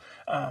talked to him.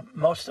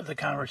 Most of the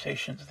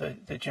conversations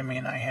that Jimmy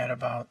and I had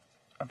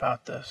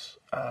about this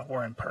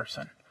were in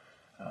person.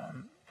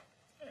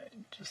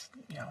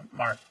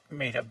 Mark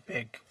made a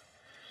big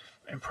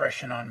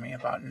impression on me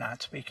about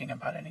not speaking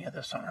about any of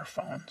this on our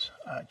phones.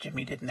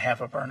 Jimmy didn't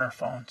have a burner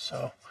phone,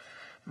 so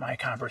my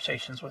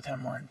conversations with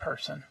him were in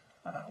person.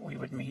 We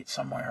would meet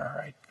somewhere,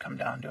 or I'd come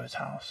down to his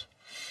house.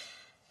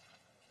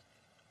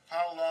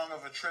 How long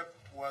of a trip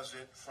was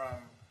it from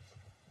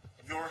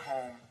your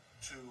home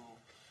to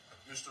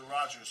Mr.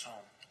 Rogers'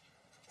 home?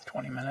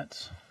 20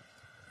 minutes,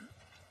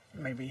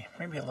 maybe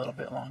a little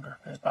bit longer,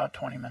 but about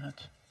 20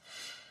 minutes.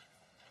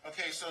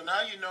 Okay, so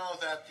now you know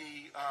that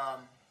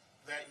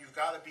that you've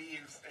got to be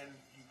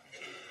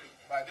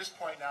by this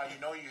point now you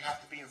know you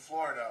have to be in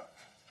Florida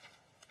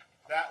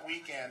that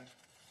weekend.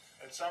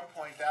 At some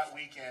point that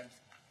weekend,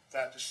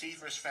 that the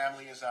Severs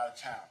family is out of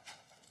town,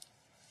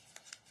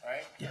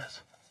 right?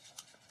 Yes.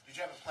 Did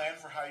you have a plan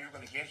for how you were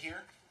going to get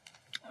here?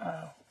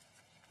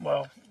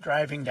 Well,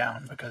 driving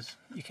down, because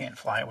you can't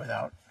fly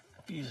without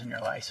using your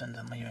license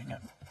and leaving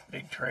a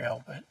big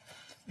trail. But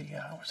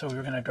so we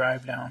were going to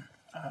drive down.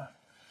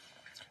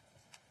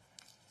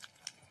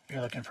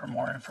 You're looking for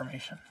more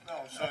information?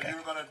 No. So Okay. you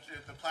were going to.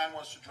 The plan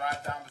was to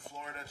drive down to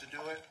Florida to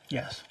do it.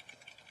 Yes.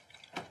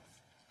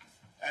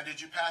 And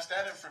did you pass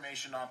that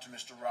information on to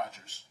Mr.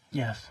 Rogers?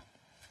 Yes.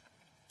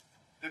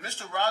 Did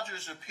Mr.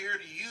 Rogers appear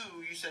to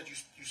you? You said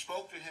you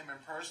spoke to him in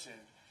person.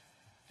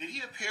 Did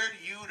he appear to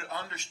you to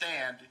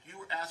understand that you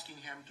were asking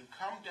him to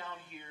come down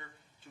here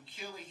to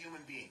kill a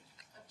human being?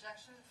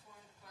 Objection for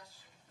the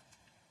question.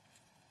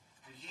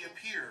 Did he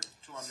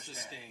understand.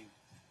 Sustained.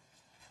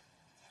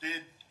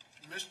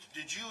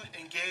 Did you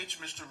engage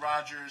Mr.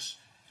 Rogers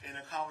in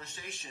a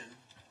conversation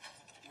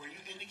where you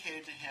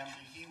indicated to him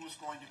that he was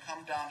going to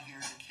come down here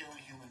to kill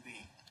a human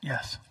being?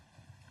 Yes.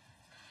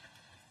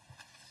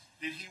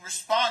 Did he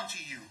respond to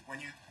you when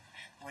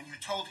you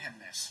told him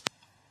this?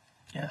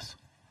 Yes.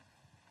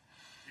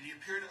 Did he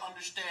appear to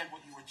understand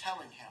what you were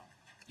telling him?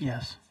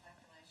 Yes.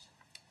 Speculation.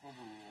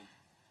 Overruled.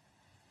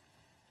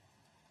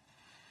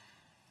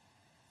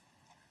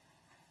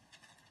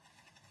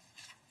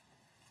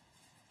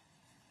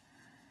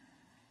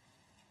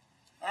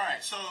 All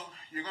right, so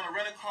you're going to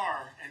rent a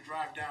car and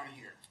drive down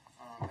here.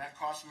 That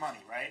costs money,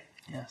 right?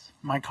 Yes.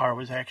 My car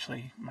was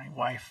actually, my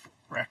wife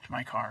wrecked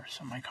my car,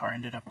 so my car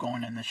ended up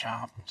going in the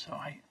shop. So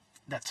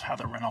that's how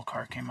the rental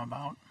car came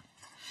about.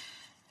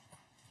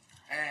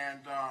 And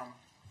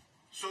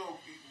so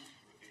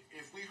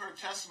if we heard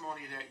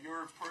testimony that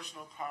your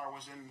personal car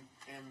was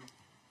in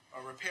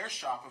a repair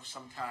shop of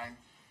some kind,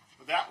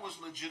 that was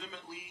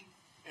legitimately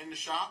in the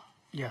shop?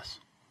 Yes.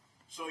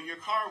 So your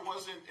car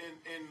wasn't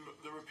in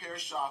the repair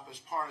shop as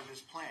part of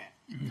this plan?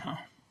 No.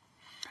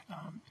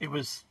 It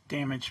was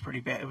damaged pretty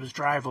bad. It was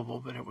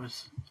drivable, but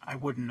I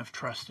wouldn't have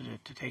trusted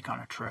it to take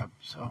on a trip.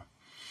 So.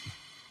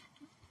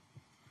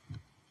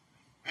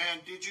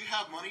 And did you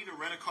have money to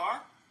rent a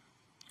car?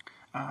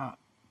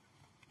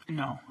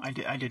 No, I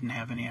didn't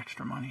have any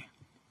extra money.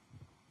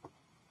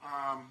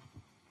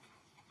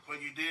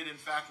 But you did, in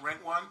fact,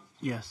 rent one?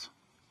 Yes.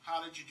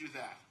 How did you do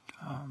that?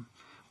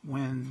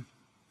 When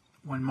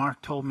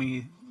Mark told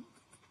me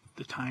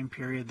the time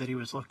period that he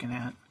was looking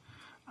at,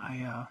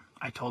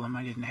 I told him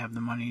I didn't have the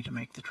money to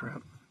make the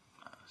trip.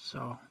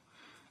 So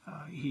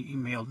he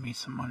mailed me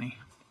some money.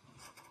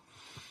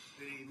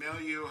 Did he mail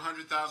you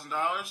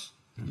 $100,000?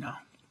 No.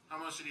 How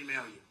much did he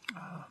mail you?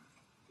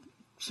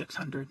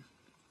 600.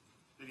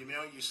 Did he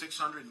mail you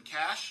 $600 in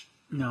cash?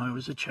 No, it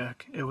was a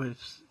check.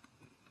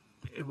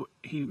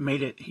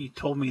 He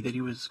told me that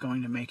he was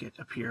going to make it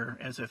appear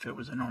as if it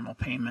was a normal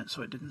payment,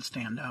 so it didn't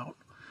stand out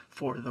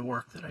for the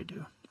work that I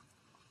do.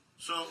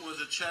 So it was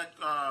a check,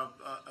 a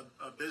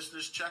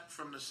business check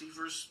from the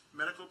Seavers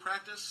medical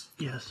practice?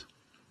 Yes.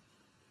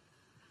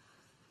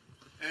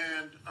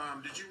 And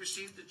did you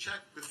receive the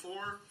check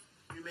before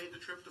you made the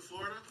trip to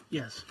Florida?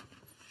 Yes.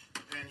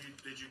 And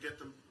did you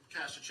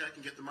cash the check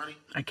and get the money?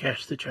 I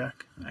cashed the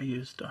check. I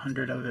used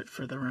 100 of it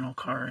for the rental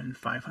car and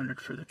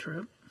 500 for the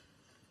trip.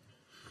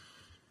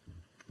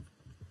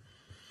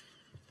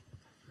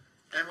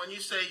 And when you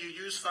say you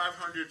used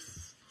 500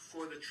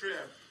 for the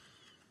trip,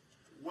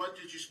 what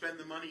did you spend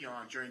the money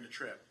on during the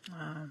trip?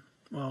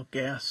 Well,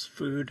 gas,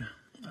 food,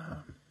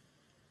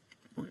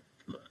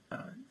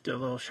 did a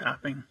little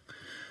shopping,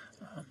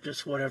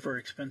 just whatever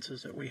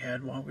expenses that we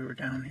had while we were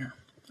down here.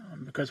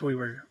 Because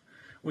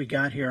we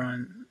got here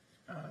on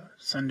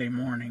Sunday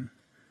morning,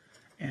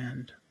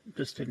 and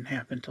this didn't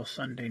happen till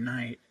Sunday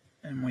night,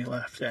 and we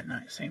left that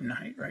same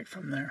night right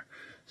from there.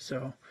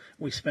 So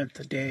we spent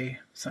the day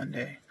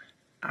Sunday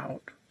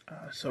out,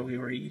 so we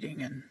were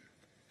eating and.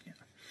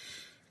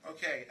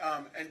 Okay,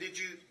 and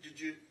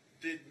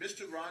did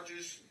Mr.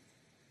 Rogers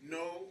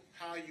know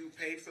how you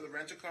paid for the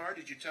rent-a-car?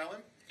 Did you tell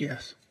him?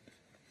 Yes.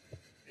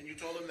 And you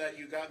told him that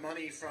you got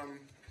money from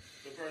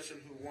the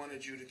person who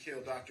wanted you to kill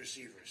Dr.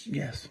 Seavers?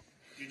 Yes.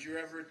 Did you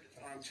ever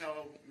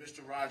tell Mr.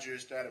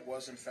 Rogers that it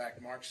was in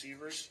fact Mark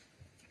Seavers?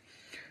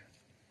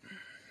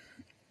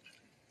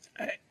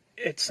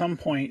 At some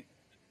point,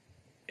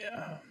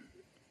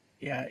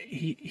 yeah,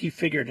 he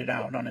figured it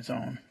out on his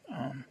own,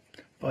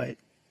 but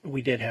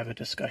we did have a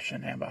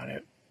discussion about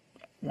it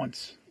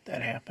once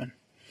that happened.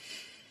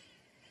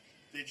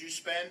 Did you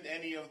spend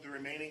any of the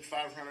remaining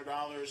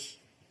 $500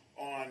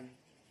 on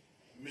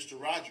Mr.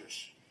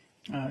 Rogers?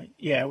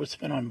 Yeah, it was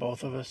spent on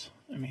both of us.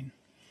 I mean,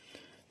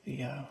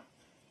 the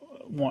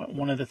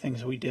one of the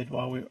things we did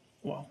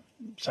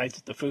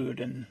besides the food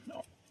and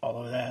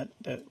all of that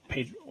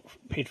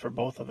paid for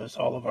both of us,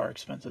 all of our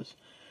expenses.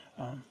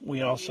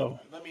 We also.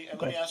 Let me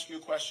ask you a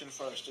question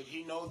first. Did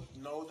he know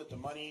that the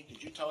money?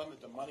 Did you tell him that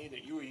the money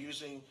that you were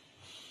using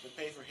to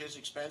pay for his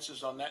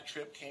expenses on that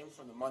trip came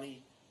from the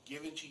money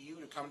given to you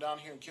to come down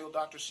here and kill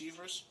Dr.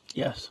 Seavers?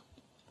 Yes.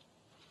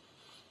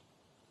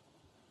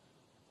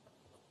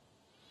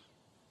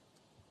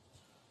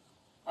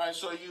 All right.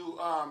 So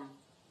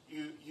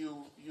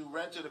you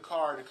rented a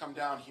car to come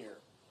down here.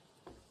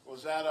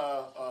 Was that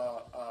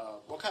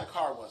what kind of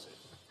car was it?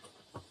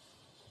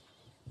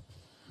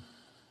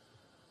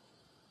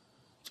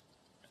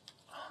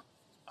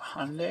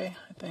 Hyundai,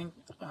 I think.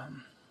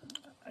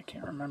 I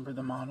can't remember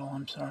the model.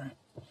 I'm sorry.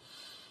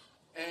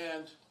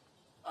 And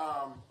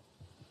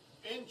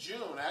in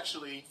June,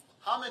 actually,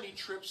 how many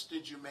trips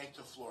did you make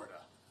to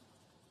Florida?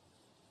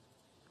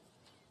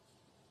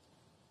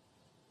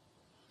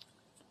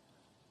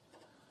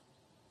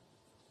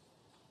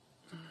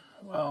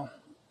 Well,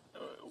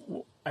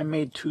 I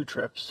made 2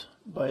 trips,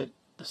 but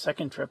the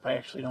second trip I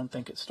actually don't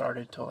think it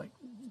started till like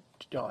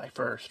July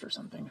 1st or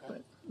something.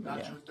 But Not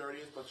yeah, June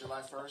 30th, but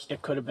July 1st?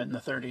 it could have been the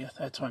 30th.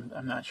 That's when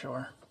I'm not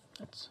sure.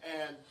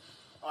 And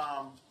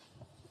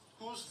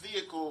whose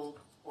vehicle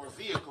or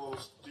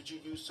vehicles did you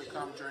use to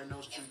come during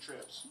those 2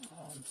 trips?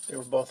 They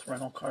were both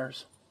rental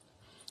cars.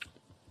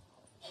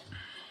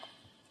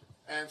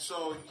 And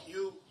so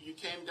you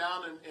came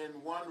down in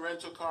one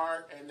rental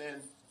car and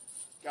then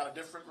got a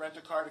different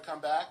rental car to come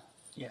back?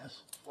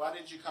 Yes. Why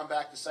did you come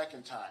back the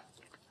second time?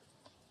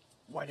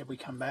 Why did we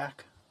come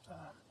back?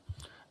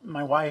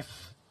 My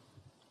wife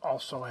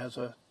also has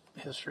a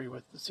history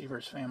with the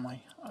Sievers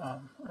family,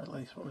 or at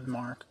least with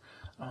Mark.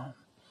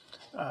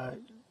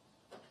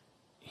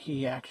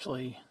 He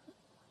actually,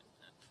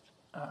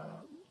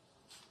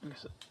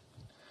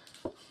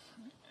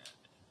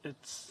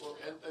 it's Well,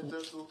 and the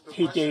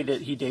he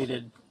question-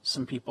 dated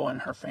some people in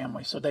her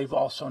family, so they've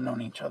also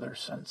known each other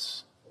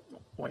since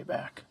way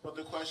back. But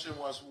the question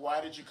was,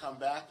 why did you come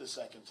back the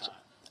second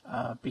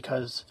time?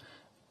 Because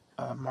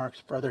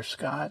Mark's brother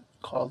Scott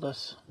called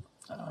us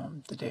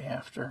the day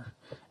after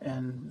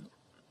and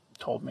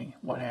told me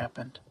what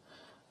happened.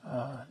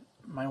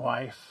 My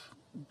wife,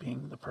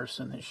 being the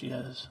person that she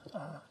is,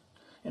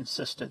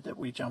 insisted that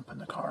we jump in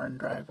the car and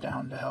drive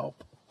down to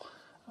help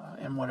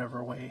in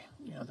whatever way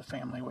the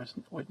family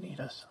would need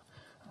us.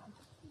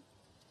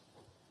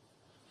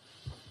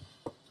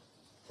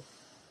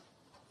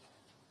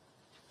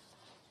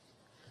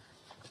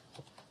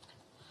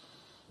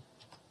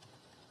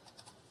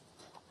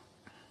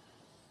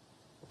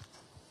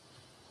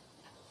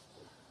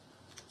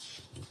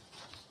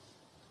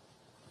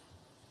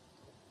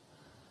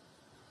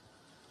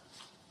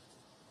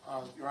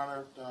 Your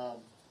Honor,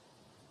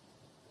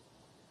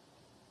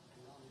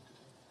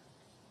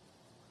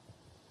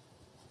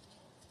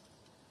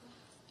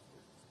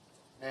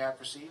 may I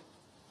proceed?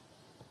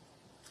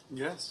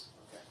 Yes.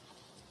 Okay.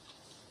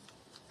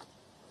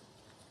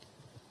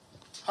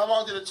 How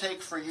long did it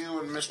take for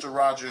you and Mr.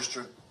 Rogers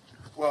to,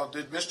 well,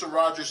 did Mr.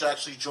 Rogers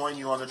actually join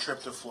you on the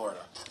trip to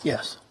Florida?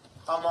 Yes.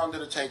 How long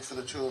did it take for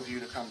the 2 of you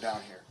to come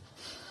down here?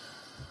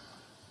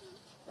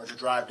 Or to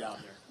drive down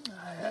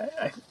here?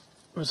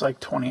 It was like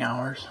 20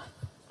 hours.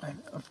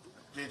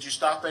 Did you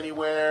stop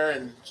anywhere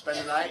and spend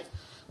the night?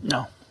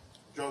 No.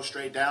 Drove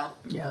straight down?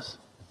 Yes.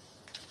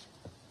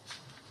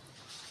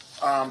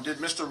 Did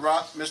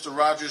Mr.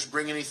 Rogers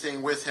bring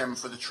anything with him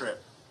for the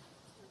trip?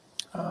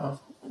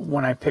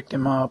 When I picked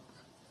him up,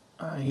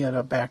 he had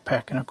a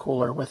backpack and a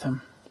cooler with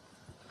him.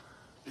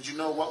 Did you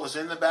know what was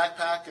in the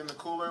backpack and the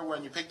cooler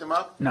when you picked him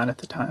up? Not at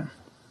the time.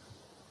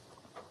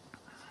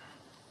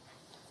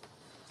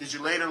 Did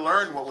you later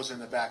learn what was in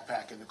the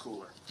backpack and the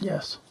cooler?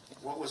 Yes.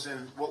 What was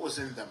in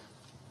them?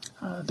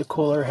 The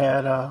cooler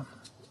had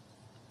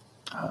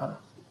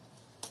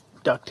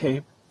duct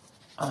tape,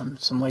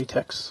 some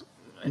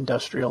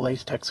industrial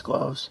latex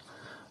gloves.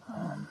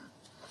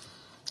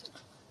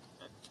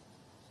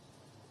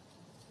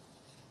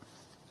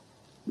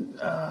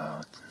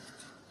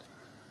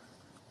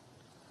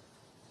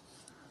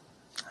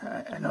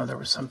 I know there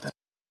was something.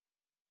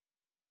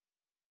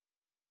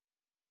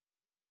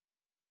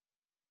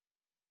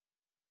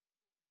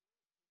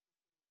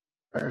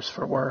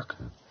 For work.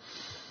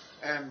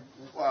 And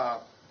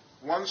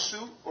one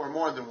suit or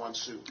more than one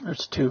suit?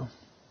 There's 2.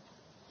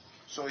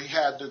 So he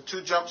had the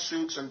 2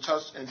 jumpsuits and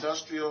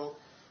industrial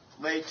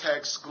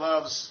latex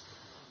gloves,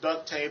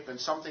 duct tape, and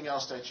something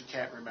else that you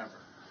can't remember.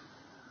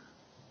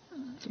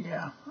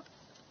 Yeah.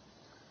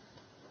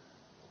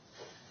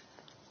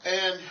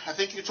 And I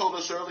think you told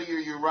us earlier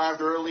you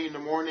arrived early in the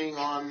morning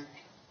on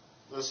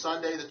the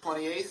Sunday, the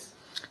 28th?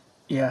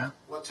 Yeah.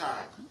 What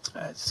time?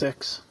 At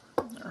 6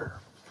 or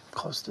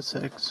close to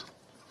 6.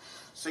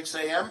 6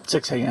 a.m.?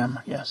 6 a.m.,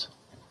 yes.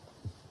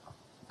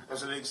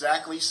 Was it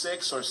exactly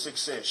 6 or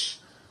 6-ish?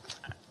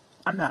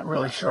 I'm not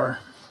really sure.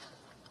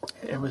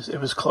 It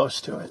was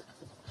close to it.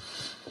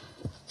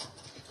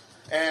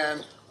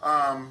 And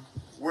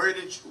where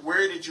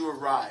did you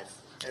arrive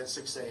at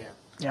 6 a.m.?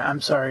 Yeah, I'm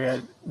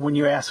sorry. When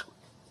you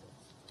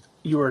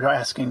were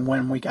asking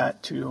when we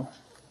got to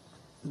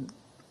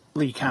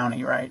Lee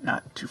County, right?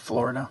 Not to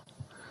Florida.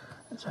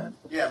 Is that?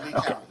 Yeah, Lee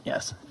Okay. County.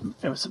 Yes,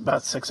 it was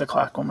about 6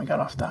 o'clock when we got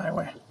off the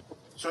highway.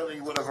 Certainly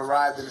you would have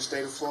arrived in the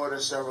state of Florida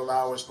several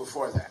hours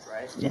before that,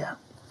 right? Yeah.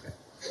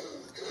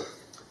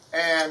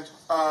 And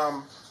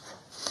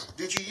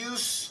did you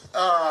use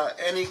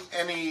any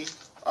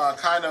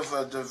kind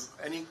of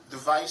any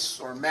device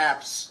or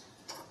maps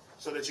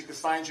so that you could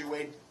find your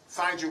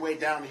way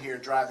down here,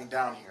 driving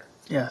down here?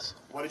 Yes.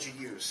 What did you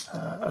use?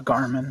 A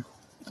Garmin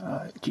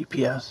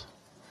GPS.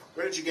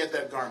 Where did you get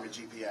that Garmin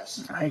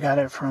GPS? I got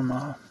it from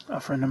a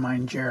friend of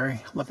mine,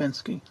 Jerry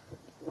Levinsky.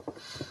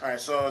 All right,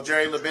 so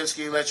Jerry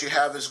Levinsky let you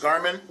have his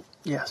Garmin,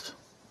 Yes.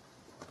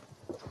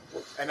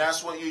 and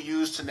that's what you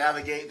used to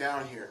navigate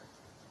down here.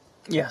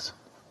 Yes.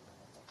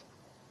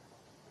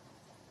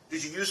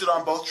 Did you use it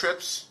on both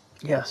trips?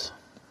 Yes.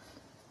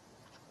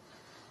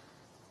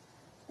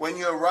 When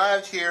you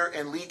arrived here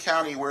in Lee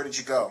County, where did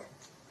you go?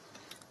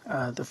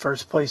 The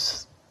first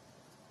place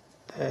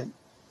that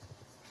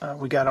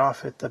we got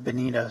off at the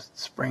Bonita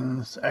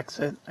Springs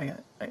exit.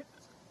 I'm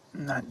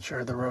not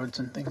sure the roads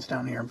and things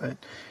down here, but it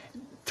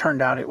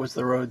turned out it was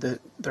the road that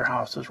their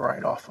house is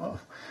right off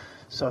of.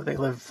 So they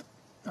live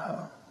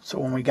So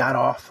when we got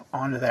off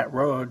onto that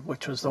road,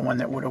 which was the one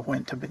that would have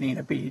went to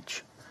Bonita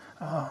Beach,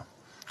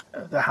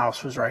 the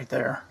house was right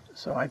there.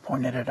 So I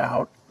pointed it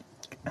out,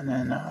 and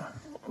then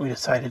we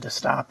decided to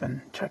stop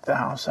and check the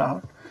house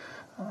out.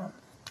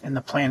 In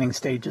the planning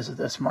stages of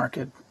this, Mark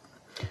had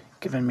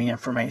given me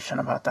information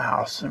about the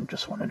house, and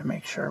just wanted to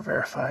make sure,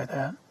 verify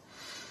that.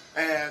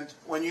 And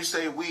when you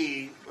say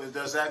we,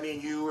 does that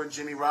mean you or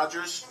Jimmy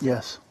Rogers?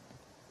 Yes.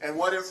 And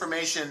what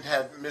information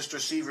had Mr.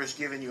 Severs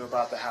given you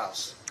about the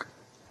house?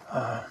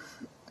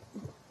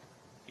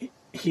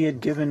 He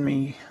had given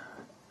me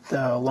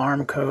the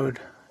alarm code,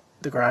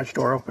 the garage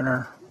door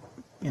opener,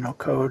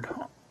 code,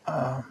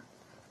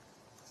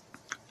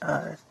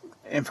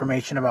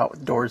 information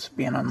about doors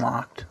being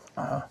unlocked.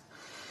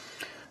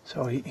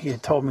 So he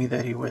had told me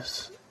that he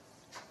was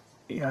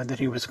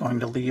going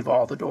to leave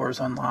all the doors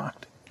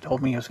unlocked. He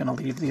told me he was going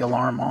to leave the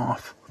alarm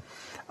off.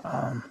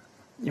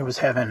 It was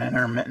having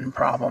intermittent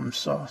problems,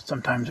 so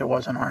sometimes it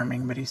wasn't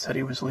arming, but he said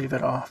he was leave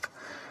it off.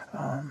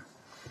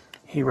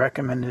 He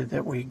recommended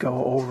that we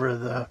go over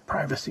the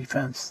privacy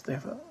fence. They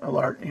have a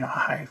large,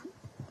 high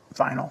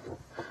vinyl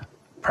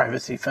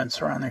privacy fence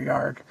around their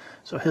yard.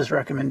 So his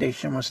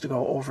recommendation was to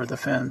go over the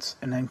fence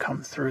and then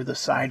come through the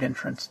side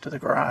entrance to the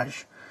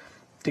garage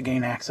to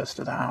gain access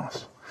to the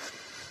house.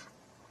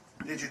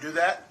 Did you do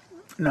that?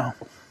 No,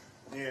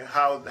 Yeah.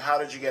 How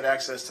did you get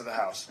access to the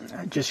house?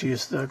 I just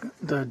used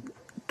the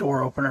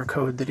door opener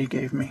code that he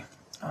gave me.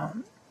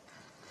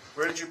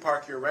 Where did you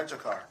park your rental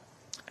car?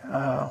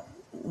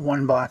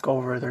 1 block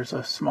over, there's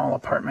a small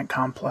apartment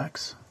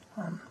complex.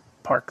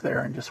 Parked there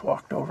and just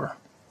walked over.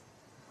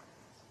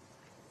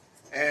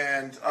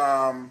 And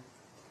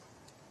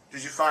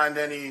did you find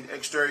any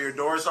exterior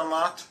doors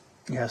unlocked?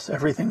 Yes,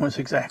 everything was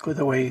exactly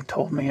the way he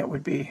told me it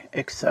would be,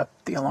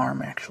 except the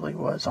alarm actually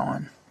was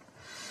on.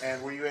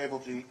 And were you able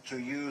to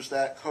use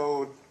that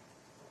code?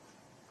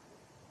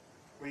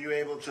 Were you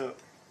able to,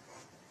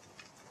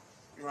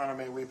 Your Honor,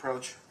 may we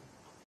approach?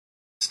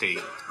 State.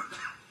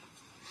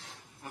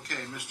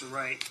 Okay, Mr.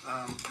 Wright,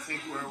 I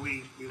think where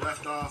we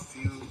left off,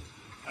 you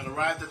had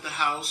arrived at the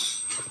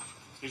house.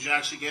 Did you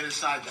actually get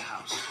inside the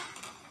house?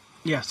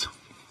 Yes,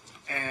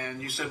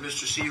 And you said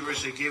Mr.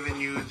 Severs had given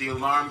you the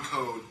alarm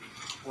code.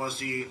 Was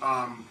the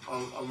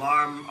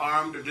alarm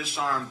armed or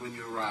disarmed when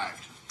you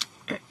arrived?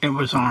 it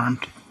was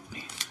armed.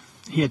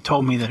 He had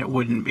told me that it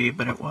wouldn't be,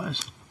 but it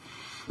was.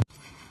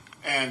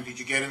 And did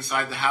you get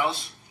inside the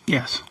house?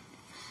 Yes.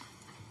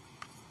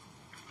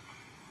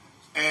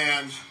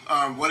 And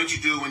what did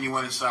you do when you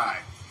went inside?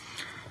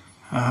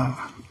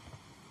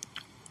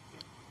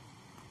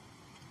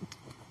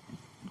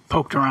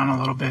 Poked around a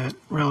little bit.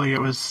 Really, it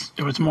was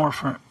more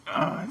for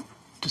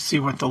to see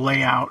what the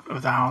layout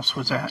of the house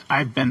was at.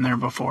 I've been there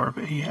before,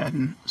 but he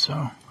hadn't.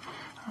 So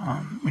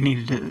we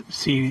needed to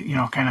see,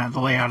 kind of the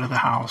layout of the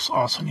house.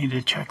 Also needed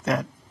to check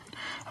that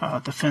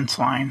the fence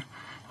line.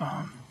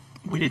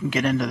 We didn't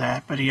get into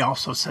that, but he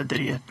also said that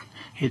he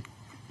had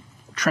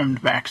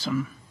trimmed back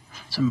some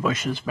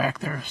bushes back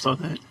there so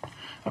that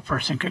a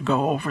person could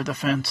go over the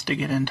fence to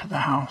get into the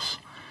house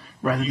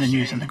rather than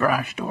using the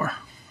garage door.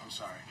 I'm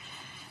sorry.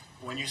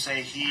 When you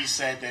say he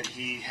said that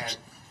he had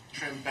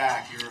trimmed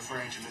back, you're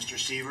referring to Mr.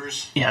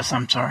 Severs? Yes,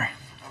 I'm sorry.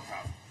 No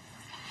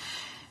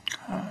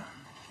problem.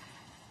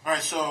 All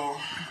right, so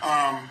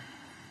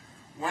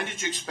when did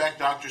you expect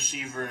Dr.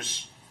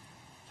 Severs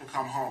to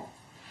come home?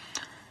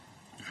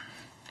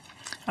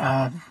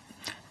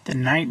 The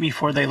night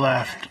before they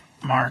left,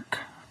 Mark,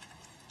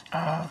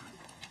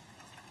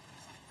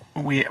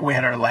 we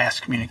had our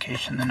last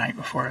communication the night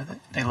before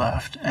they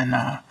left,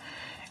 and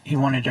he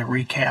wanted to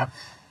recap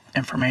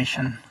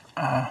information.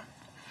 Actually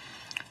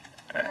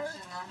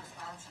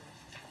non-responsive.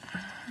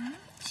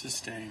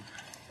 Sustained.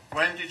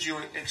 When did you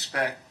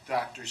expect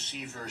Dr.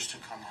 Severs to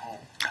come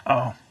home?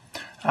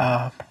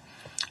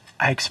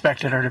 I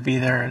expected her to be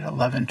there at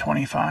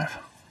 11:25.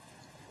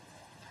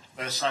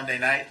 Sunday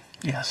night?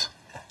 Yes.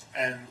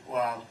 And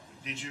why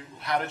did you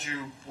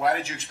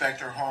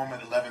expect her home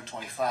at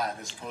 11:25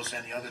 as opposed to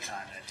any other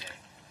time that day?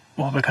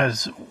 Well,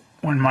 because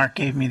when Mark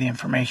gave me the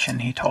information,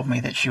 he told me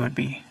that she would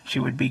be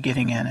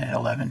getting in at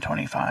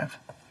 11:25.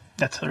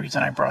 That's the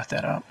reason I brought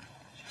that up.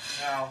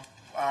 Now,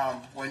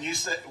 when you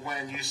say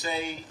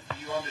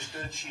you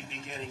understood she'd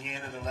be getting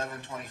in at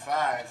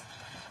 11:25,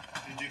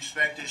 did you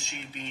expect that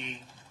she'd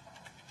be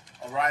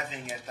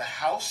arriving at the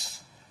house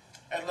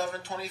at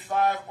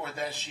 11:25, or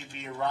that she'd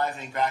be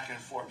arriving back in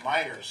Fort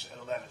Myers at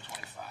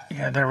 11:25?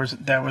 Yeah,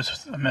 that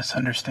was a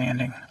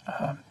misunderstanding.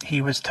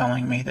 He was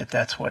telling me that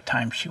that's what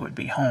time she would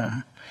be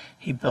home.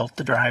 He built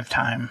the drive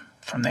time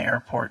from the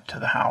airport to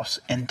the house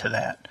into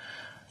that,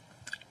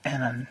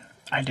 and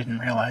I didn't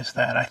realize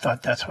that. I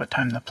thought that's what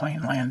time the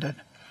plane landed.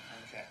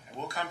 Okay, and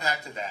we'll come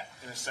back to that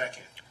in a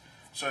second.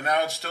 So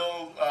now it's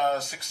still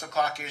 6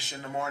 o'clock-ish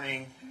in the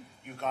morning.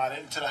 You got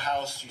into the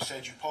house. You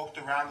said you poked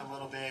around a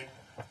little bit.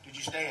 Did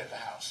you stay at the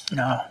house?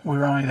 No, we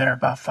were only there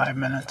about 5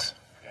 minutes.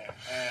 Okay,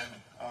 and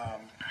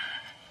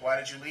why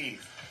did you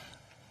leave?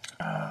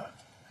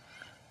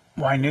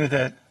 Well, I knew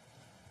that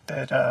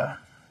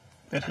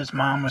his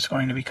mom was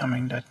going to be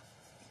coming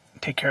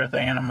take care of the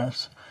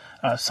animals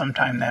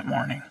sometime that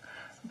morning.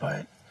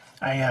 But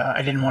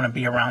I didn't want to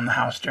be around the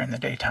house during the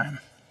daytime.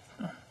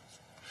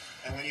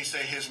 And when you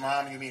say his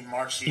mom, you mean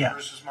Mark Yeah.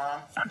 Severs'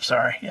 mom? I'm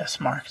sorry. Yes,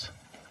 Mark's.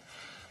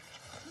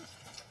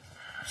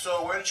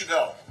 So where did you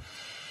go?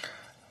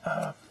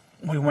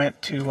 We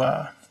went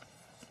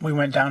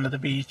down to the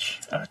beach,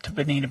 to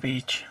Bonita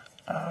Beach.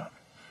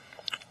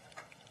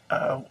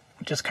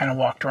 Just kind of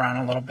walked around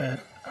a little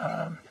bit,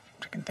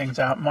 checking things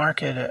out.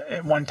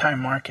 At one time,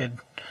 Mark had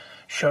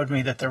showed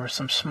me that there were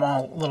some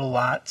small little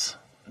lots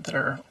that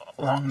are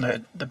along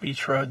the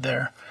beach road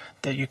there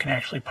that you can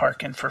actually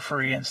park in for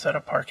free instead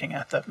of parking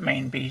at the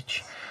main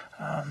beach.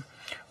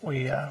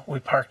 We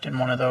parked in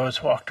one of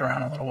those, walked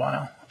around a little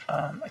while.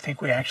 I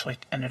think we actually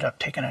ended up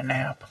taking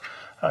a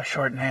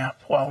short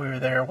nap while we were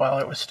there, while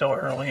it was still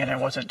early and it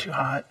wasn't too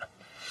hot.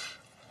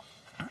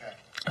 Okay.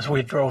 So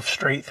we drove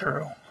straight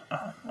through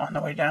on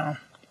the way down.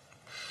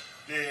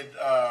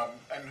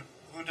 And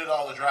who did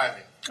all the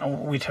driving?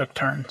 We took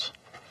turns.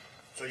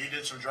 So you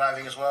did some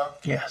driving as well?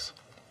 Yes.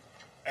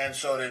 And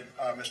so did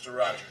Mr.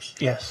 Rogers.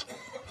 Yes.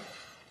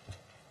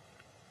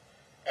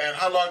 And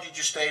how long did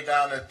you stay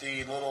down at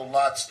the little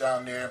lots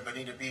down there in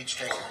Bonita Beach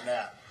taking a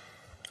nap?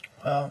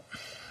 Well,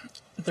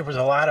 there was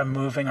a lot of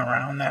moving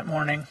around that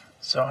morning,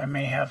 so I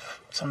may have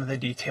some of the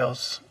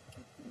details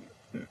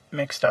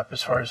mixed up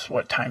as far as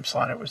what time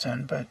slot it was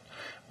in. But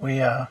we,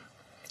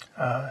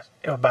 about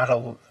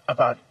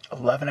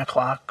 11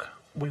 o'clock,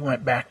 we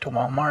went back to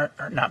Walmart,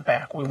 or not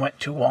back. We went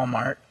to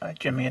Walmart.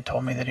 Jimmy had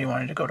told me that he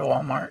wanted to go to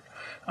Walmart.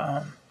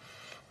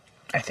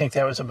 I think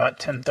that was about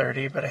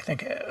 10:30, but I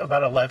think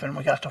about 11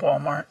 we got to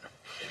Walmart.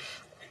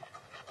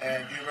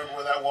 And do you remember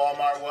where that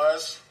Walmart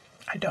was?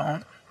 I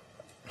don't.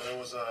 There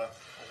was a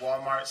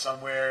Walmart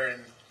somewhere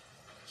in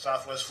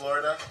Southwest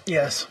Florida.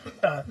 Yes,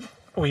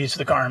 we used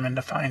the Garmin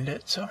to find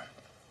it. So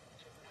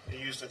You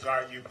used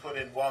you put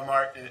in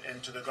Walmart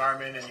into the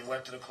Garmin, and you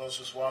went to the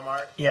closest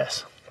Walmart.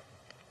 yes,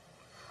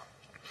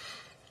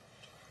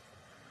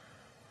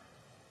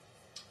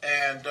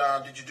 And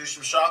did you do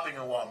some shopping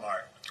in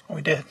Walmart?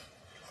 we did.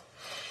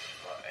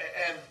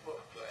 And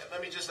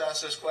let me just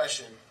ask this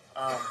question.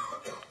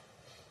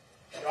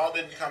 Y'all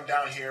didn't come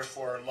down here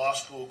for law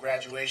school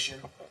graduation.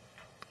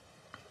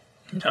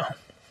 No,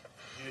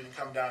 You didn't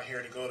come down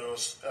here to go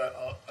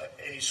to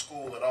any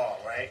school at all,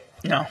 right?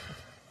 no.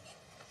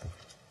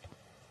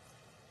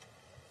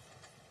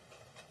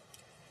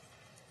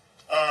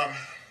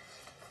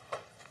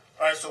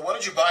 All right, so what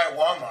did you buy at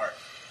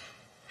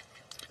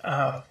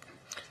Walmart?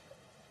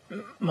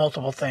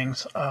 Multiple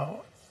things.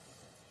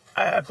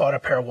 I bought a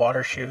pair of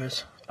water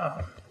shoes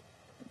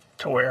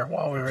to wear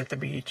while we were at the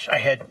beach. I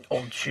had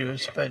old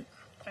shoes, but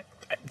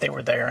they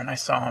were there and I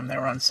saw them. They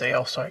were on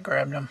sale, so I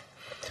grabbed them.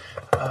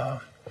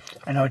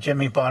 I know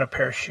Jimmy bought a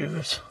pair of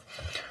shoes.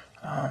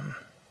 I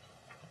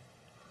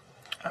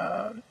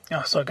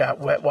also got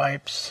wet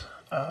wipes,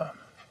 a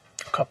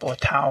couple of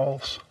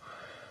towels,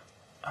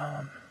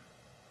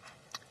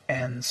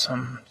 and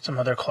some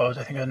other clothes.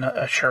 I think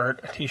a shirt,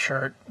 a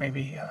t-shirt,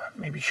 maybe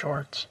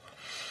shorts.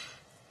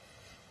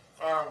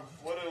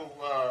 What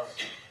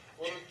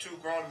do two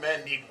grown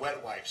men need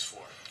wet wipes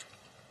for?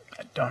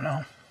 I don't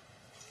know.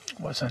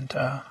 Wasn't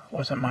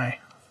my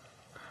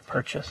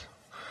purchase.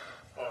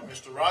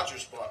 Mr.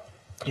 Rogers bought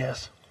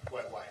Yes,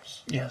 wet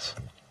wipes. yes.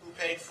 Who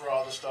paid for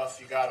all the stuff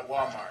you got at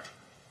Walmart?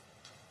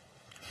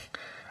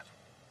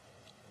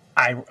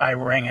 I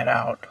rang it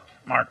out.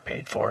 Mark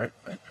paid for it,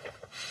 but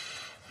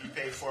You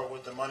paid for it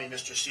with the money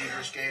Mr.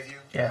 Severs gave you?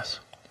 yes,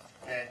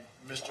 And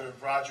Mr.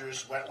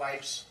 Rogers' wet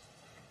wipes?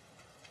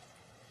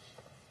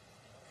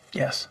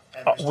 yes.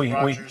 And Mr. We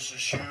Rogers'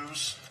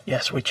 shoes?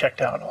 yes, we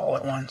checked out all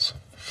at once.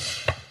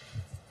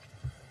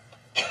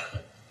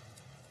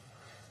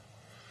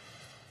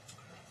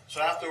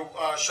 So after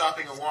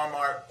shopping at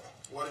Walmart,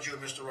 what did you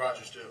and Mr.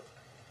 Rogers do?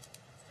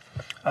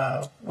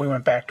 We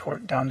went back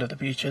down to the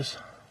beaches.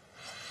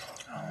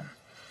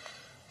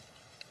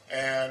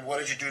 And what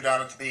did you do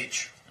down at the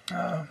beach?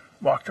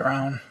 Walked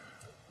around.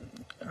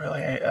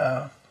 Really,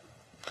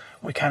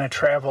 we kind of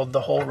traveled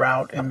the whole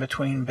route in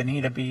between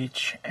Bonita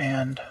Beach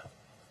and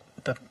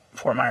the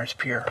Fort Myers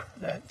Pier.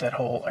 That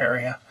whole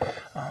area,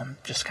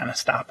 just kind of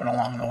stopping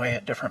along the way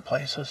at different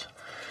places.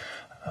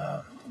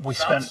 It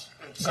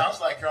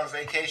sounds like you're on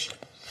vacation.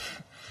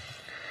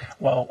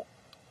 Well,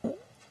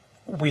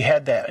 we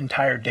had that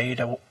entire day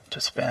to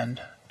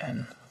spend,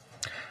 and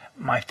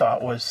my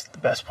thought was the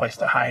best place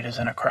to hide is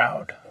in a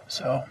crowd.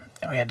 So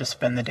we had to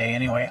spend the day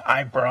anyway.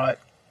 I brought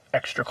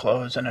extra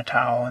clothes and a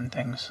towel and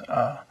things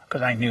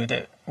because I knew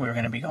that we were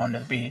going to be going to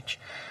the beach.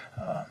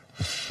 But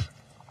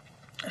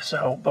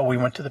we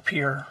went to the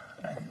pier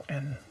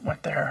and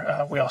went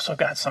there. We also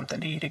got something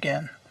to eat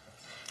again.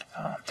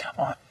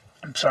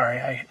 I'm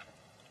sorry,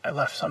 I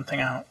left something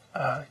out.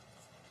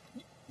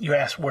 You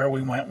asked where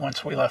we went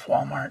once we left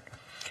Walmart.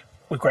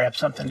 We grabbed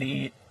something to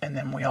eat, and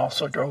then we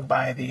also drove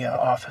by the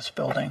office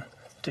building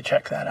to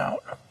check that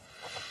out.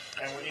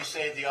 And when you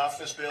say the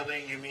office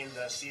building, you mean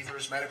the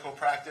Severs Medical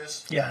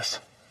Practice? Yes,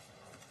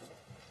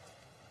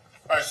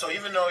 All right, so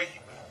even though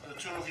the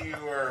two of you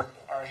are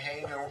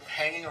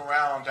hanging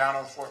around down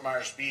on Fort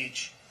Myers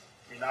Beach.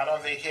 You're not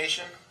on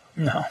vacation?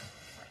 No,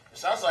 It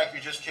sounds like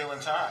you're just killing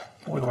time.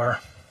 we were.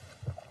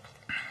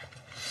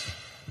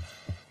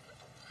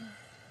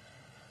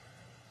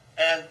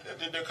 And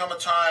did there come a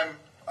time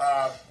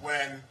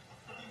when,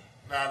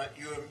 now that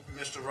you and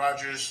Mr.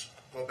 Rogers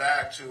go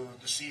back to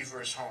the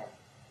Seavers home?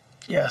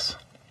 Yes.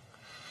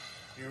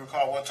 Do you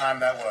recall what time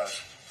that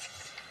was?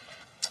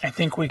 I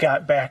think we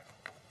got back.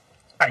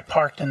 I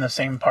parked in the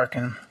same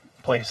parking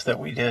place that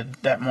we did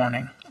that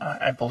morning.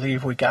 I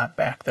believe we got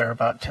back there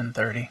about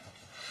 10:30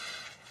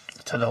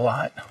 to the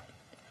lot.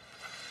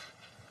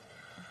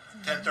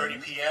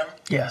 10:30 p.m.?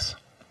 Yes.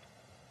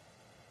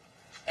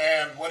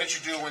 And what did you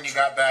do when you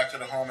got back to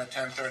the home at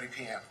 10:30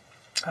 p.m.?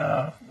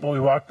 Well, we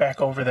walked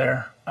back over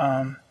there.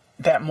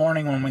 That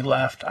morning when we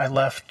left, I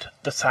left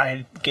the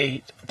side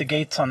gate. The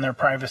gates on their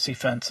privacy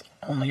fence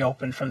only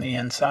open from the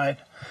inside.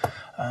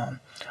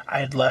 I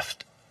had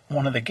left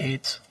one of the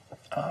gates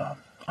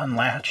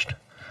unlatched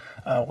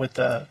with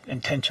the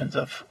intentions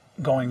of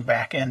going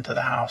back into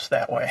the house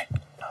that way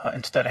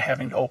instead of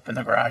having to open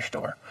the garage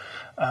door.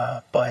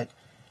 But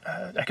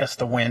I guess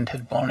the wind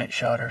had blown it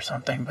shut or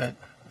something.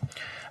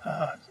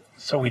 But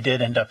so we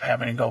did end up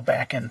having to go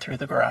back in through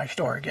the garage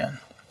door again.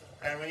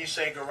 And when you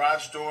say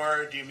garage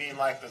door, do you mean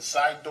like the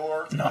side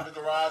door to No. the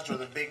garage or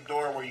the big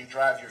door where you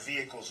drive your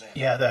vehicles in?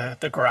 Yeah,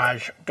 the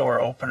garage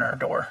door opener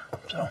door.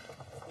 So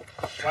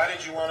Why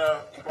did you want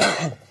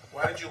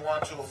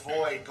to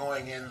avoid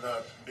going in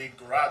the big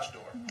garage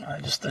door?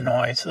 just the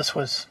noise. This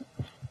was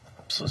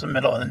the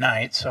middle of the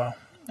night, so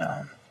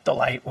the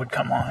light would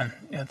come on.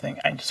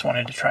 I just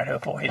wanted to try to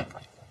avoid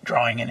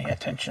drawing any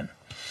attention.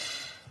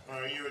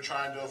 Or you were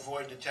trying to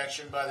avoid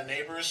detection by the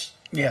neighbors?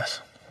 Yes.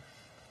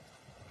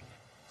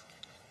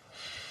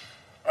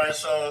 All right,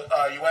 so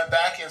you went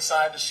back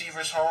inside the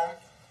Seavers home,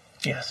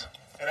 Yes.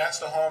 and that's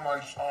the home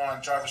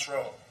on Jarvis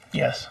Road,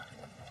 Yes.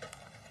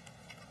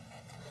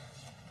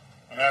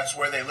 and that's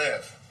where they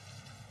live.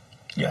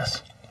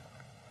 Yes.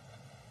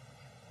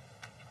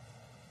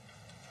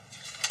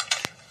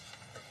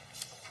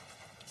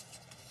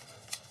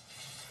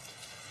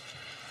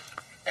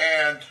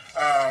 And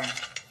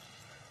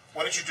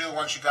what did you do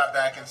once you got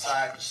back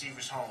inside the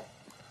Seavers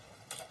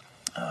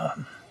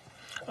home?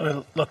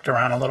 We looked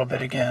around a little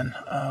bit again,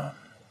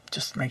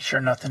 just to make sure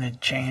nothing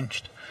had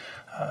changed.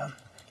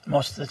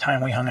 Most of the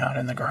time we hung out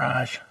in the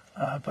garage,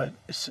 but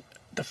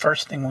the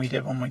first thing we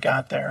did when we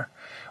got there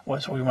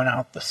was we went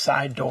out the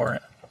side door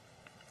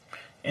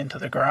into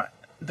the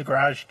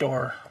garage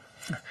door.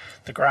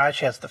 The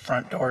garage has the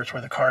front doors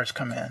where the cars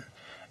come in,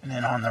 and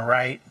then on the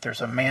right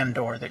there's a man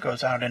door that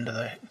goes out into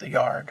the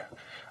yard,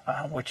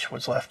 which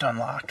was left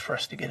unlocked for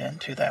us to get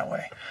into that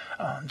way.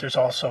 There's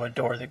also a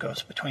door that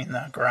goes between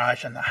the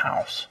garage and the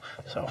house,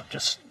 so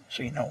just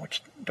so you know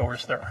which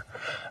doors there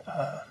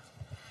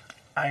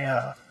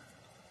are.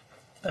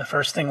 The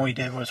first thing we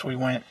did was we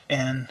went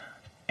in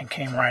and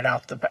came right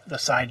out the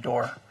side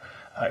door.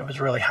 It was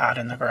really hot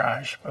in the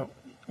garage, but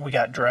we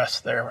got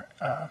dressed there,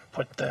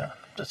 put the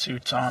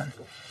suits on,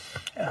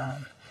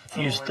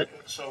 used it.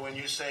 So when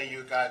you say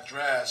you got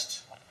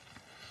dressed,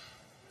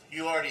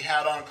 you already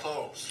had on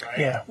clothes, right?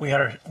 Yeah, we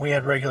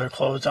had regular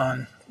clothes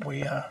on.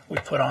 We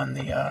put on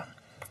the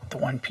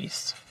one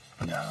piece.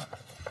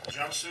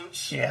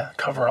 Jumpsuits? Yeah,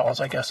 coveralls,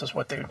 I guess is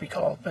what they would be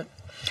called. But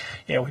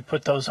yeah, we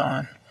put those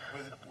on.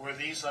 Were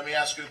these? Let me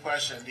ask you a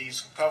question.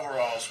 These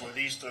coveralls, were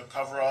these the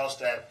coveralls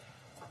that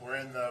were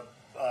in the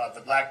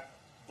black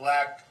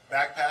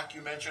backpack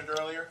you mentioned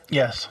earlier?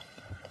 Yes.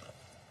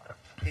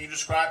 Can you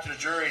describe to the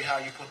jury how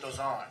you put those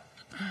on?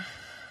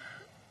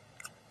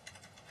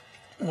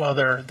 Well,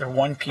 they're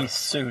one-piece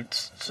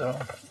suits, so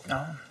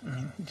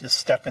you just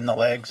step in the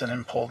legs and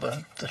then pull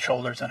the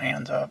shoulders and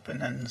hands up,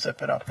 and then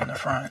zip it up in the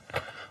front.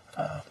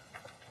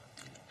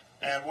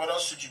 And what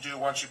else did you do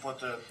once you put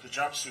the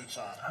jumpsuits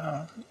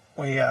on?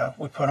 We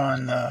put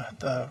on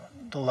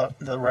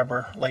the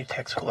rubber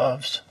latex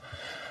gloves,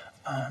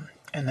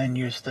 and then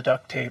used the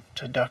duct tape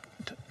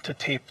to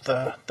tape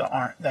the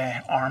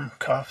arm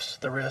cuffs,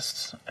 the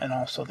wrists, and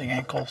also the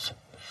ankles,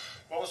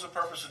 What was the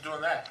purpose of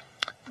doing that?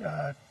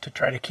 to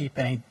try to keep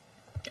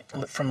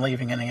from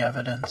leaving any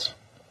evidence.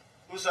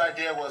 Whose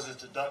idea was it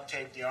to duct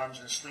tape the arms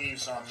and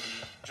sleeves on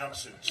the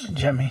jumpsuits?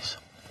 Jimmy's.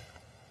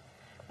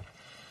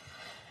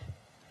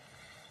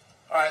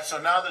 All right,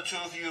 so now the two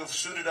of you have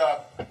suited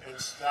up.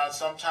 It's now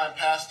sometime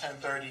past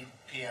 10:30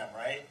 p.m.,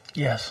 right?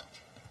 Yes.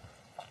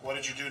 What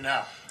did you do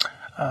now?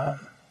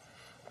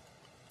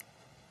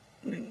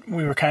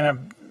 We were kind of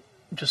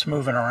just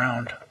moving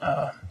around.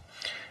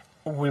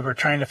 We were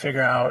trying to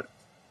figure out,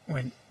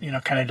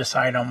 kind of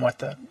decide on what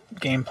the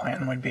game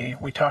plan would be.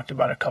 We talked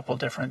about a couple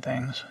different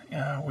things.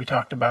 We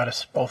talked about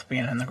us both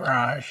being in the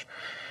garage.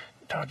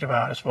 Talked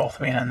about us both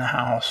being in the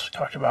house.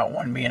 Talked about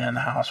one being in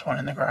the house, one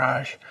in the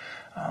garage.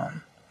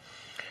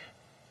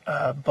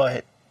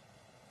 But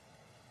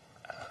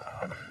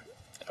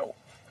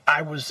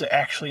I was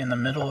actually in the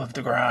middle of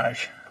the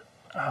garage.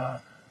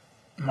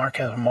 Mark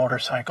has a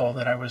motorcycle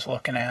that I was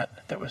looking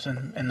at that was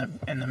in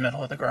the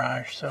middle of the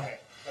garage. So Okay.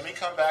 me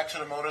come back to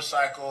the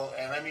motorcycle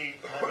and let me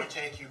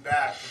take you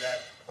back to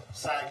that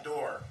side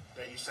door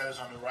that you said is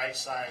on the right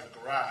side of the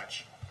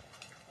garage.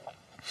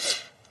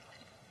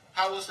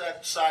 How was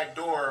that side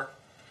door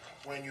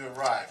when you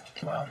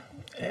arrived? Well,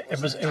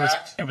 it Was it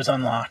intact? was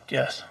unlocked.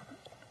 Yes.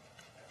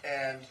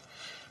 And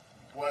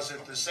was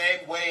it the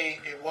same way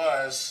it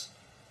was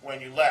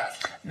when you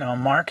left? No,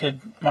 Mark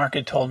had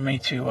told me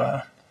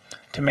to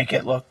make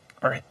it look,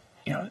 or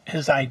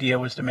his idea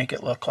was to make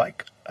it look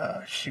like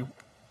she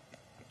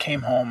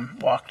came home,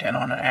 walked in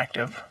on an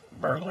active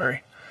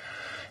burglary,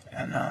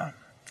 and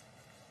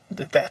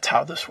that's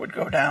how this would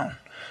go down.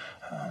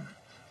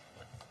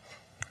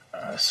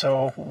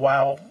 So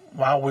while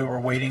we were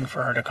waiting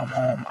for her to come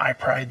home, I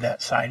pried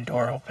that side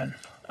door open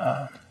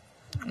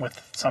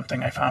with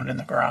something I found in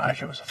the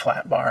garage. It was a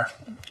flat bar,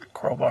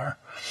 crowbar.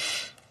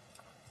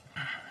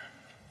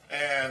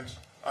 And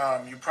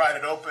you pried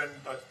it open,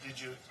 but did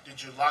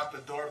you lock the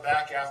door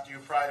back after you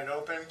pried it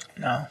open?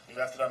 No. You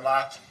left it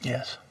unlocked?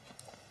 Yes.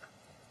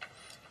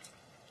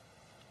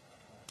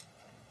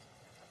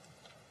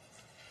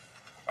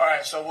 All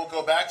right, so we'll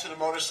go back to the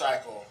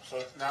motorcycle.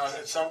 So now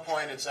at some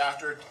point it's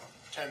after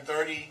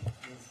 10:30.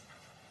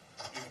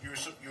 You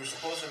were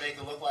supposed to make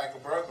it look like a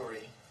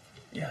burglary.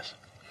 Yes.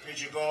 Did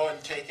you go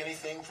and take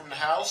anything from the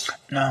house?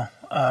 No,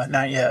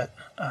 not yet.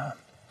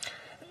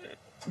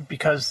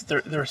 Because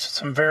there's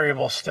some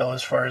variables still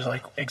as far as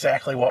like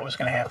exactly what was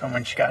going to happen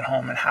when she got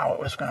home and how it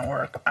was going to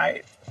work.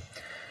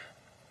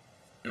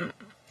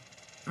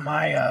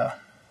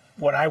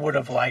 What I would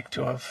have liked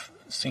to have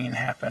seen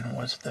happen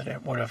was that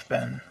it would have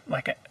been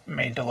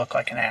made to look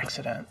like an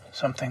accident,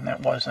 something that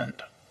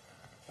wasn't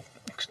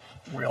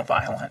real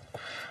violent.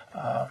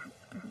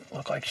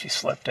 Looked like she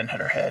slipped and hit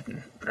her head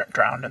and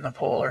drowned in the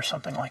pool or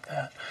something like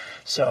that.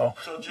 So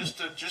just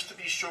to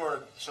be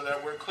sure, so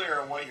that we're clear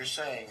on what you're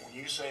saying, when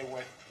you say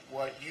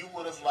what you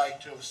would have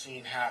liked to have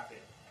seen happen,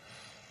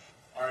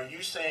 are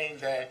you saying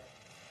that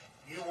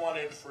you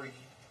wanted for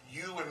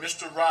you and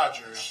Mr.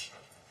 Rogers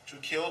to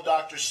kill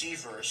Dr.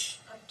 Severs?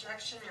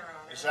 Objection, Your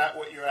Honor. Is that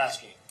what you're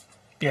asking?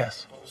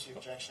 yes, What was the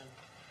objection?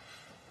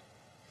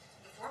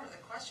 The form of the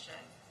question.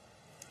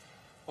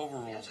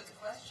 Overruled. Answer the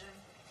question.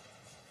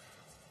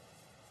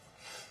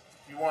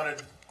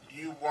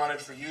 You wanted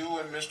for you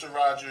and Mr.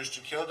 Rogers to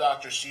kill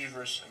Dr.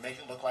 Severs and make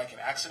it look like an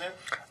accident?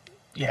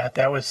 yeah,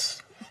 that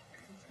was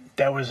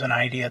an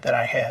idea that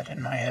I had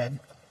in my head.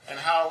 And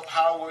how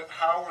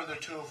were the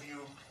two of you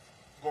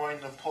going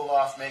to pull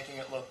off making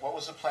it look? What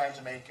was the plan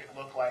to make it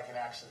look like an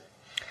accident?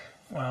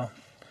 Well,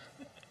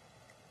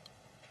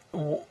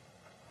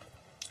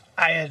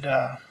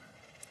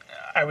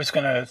 I was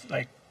gonna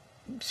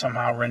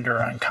somehow render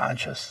her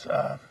unconscious.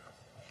 I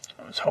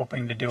was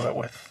hoping to do it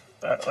with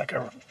like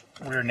a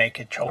rear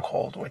naked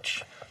chokehold,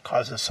 which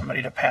causes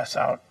somebody to pass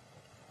out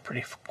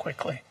pretty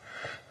quickly.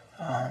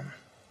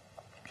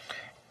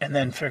 And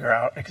then figure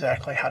out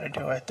exactly how to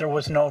do it. There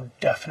was no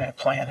definite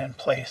plan in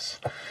place.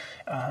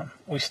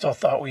 We still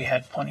thought we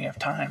had plenty of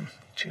time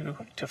to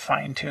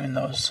fine tune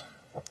those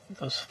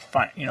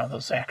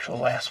actual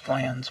last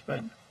plans,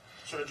 but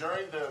So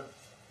during the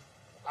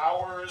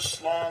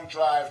hours-long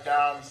drive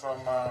down from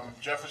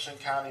Jefferson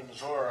County,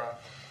 Missouri,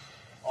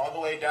 all the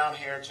way down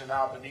here to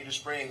now Bonita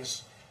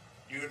Springs,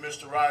 you and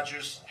Mr.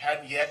 Rogers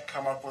hadn't yet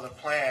come up with a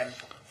plan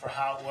for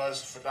how it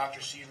was for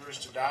Dr. Severs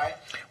to die?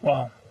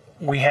 well,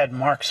 we had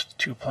Mark's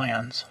two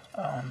plans.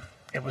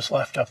 It was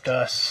left up to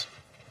us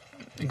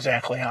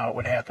exactly how it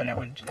would happen. It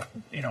would,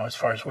 as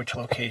far as which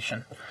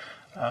location.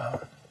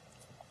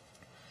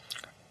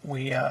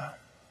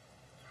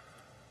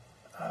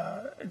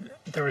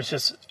 There was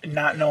just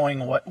not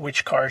knowing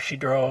which car she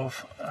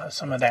drove,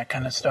 some of that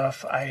kind of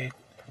stuff.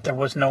 There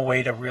was no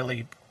way to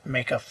really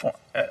make a full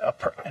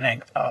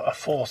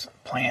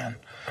plan,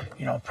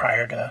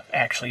 prior to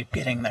actually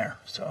getting there.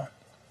 So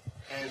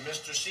And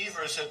Mr.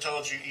 Severs had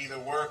told you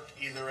worked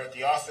either at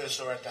the office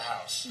or at the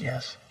house.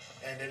 yes,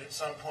 And then at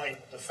some point,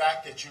 the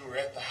fact that you were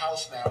at the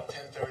house now at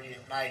 10:30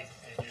 at night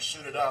and you're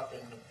suited up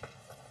in the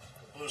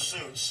blue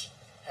suits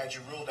had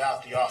you ruled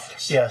out the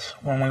office. yes.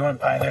 When we went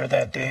by there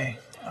that day,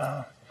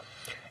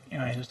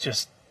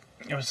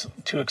 it was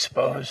too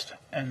exposed.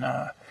 And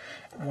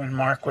when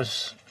Mark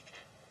was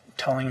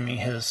telling me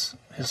his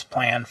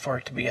plan for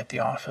it to be at the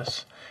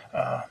office,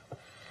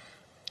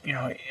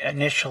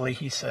 initially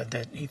he said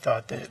that he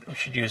thought that we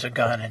should use a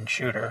gun and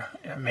shoot her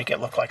and make it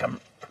look like a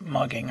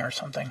mugging or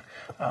something.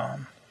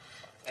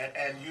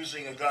 And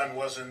using a gun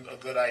wasn't a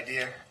good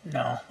idea,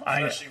 No,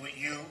 especially with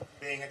you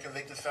being a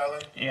convicted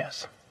felon?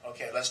 yes,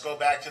 Okay, let's go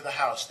back to the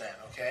house then,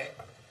 okay?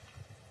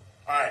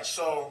 All right,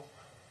 so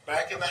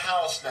back in the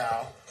house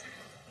now,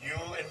 you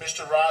and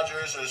Mr.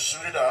 Rogers are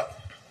suited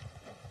up.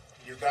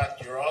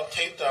 You're all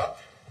taped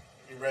up.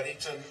 You're ready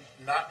to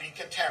not be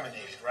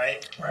contaminated,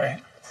 right?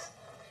 right,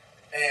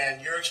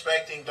 And you're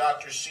expecting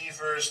Dr.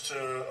 Severs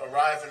to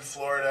arrive in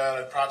Florida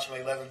at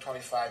approximately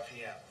 11:25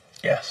 p.m.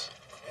 yes,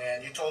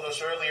 And you told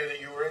us earlier that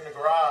you were in the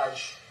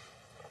garage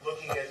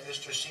looking at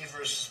Mr.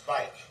 Severs'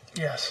 bike.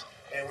 yes.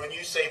 And when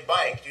you say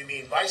bike, do you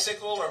mean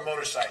bicycle or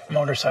motorcycle?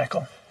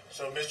 Motorcycle,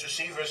 So Mr.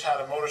 Severs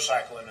had a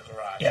motorcycle in the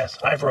garage? Yes,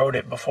 I've rode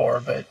it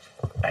before, but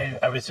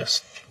I was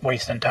just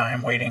wasting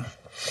time waiting.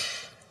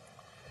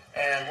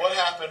 And what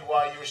happened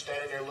while you were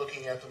standing there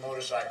looking at the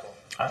motorcycle?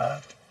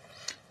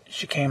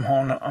 She came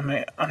home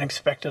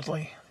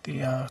unexpectedly.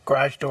 The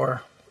garage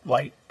door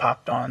light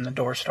popped on. The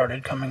door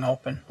started coming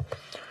open.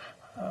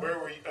 Where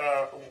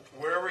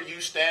were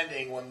you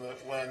standing when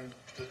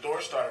the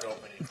door started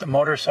opening? The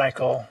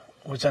motorcycle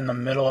was in the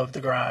middle of the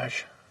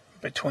garage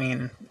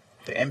between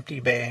the empty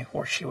bay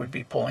where she would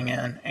be pulling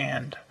in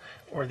and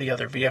where the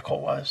other vehicle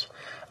was.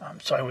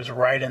 So I was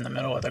right in the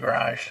middle of the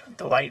garage.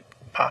 The light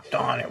popped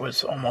on. It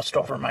was almost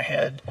over my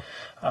head.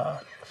 I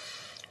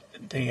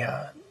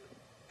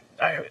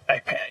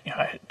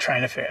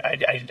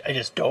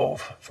just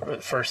dove for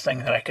the first thing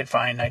that I could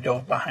find. I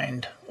dove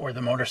behind where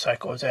the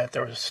motorcycle was at.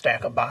 There was a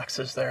stack of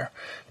boxes there,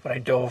 but I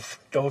dove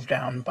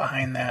down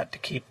behind that to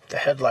keep the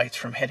headlights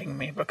from hitting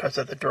me because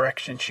of the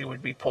direction she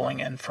would be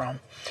pulling in from.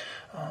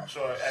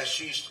 So as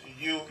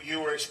you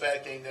were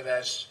expecting that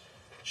as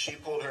she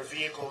pulled her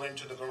vehicle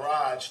into the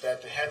garage,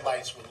 that the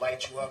headlights would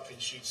light you up and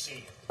she'd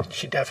see you.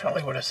 She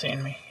definitely would have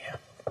seen me. Yeah.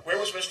 Where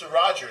was Mr.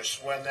 Rogers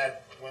when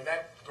that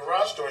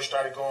garage door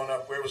started going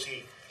up? Where was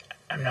he?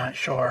 I'm not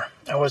sure.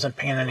 I wasn't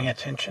paying any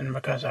attention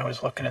because I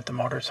was looking at the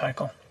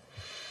motorcycle.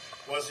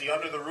 Was he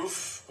under the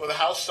roof of the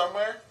house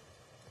somewhere?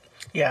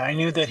 Yeah, I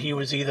knew that he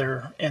was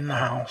either in the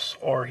house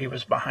or he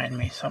was behind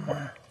me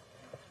somewhere.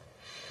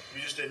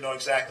 You just didn't know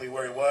exactly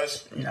where he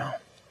was? No.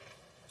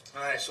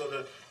 All right, so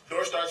the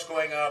door starts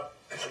going up,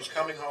 and she's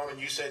coming home, and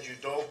you said you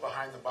dove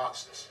behind the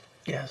boxes.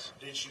 Yes.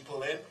 Did she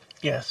pull in?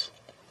 Yes.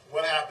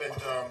 What happened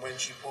when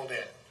she pulled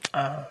in?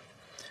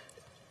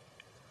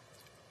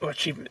 Well,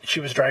 she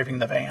was driving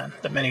the van,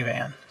 the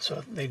minivan.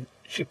 So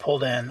she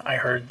pulled in. I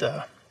heard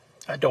a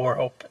door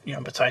open,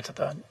 besides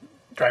the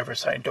driver's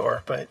side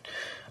door. But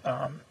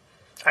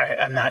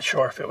I'm not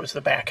sure if it was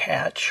the back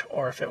hatch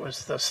or if it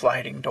was the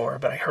sliding door.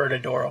 But I heard a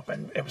door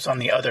open. It was on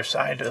the other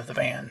side of the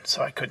van,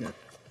 so I couldn't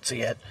see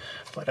it.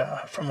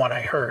 But from what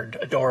I heard,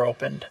 a door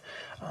opened.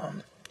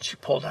 She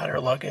pulled out her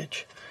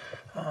luggage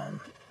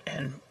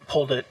and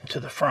pulled it to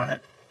the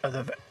front of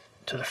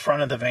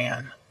the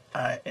van.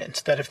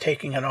 Instead of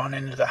taking it on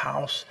into the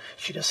house,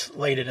 she just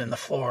laid it in the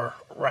floor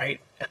right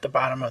at the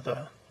bottom of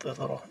the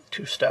little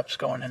 2 steps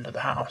going into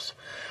the house,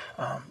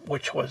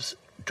 which was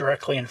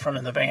directly in front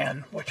of the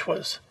van, which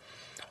was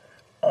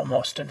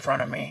almost in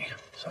front of me.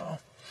 So,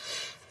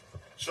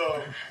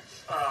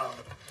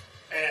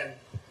 and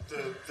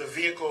the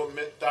vehicle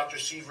Dr.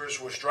 Severs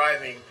was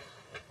driving,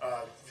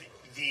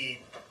 the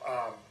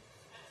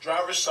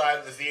driver's side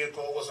of the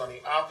vehicle was on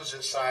the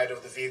opposite side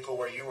of the vehicle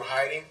where you were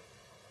hiding?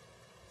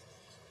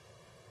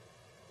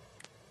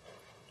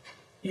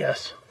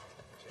 Yes.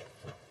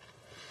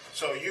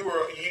 So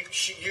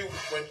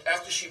when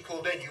after she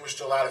pulled in, you were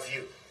still out of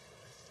view?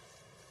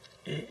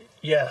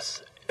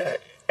 Yes.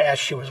 As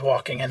she was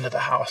walking into the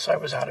house, I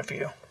was out of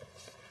view.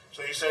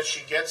 So you said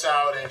she gets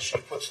out and she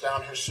puts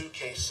down her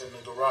suitcase in the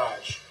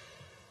garage.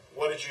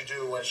 What did you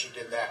do when she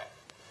did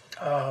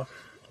that?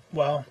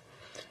 Well,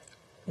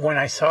 when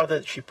I saw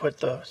that she put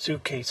the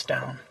suitcase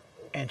down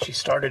and she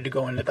started to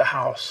go into the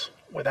house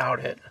without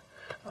it,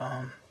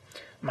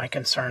 my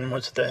concern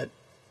was that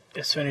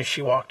as soon as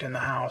she walked in the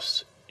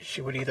house, she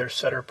would either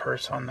set her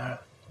purse on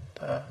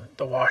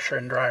the washer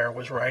and dryer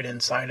was right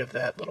inside of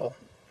that little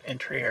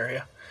entry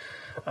area,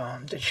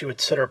 that she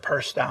would sit her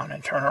purse down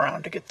and turn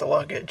around to get the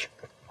luggage.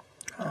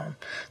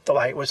 The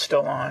light was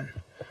still on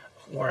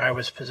where I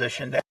was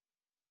positioned at.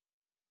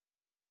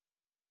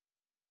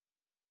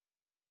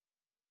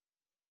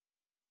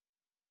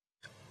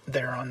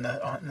 There on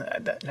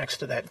that next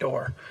to that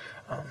door,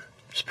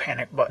 just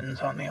panic buttons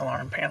on the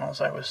alarm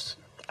panels.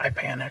 I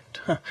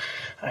panicked.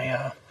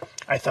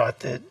 I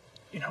thought that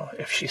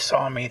if she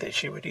saw me, that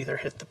she would either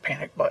hit the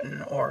panic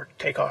button or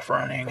take off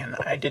running, and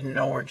I didn't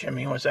know where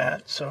Jimmy was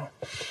at, so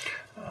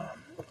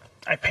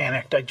I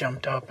panicked. I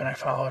jumped up and I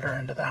followed her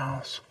into the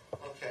house.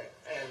 Okay,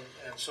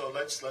 and so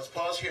let's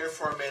pause here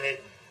for a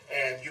minute.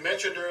 And you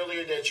mentioned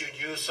earlier that you'd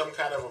use some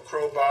kind of a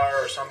crowbar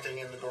or something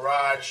in the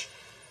garage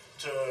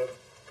to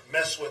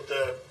mess with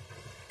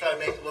try to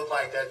make it look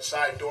like that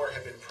side door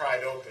had been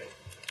pried open.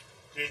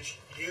 Did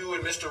you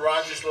and Mr.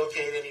 Rogers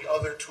locate any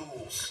other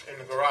tools in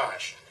the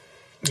garage?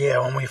 Yeah,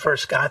 when we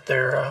first got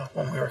there,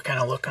 when we were kind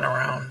of looking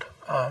around,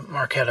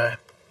 Mark had a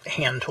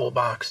hand tool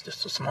box,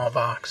 just a small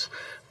box,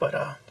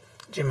 but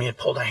Jimmy had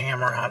pulled a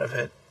hammer out of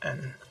it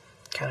and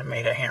kind of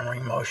made a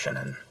hammering motion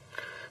and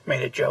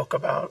made a joke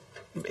about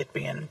it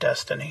being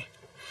destiny.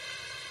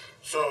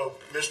 So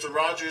Mr.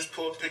 Rogers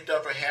picked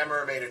up a hammer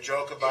and made a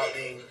joke about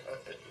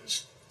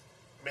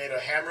made a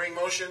hammering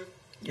motion?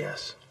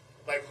 Yes.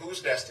 Like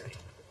whose destiny?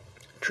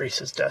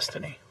 Teresa's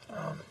destiny.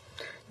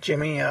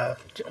 Jimmy,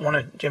 one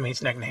of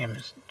Jimmy's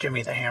nicknames,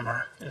 Jimmy the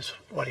Hammer, is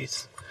what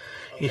he's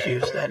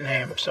used that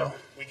name. So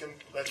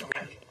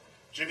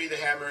Jimmy the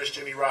Hammer is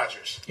Jimmy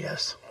Rogers.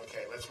 Yes.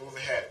 Okay, let's move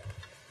ahead.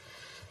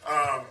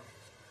 All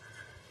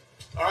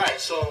right,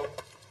 so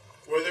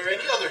Were there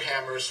any other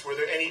hammers? Were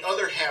there any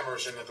other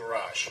hammers in the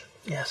garage?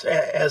 Yes,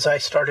 as I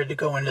started to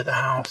go into the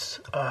house,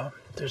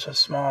 there's a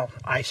small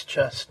ice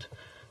chest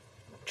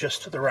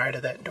just to the right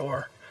of that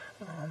door.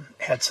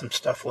 Had some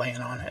stuff laying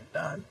on it.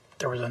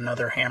 There was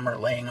another hammer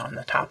laying on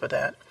the top of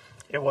that.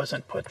 It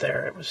wasn't put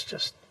there. It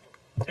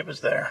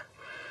was there.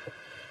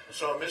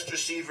 So Mr.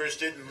 Severs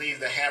didn't leave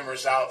the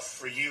hammers out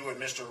for you and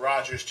Mr.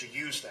 Rogers to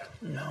use them?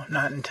 No,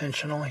 not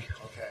intentionally.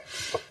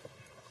 Okay.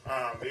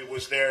 It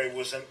was there. It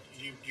wasn't.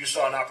 You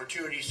saw an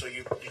opportunity, so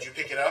did you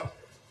pick it up?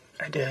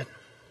 I did.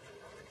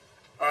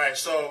 All right.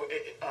 So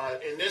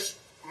in this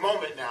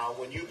moment now,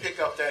 when you pick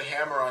up that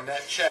hammer on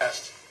that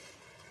chest,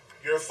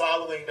 you're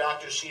following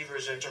Dr.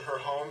 Severs into her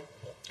home.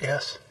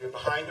 Yes. You're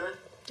behind her.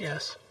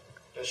 Yes.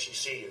 Does she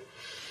see you?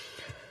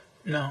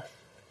 No.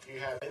 Do you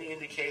have any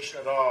indication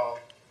at all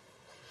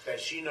that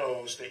she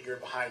knows that you're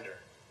behind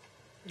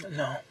her?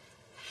 No.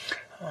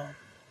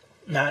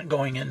 Not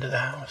going into the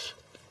house.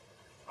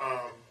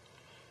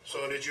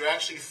 So did you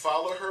actually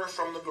follow her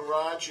from the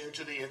garage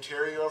into the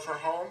interior of her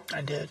home? I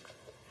did.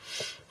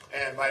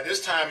 And by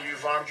this time,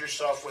 you've armed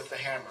yourself with the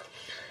hammer.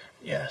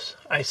 Yes.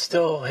 I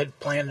still had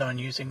planned on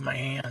using my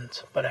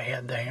hands, but I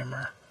had the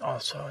hammer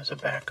also as a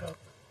backup.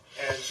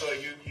 And so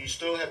you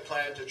still had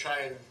planned to try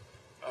and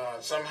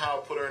somehow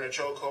put her in a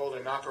chokehold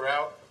and knock her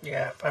out?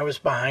 Yeah, if I was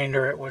behind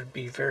her, it would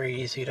be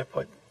very easy to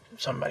put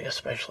somebody,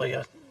 especially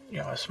a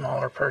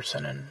smaller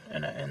person,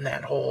 in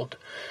that hold.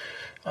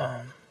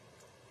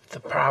 The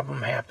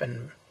problem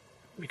happened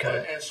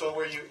because And so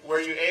were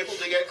you able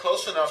to get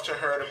close enough to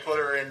her to put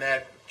her in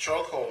that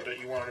chokehold that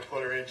you wanted to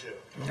put her into?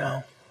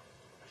 no,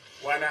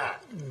 Why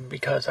not?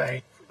 because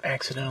I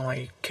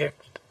accidentally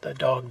kicked the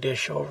dog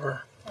dish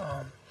over.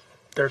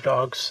 Their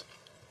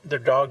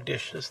dog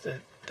dishes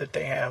that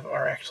they have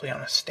are actually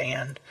on a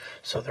stand,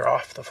 so they're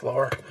off the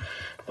floor.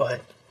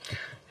 But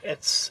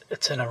it's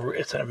an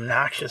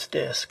obnoxious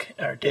dish,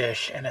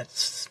 and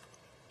it's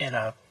in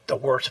the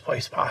worst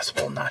place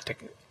possible not to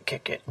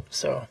kick it.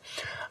 So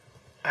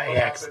What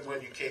happened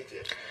when you kicked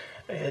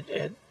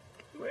it?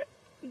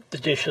 The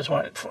dishes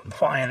went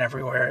flying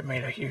everywhere. It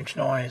made a huge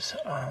noise.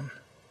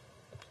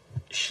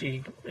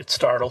 It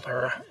startled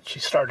her. She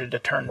started to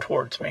turn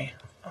towards me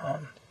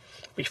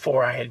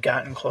before I had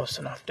gotten close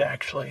enough to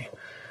actually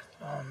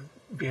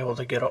be able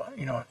to get,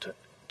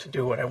 to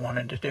do what I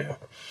wanted to do.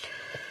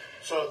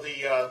 So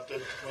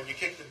when you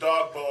kicked the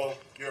dog bowl,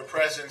 your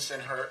presence in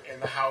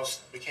the house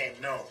became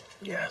known.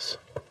 Yes.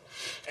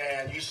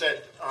 And you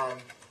said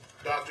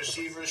Dr.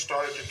 Severs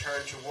started to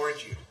turn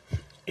towards you.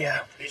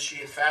 Yeah. Did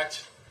she in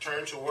fact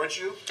turn towards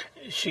you?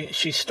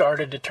 She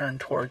started to turn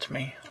towards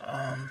me.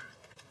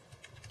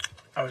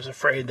 I was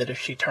afraid that if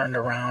she turned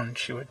around,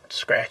 she would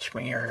scratch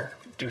me or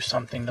do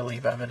something to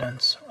leave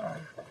evidence.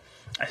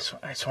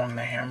 I swung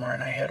the hammer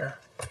and I hit her.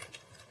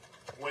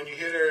 When you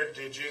hit her,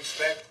 did you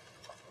expect?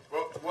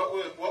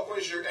 What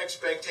was your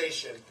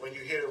expectation when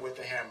you hit her with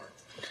the hammer?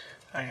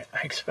 I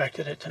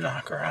expected it to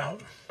knock her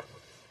out.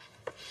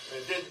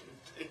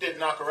 It didn't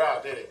knock her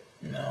out, did it?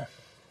 No.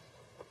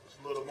 It's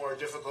a little more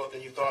difficult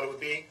than you thought it would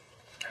be.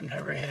 I've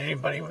never hit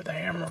anybody with a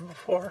hammer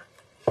before.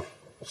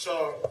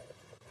 So,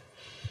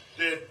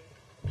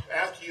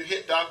 after you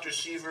hit Dr.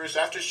 Severs,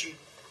 after she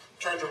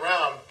turned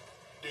around,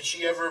 did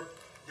she ever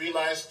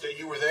realize that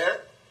you were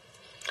there?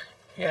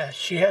 Yeah,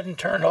 she hadn't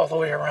turned all the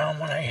way around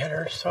when I hit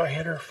her, so I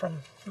hit her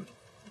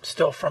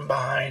still from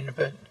behind,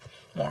 but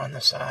more on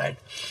the side.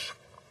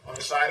 On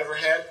the side of her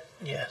head?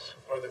 Yes.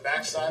 Or the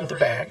back side of The her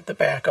back, head? the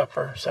back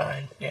upper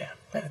side, yeah,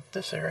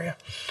 this area.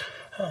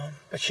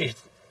 But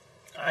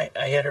I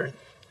hit her.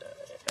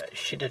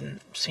 She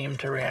didn't seem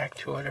to react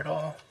to it at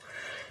all,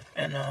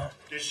 and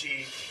Did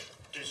she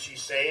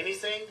say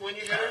anything when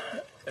you hit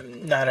her?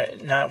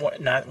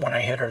 not when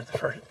I hit her the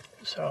first.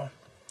 So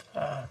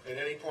At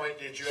any point,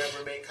 did you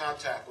ever make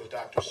contact with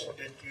Dr.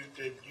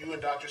 Did you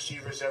and Dr.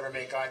 Severs ever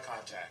make eye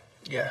contact?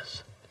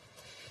 yes,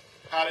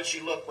 How did she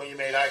look when you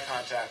made eye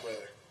contact with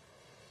her?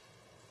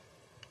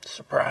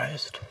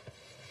 surprised.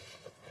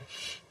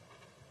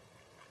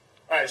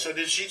 All right, so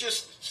did she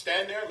just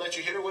stand there and let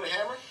you hit her with a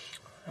hammer?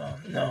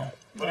 No.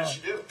 What did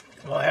she do?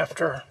 Well,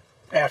 after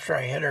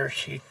I hit her,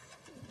 she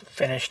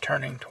finished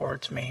turning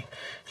towards me.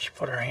 She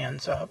put her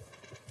hands up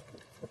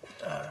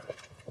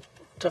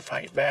to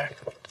fight back,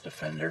 to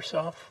defend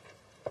herself.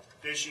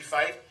 Did she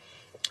fight?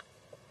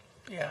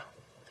 Yeah,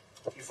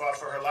 You fought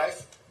for her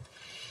life?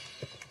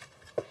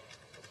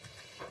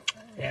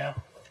 yeah.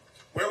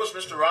 Where was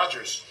Mr.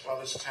 Rogers while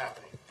this is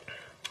happening?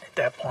 At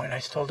that point, I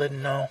still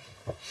didn't know.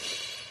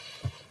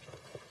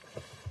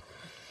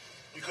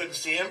 You couldn't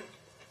see him?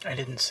 I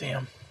didn't see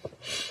him.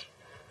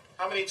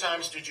 How many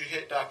times did you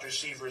hit Dr.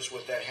 Severs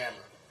with that hammer?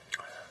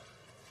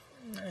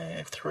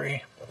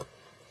 3.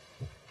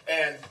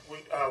 And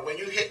when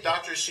you hit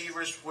Dr.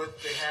 Severs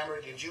with the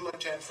hammer, did you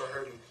intend for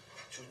her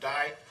to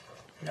die?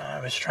 No, I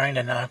was trying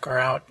to knock her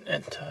out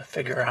and to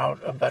figure out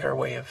a better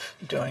way of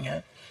doing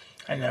it.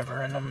 I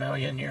never in a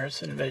million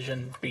years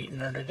envisioned beating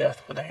her to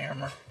death with a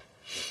hammer.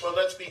 Well,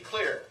 let's be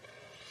clear.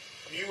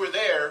 You were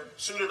there,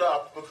 suited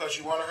up, because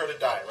you wanted her to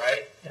die,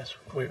 right? Yes,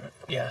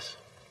 yes.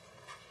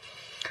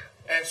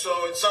 And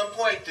so at some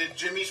point, did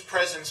Jimmy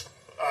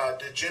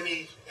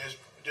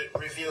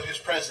reveal his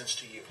presence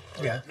to you?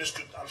 Yeah.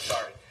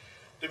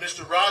 Did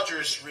Mr.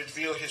 Rogers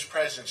reveal his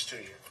presence to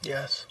you?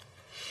 Yes.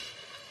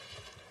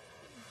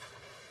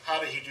 How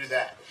did he do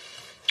that?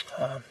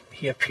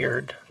 He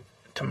appeared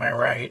to my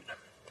right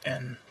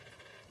and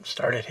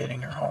started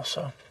hitting her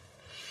also.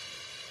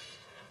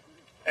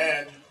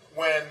 And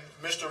when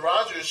Mr.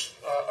 Rogers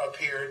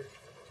appeared,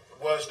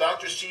 was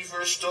Dr.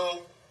 Seaver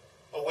still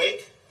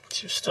awake?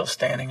 She was still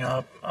standing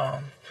up.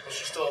 Was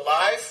she still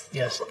alive?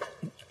 Yes.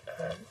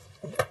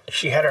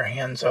 She had her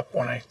hands up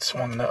when I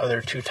swung the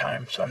other 2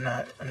 times, so I'm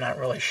not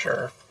really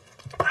sure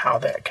how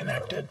that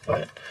connected,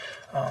 but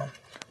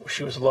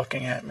she was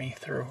looking at me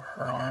through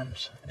her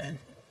arms, and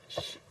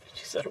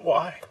she said,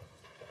 "Why?"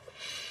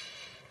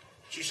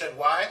 She said,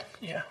 "Why?"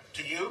 Yeah.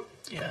 To you?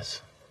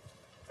 Yes.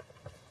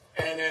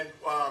 And then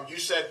you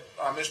said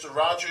Mr.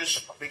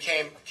 Rogers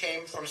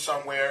came from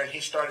somewhere and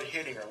he started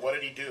hitting her. What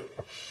did he do?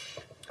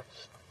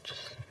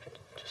 Just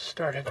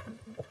started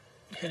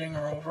hitting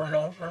her over and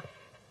over.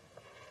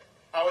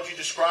 How would you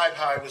describe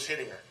how he was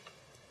hitting her?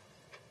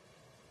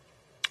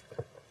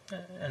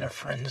 In a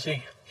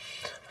frenzy.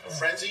 A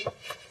frenzy?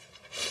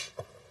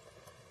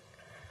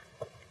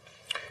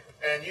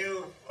 And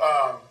you,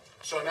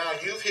 so now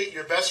you've hit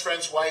your best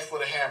friend's wife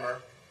with a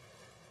hammer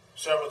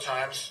several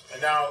times,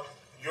 and now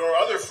your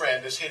other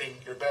friend is hitting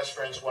your best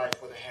friend's wife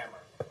with a hammer.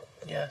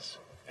 Yes.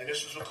 And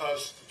this was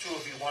because the 2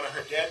 of you wanted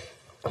her dead?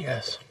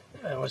 Yes.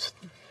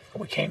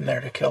 We came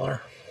there to kill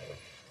her.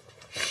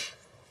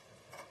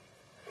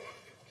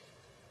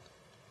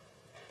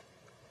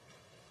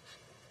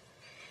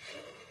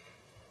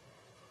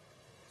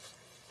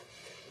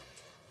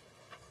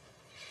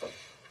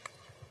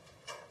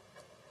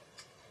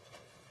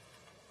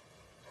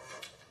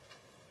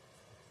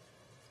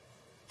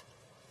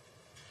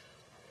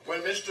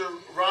 When Mr.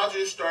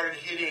 Rogers started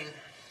hitting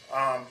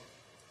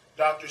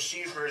Dr.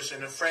 Severs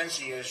in a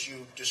frenzy, as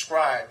you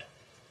described,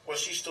 was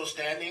she still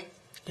standing?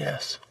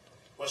 Yes.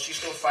 Was she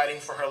still fighting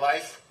for her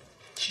life?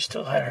 She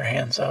still had her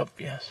hands up,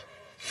 yes.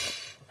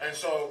 And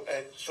so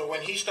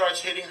when he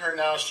starts hitting her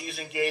now, she's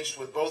engaged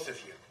with both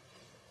of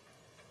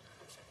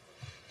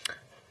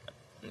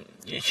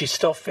you. She's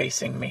still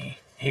facing me.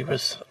 He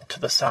was to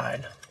the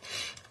side.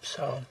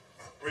 So,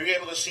 Were you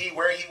able to see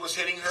where he was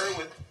hitting her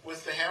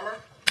with the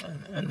hammer?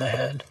 in the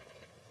head.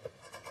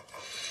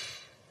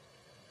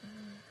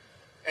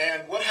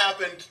 And what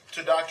happened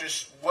to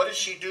what did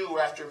she do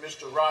after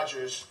Mr.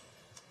 Rogers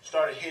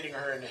started hitting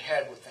her in the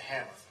head with the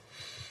hammer?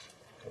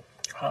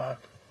 I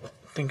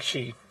think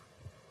she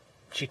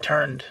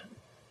turned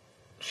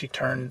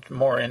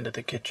more into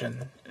the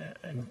kitchen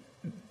and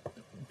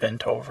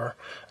bent over.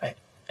 It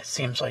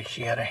seems like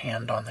she had a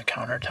hand on the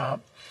countertop.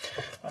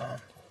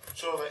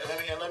 So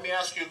let me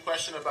ask you a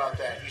question about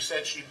that. You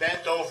said she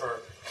bent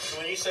over. So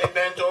when you say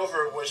bent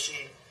over, was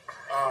she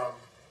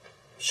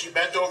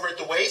bent over at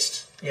the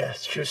waist?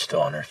 Yes, she was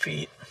still on her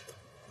feet,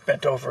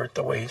 bent over at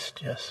the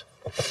waist. Yes.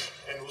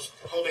 And was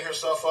holding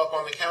herself up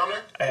on the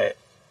counter?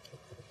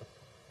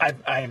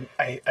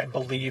 I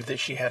believe that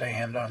she had a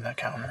hand on the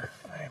counter.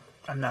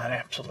 I'm not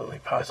absolutely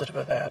positive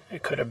of that.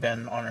 It could have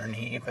been on her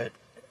knee, but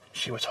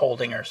she was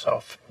holding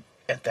herself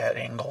at that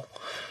angle.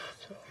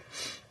 So.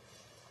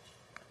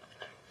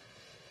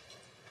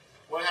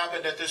 What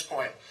happened at this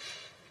point?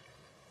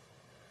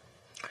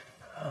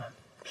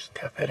 Just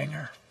kept hitting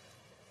her.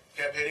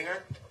 Kept hitting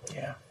her?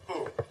 Yeah.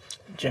 Who?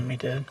 Jimmy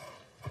did.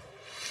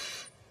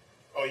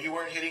 Oh, you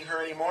weren't hitting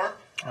her anymore?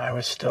 I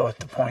was still at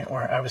the point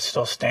where I was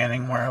still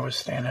standing where I was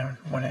standing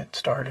when it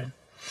started.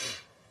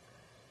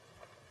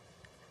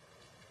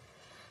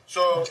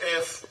 So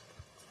if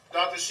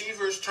Dr.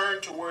 Severs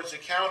turned towards the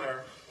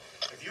counter,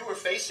 if you were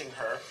facing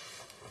her,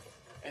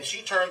 and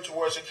she turned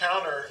towards the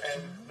counter,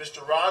 and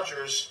Mr.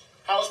 Rogers,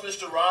 how's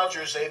Mr.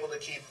 Rogers able to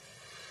keep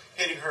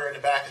hitting her in the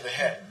back of the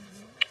head?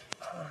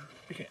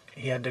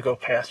 He had to go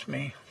past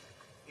me.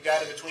 You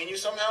got in between you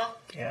somehow?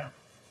 Yeah.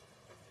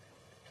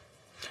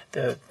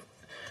 The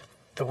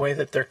way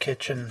that their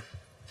kitchen,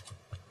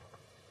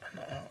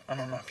 I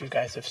don't know if you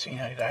guys have seen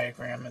a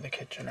diagram of the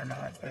kitchen or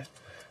not, but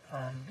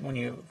when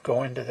you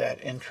go into that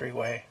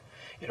entryway,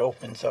 it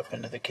opens up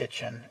into the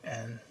kitchen,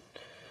 and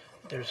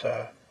there's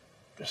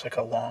like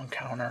a long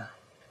counter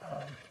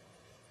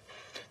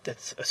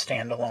that's a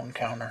standalone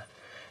counter,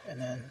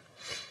 and then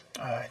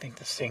I think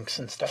the sinks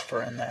and stuff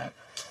are in that.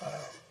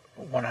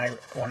 When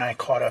I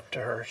caught up to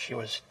her, she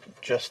was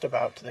just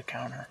about to the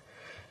counter,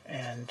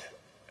 and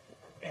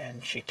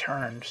she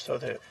turned so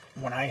that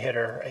when I hit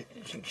her,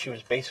 she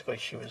was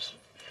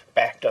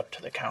backed up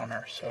to the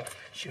counter, so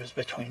she was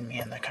between me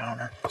and the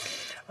counter.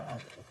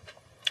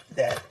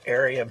 That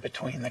area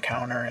between the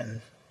counter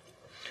and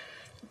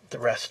the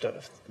rest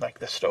of like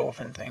the stove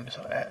and things,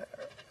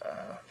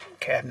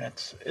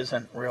 cabinets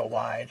isn't real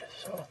wide,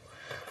 so.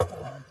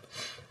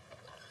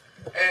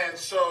 And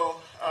so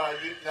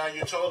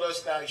you told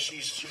us now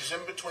she's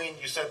in between.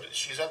 You said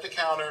she's at the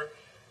counter.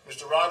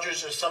 Mr.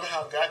 Rogers has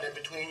somehow gotten in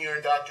between you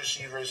and Dr.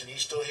 Severs, and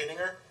he's still hitting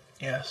her?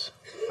 Yes.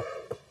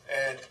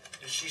 And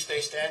did she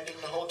stay standing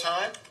the whole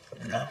time?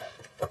 No.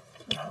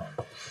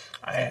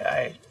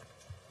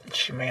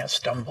 She may have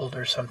stumbled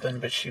or something,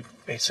 but she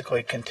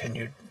basically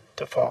continued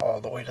to fall all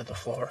the way to the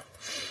floor.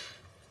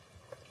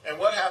 And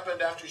what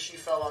happened after she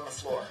fell on the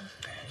floor?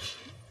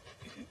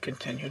 He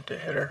continued to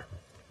hit her.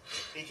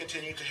 He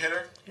continued to hit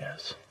her?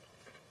 Yes.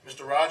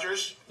 Mr.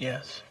 Rogers?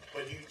 Yes.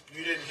 But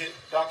you didn't hit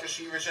Dr.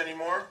 Severs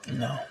anymore?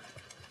 No.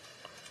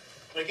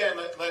 Again,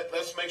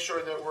 let's make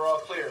sure that we're all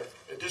clear.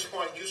 At this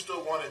point, you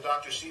still wanted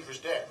Dr. Severs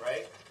dead,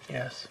 right?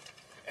 Yes.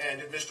 And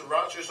did Mr.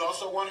 Rogers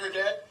also want her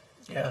dead?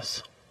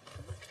 Yes.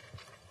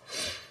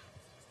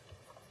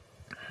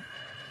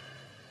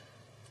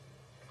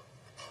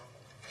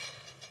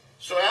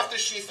 So after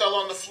she fell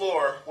on the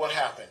floor, what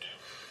happened?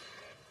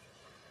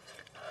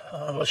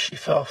 Well, she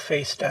fell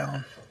face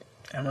down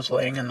and was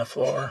laying in the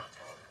floor.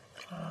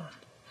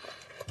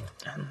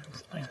 And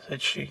like I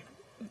said, she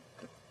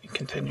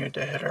continued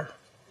to hit her.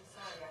 I'm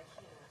sorry, I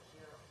cannot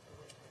hear the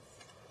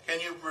witness. Can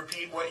you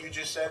repeat what you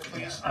just said,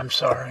 please? I'm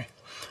sorry.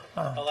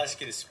 I'll ask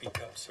you to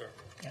speak up, sir.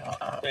 Yeah,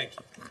 Thank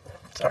you.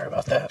 sorry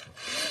about that.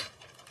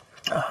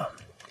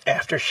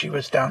 After she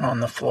was down on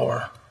the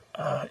floor,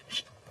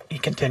 he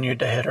continued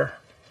to hit her.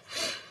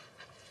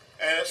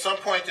 And at some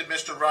point, did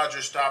Mr.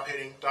 Rogers stop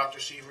hitting Dr.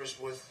 Severs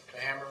with the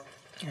hammer?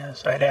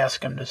 Yes, I'd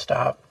ask him to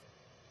stop.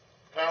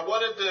 Now,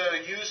 what did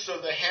the use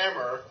of the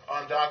hammer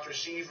on Dr.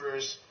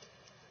 Severs,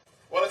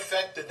 what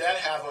effect did that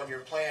have on your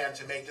plan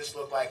to make this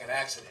look like an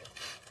accident?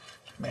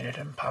 Made it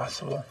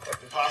impossible.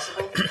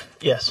 Impossible?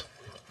 Yes.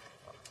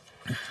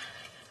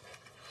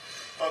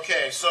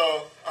 Okay,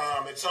 so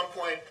at some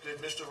point, did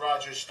Mr.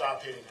 Rogers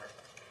stop hitting her?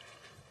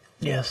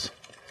 Yes.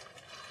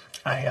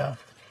 I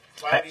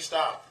Why did he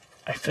stop?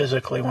 I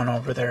physically went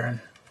over there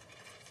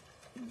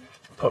and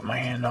put my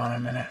hand on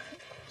him and I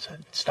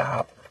said,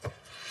 stop.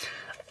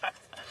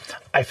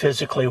 I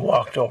physically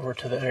walked over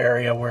to the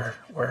area where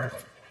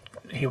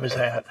he was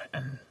at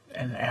and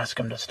asked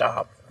him to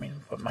stop. I mean,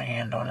 put my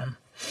hand on him.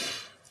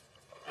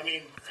 I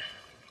mean,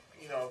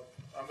 you know,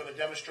 I'm going to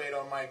demonstrate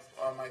on my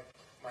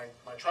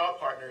trial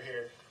partner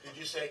here. Did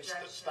you say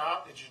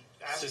stop? Did you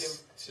ask him?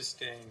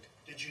 Sustained.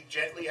 Did you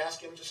gently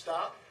ask him to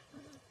stop?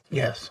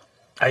 Yes.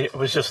 I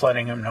was just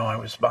letting him know I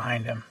was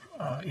behind him.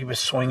 He was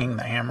swinging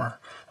the hammer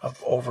up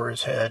over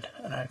his head,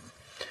 and I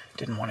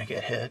didn't want to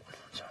get hit.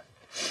 So.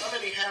 How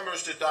many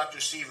hammers did Dr.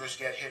 Severs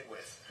get hit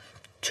with?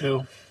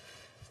 2.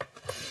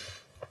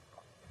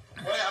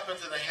 What happened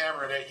to the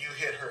hammer that you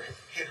hit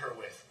her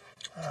with?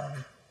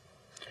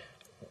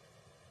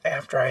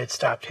 After I had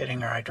stopped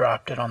hitting her, I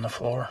dropped it on the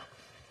floor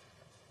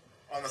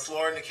On the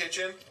floor in the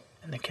kitchen?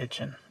 in the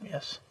kitchen.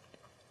 Yes.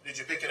 Did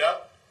you pick it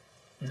up?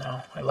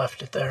 No, I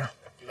left it there.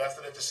 You left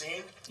it at the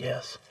scene?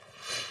 Yes.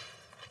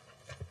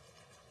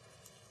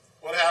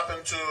 What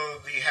happened to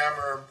the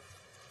hammer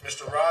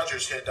Mr.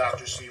 Rogers hit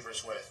Dr.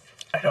 Severs with?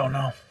 I don't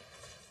know.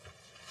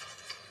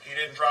 He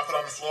didn't drop it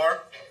on the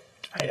floor?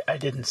 I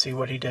didn't see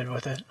what he did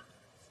with it.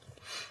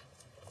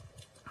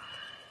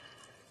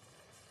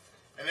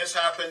 And this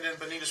happened in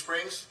Bonita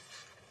Springs,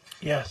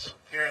 Yes.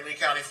 here in Lee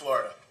County,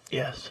 Florida.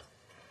 Yes.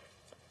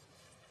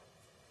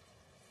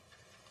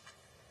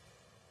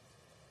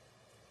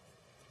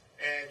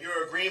 And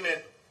your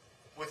agreement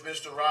with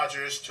Mr.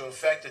 Rogers to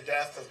effect the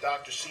death of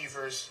Dr.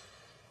 Severs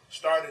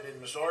started in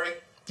Missouri?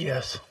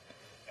 Yes.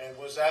 And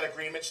was that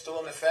agreement still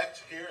in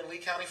effect here in Lee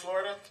County,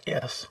 Florida?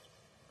 Yes.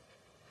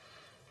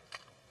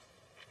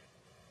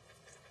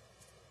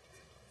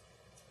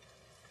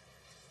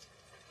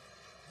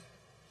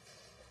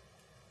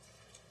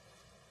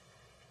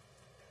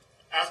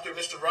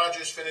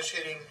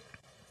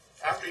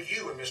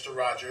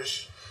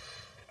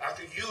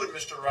 After you and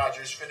Mr.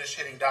 Rogers finished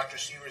hitting Dr.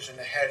 Severs in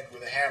the head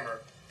with a hammer,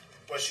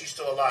 was she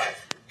still alive?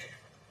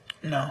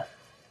 No.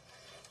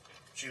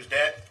 She was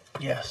dead?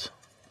 Yes.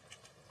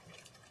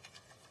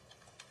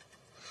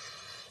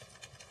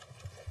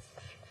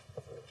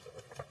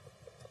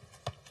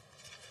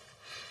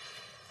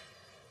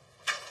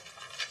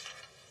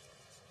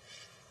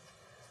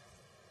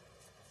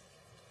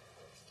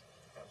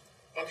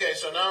 Okay,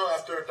 so now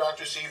after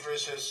Dr.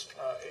 Severs has,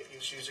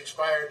 she's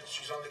expired,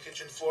 she's on the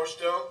kitchen floor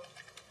still.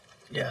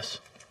 Yes.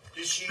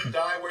 Did she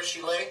die where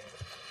she lay?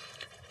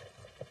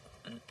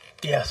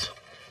 Yes.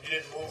 You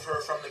didn't move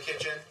her from the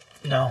kitchen?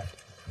 No.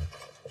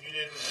 You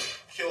didn't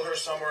kill her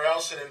somewhere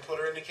else and then put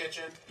her in the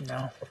kitchen?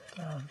 No.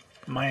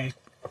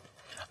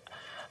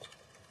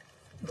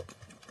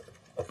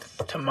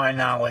 To my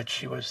knowledge,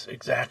 she was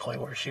exactly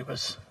where she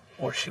was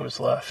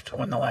left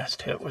when the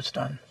last hit was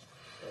done.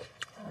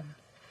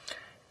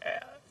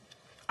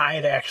 I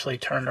had actually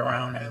turned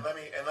around and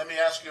Let me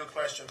ask you a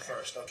question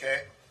first,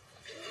 okay?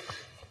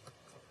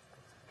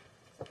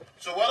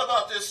 So what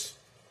about this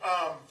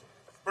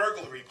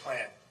burglary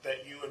plan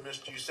that you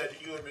said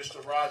that you and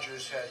Mr.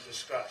 Rogers had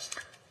discussed?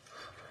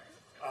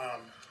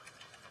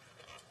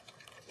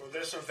 Were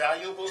there some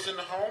valuables in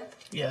the home?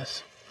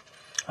 yes.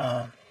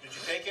 Did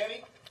you take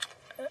any?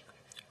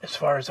 As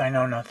far as I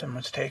know, nothing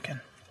was taken.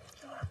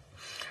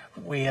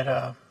 We had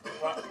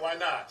Why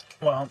not?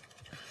 well,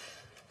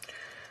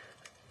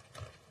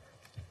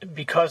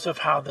 because of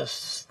how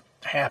this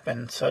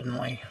happened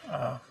suddenly,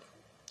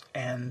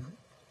 and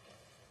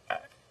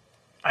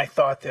I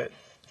thought that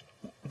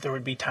there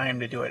would be time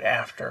to do it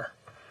after,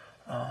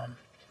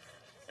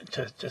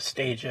 to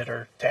stage it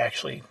or to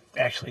actually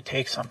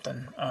take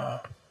something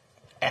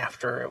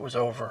after it was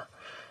over,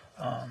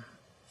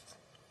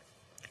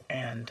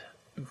 and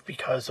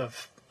because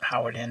of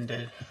how it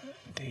ended,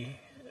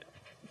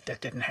 that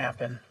didn't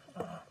happen.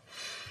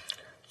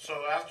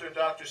 So after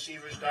Dr.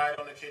 Severs died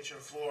on the kitchen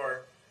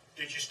floor,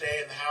 did you stay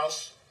in the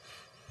house?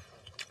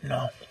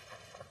 No.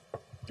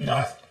 You No.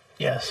 left?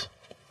 Yes.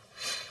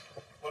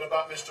 What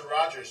about Mr.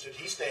 Rogers? Did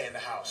he stay in the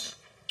house?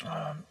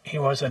 He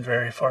wasn't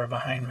very far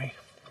behind me.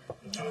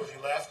 The two of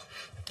you left?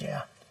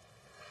 Yeah.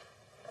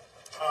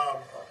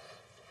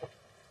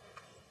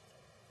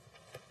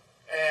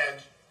 And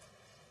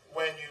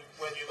when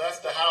you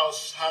left the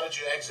house, how did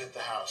you exit the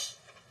house?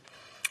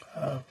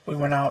 We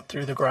went out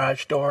through the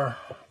garage door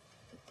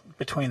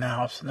between the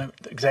house and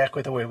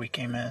exactly the way we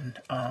came in.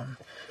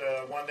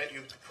 The one that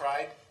you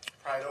pried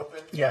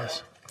open?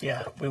 Yes.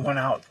 Yeah. We went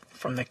out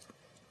from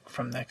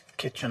the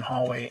kitchen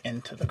hallway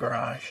into the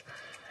garage,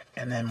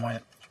 and then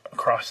went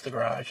across the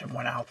garage and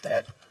went out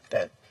that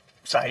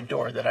side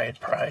door that I had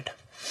pried.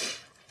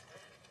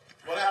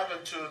 What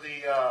happened to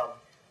the?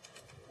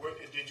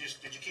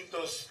 Did you keep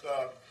those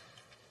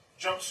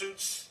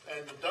jumpsuits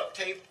and the duct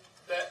tape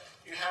that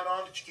you had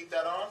on? Did you keep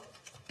that on?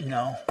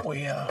 No,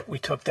 we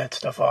took that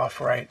stuff off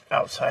right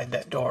outside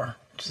that door,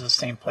 which is the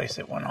same place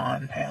it went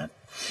on at.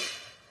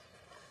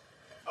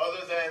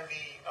 Other than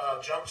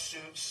the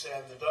jumpsuits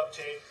and the duct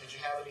tape, did you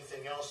have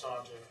anything else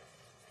on to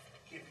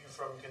keep you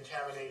from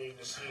contaminating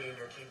the scene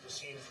or keep the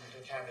scene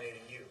from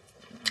contaminating you?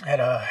 I had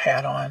a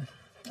hat on.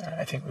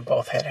 I think we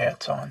both had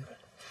hats on.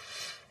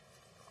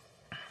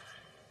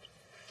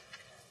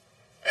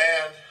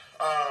 And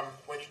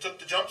when you took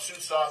the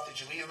jumpsuits off,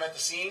 did you leave them at the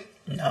scene?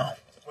 No,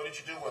 What did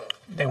you do with them?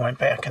 they went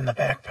back in the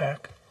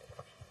backpack.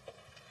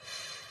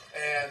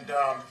 And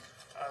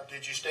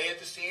did you stay at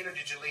the scene or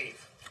did you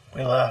leave?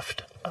 We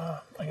left. Like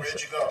I Where said,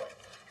 did you go?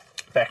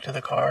 back to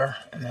the car,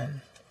 and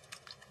then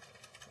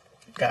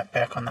got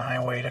back on the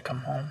highway to come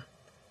home.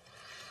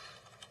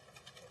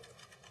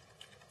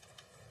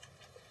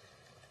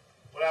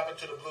 What happened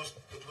to the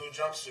blue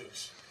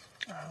jumpsuits?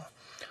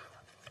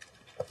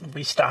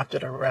 We stopped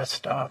at a rest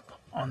stop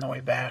on the way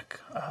back.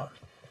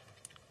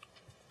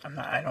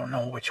 I don't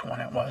know which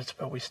one it was,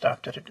 but we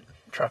stopped at a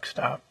truck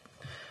stop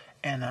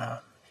and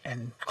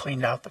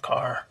cleaned out the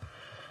car.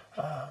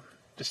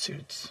 The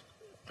suits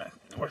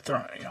were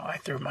thrown. I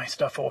threw my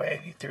stuff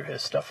away. He threw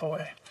his stuff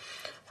away.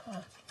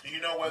 Do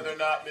you know whether or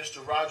not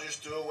Mr. Rogers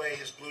threw away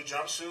his blue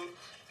jumpsuit?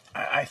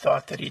 I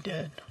thought that he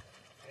did.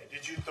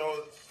 Did you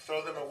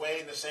throw them away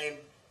in the same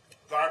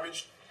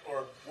garbage,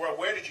 or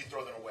where did you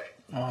throw them away?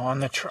 Well, on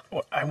the truck,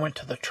 I went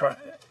to the truck.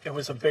 It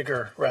was a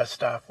bigger rest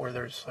stop where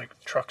there's like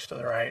trucks to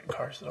the right and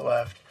cars to the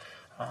left.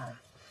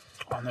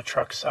 On the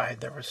truck side,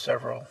 there were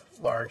several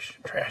large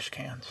trash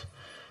cans.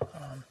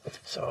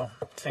 So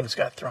things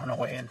got thrown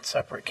away in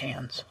separate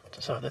cans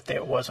so that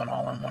it wasn't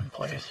all in one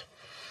place.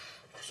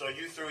 So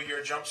you threw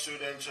your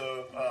jumpsuit into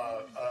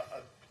a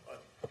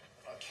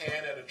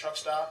can at a truck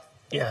stop,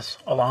 Yes,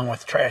 along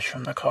with trash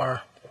from the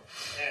car.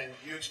 and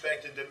you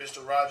expected that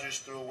Mr. Rogers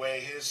threw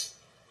away his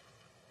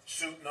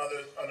suit and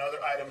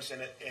other items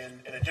in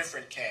a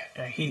different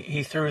can.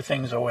 He threw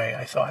things away.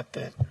 I thought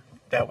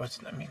that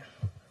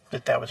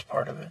was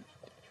part of it.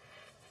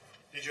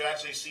 Did you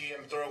actually see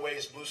him throw away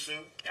his blue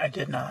suit? I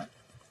did not.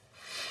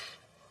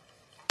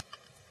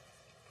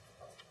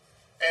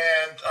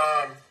 And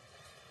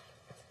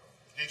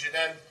did you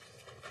then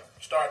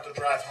start to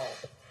drive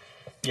home?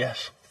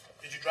 Yes,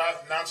 Did you drive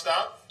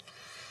nonstop?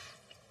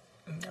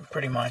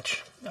 pretty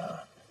much.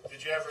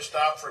 Did you ever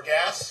stop for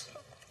gas?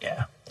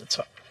 Yeah,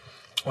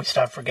 we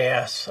stopped for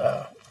gas.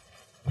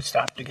 We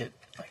stopped to get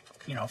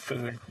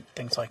food,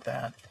 things like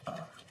that.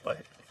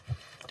 But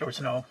there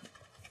was no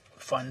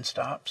fun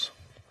stops.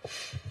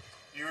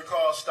 Do you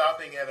recall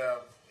stopping at a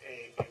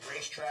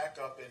racetrack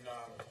up in,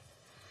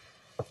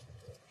 try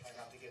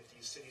not to get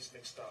these cities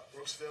mixed up,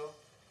 Brooksville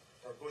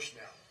or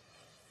Bushnell?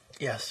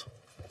 Yes.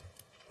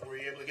 Were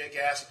you able to get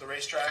gas at the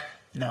racetrack?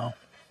 No.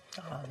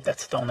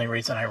 That's the only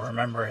reason I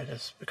remember it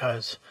is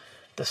because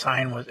the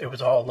sign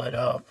was all lit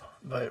up.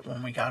 But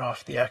when we got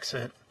off the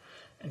exit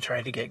and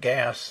tried to get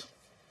gas,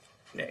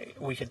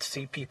 we could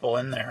see people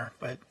in there,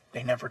 but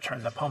they never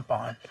turned the pump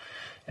on.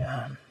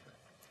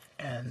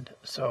 And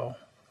so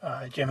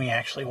Jimmy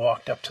actually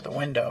walked up to the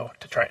window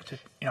to try to,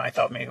 I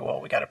thought maybe,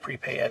 we got to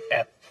prepay it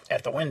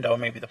at the window.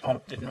 Maybe the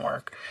pump didn't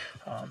work.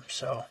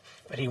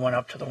 But he went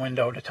up to the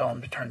window to tell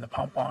them to turn the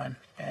pump on,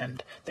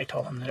 and they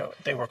told him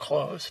that they were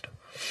closed.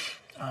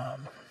 Was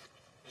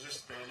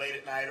this late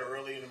at night or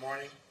early in the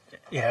morning?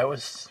 Yeah, it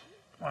was,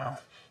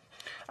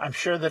 I'm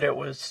sure that it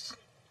was,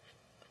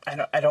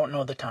 I don't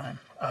know the time.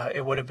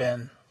 It would have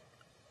been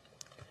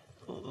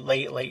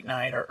late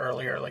night or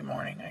early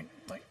morning,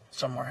 like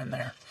somewhere in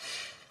there.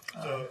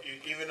 So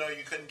even though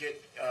you couldn't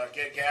get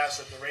gas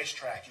at the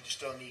racetrack, you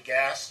still need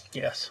gas?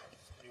 Yes.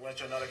 You went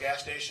to another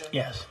gas station?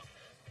 Yes.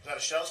 Is that a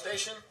Shell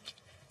station?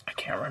 I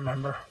can't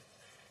remember.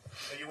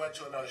 Or you went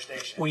to another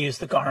station? We used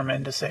the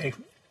Garmin to say,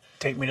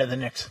 take me to the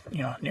next,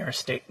 nearest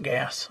state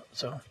gas.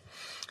 So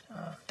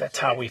that's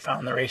how we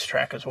found the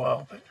racetrack as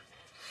well. But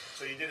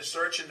So you did a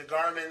search in the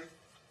Garmin.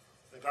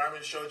 The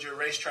Garmin showed you a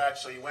racetrack,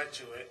 so you went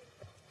to it,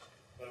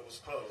 but it was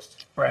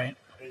closed. right,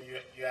 Then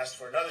you asked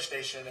for another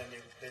station, and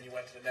then you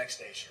went to the next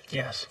station.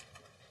 yes,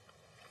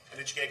 And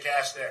did you get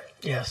gas there?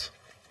 yes,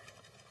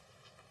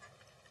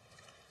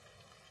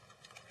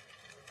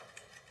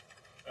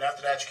 And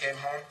after that, you came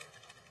home?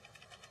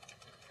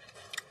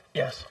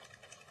 yes.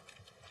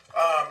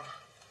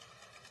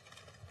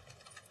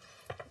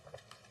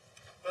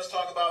 Let's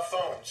talk about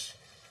phones.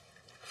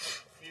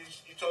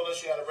 You told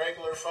us you had a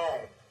regular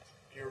phone,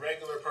 your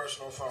regular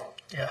personal phone.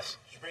 Yes.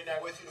 Did you bring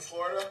that with you to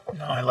Florida?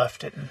 No, I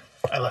left it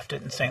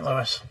in St.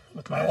 Louis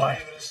with my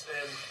wife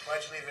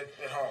Why'd you leave it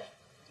at home?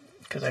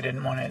 because I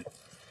didn't want it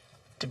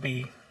to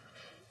be.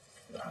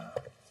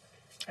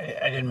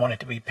 I didn't want it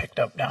to be picked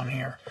up down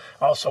here.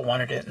 I also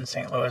wanted it in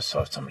St. Louis,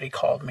 so if somebody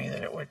called me,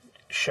 that it would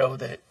show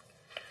that,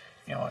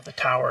 the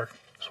tower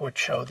would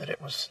show that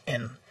it was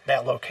in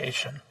that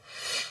location.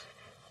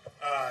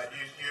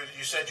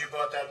 You said you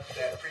bought that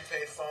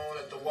prepaid phone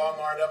at the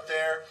Walmart up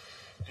there.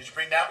 Did you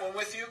bring that one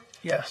with you?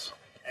 Yes,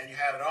 And you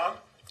had it on?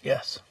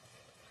 yes.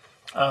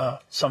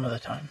 Some of the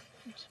time.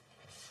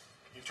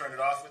 You turned it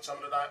off at some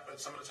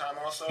of the time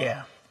also?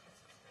 Yeah.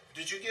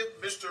 Did you give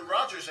Mr.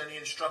 Rogers any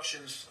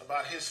instructions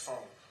about his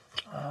phone?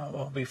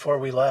 Well, before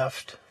we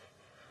left,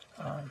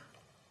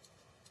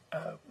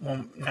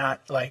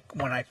 not like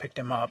when I picked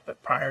him up,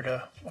 but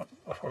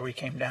before we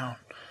came down,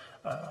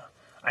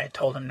 I had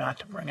told him not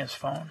to bring his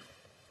phone.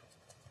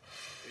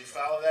 Did he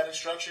follow that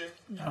instruction?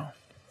 No.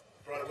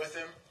 Brought it with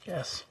him?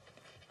 Yes.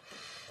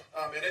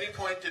 At any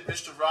point, did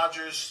Mr.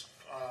 Rogers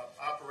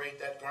operate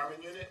that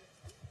Garmin unit?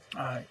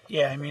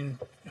 Yeah, I mean,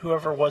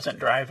 whoever wasn't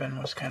driving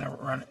was kind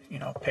of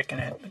picking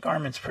it. The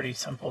Garmin's pretty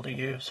simple to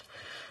use.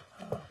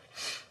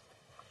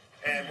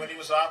 And when he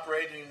was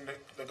operating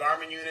the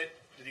Garmin unit,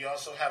 did he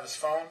also have his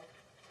phone?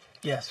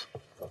 Yes.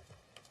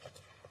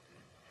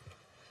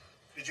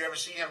 Did you ever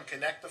see him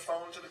connect the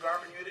phone to the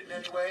Garmin unit in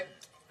any way?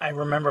 I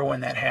remember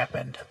when that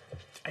happened.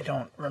 I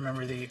don't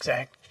remember the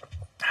exact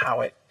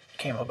how it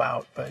came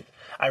about, but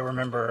I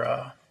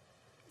remember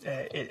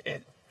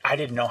I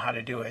didn't know how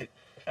to do it,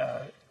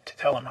 to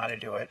tell him how to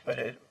do it,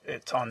 but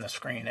it's on the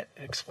screen. It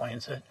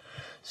explains it.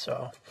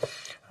 So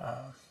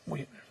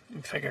we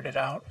figured it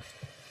out.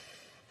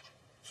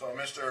 So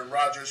Mr.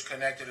 Rogers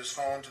connected his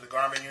phone to the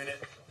Garmin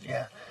unit?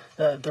 Yeah.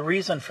 The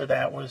reason for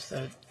that was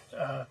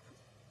that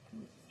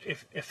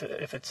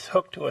if it's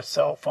hooked to a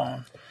cell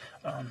phone,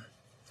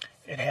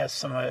 it has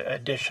some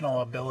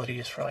additional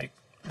abilities for like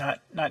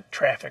not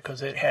traffic,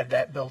 because it had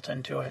that built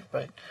into it,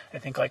 but I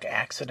think like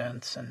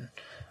accidents, and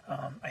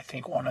I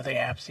think one of the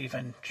apps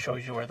even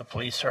shows you where the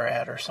police are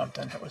at or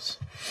something. It was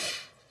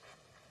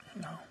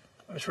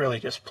really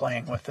just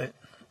playing with it.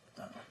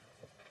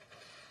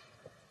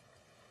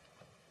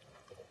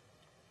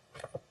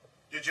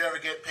 Did you ever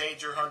get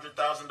paid your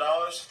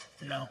 $100,000?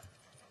 No.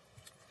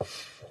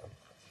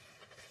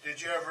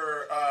 Did you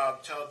ever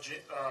tell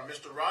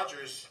Mr.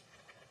 Rogers,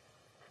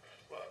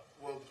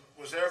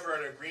 was there ever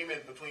an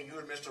agreement between you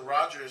and Mr.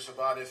 Rogers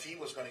about if he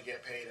was going to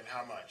get paid and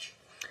how much?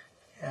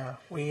 Yeah,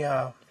 we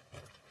it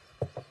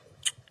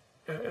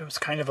was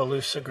kind of a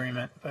loose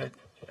agreement, but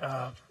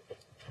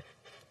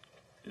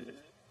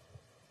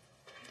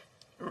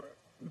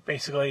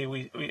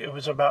basically it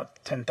was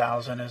about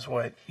 10,000 is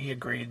what he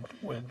agreed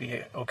would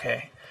be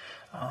okay.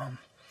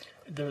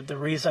 The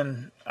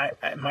reason I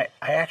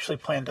actually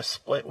planned to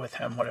split with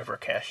him whatever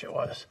cash it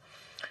was.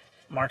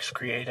 Mark's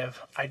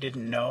creative. I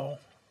didn't know,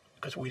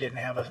 because we didn't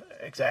have an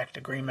exact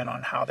agreement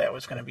on how that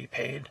was going to be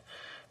paid,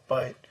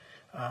 but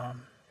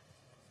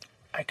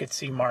I could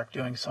see Mark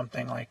doing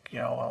something like,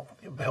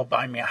 he'll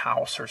buy me a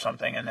house or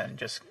something and then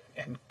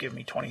and give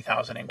me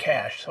 20,000 in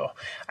cash. So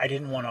I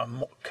didn't want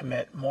to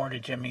commit more to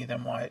Jimmy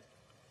than what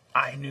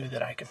I knew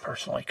that I could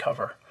personally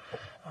cover.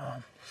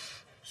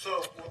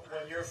 So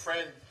when your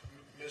friend,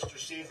 Mr.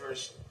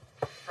 Severs,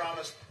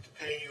 promised to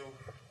pay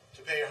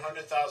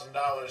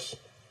 $100,000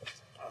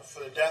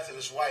 for the death of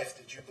his wife,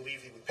 did you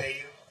believe he would pay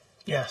you?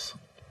 Yes.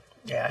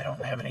 Yeah, I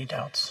don't have any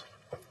doubts.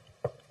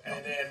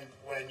 And then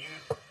when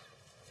you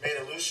made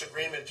a loose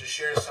agreement to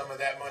share some of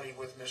that money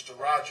with Mr.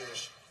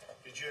 Rogers,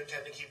 did you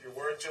intend to keep your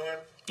word to him?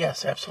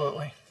 Yes,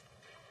 absolutely.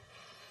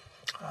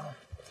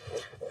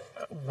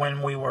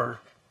 When we were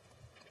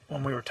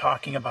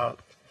talking about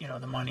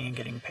the money and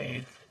getting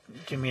paid,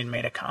 Jimmy had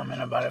made a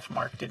comment about if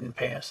Mark didn't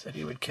pay us that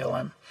he would kill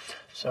him.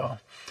 So,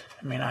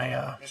 I mean,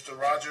 Mr.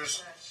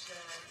 Rogers?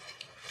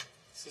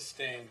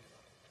 Sustained.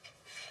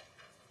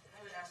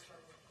 I would ask for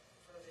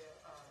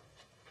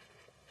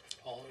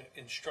the, I'll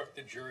instruct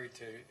the jury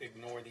to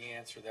ignore the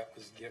answer that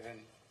was given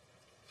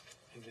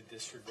and to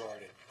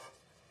disregard it.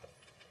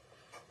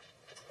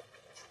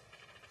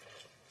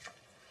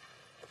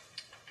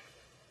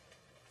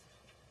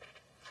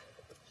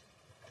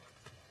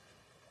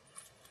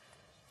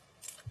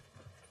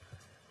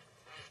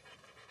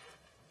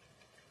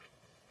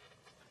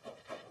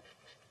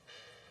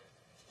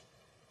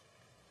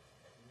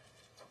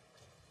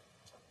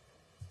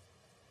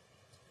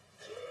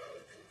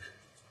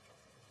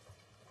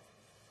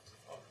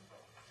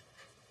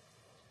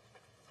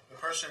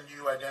 person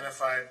you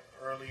identified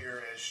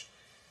earlier as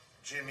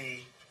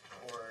Jimmy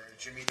or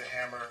Jimmy the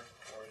Hammer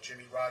or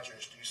Jimmy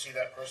Rogers, do you see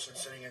that person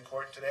sitting in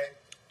court today?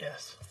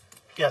 Yes.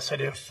 Yes, I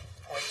do.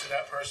 Point to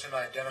that person,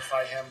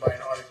 identify him by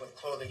an article of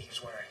clothing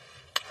he's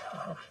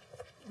wearing.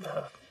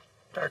 The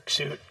dark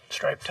suit,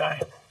 striped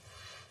tie,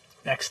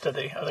 next to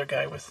the other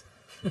guy with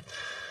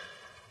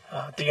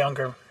the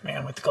younger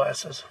man with the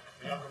glasses.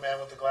 The younger man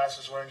with the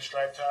glasses wearing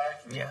striped tie?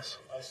 Yes.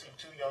 I see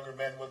two younger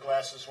men with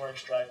glasses wearing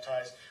striped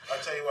ties. I'll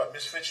tell you what,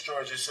 Miss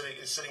Fitzgeorge is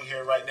sitting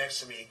here right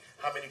next to me.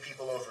 How many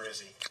people over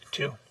is he?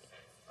 2. All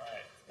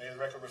right. May the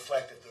record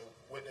reflect that the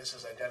witness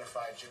has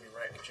identified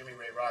Jimmy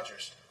Ray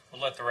Rogers.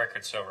 We'll let the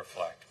record so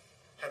reflect.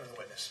 Tell me the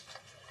witness.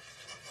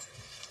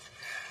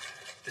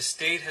 The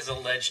state has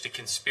alleged a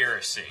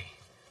conspiracy.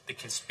 The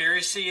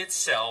conspiracy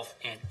itself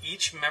and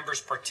each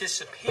member's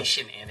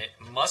participation in it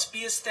must be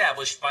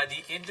established by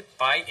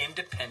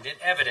independent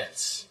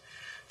evidence.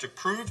 To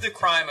prove the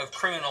crime of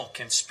criminal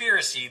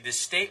conspiracy, the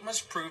state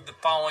must prove the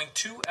following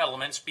 2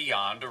 elements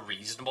beyond a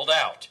reasonable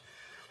doubt.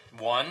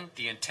 1,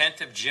 the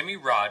intent of Jimmy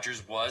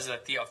Rogers was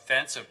that the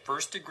offense of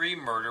first-degree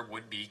murder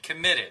would be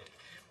committed.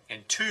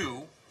 And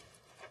 2,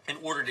 in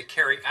order to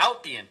carry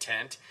out the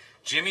intent,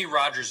 Jimmy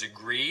Rogers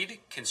agreed,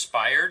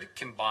 conspired,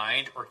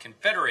 combined, or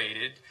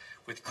confederated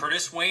with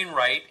Curtis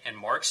Wainwright and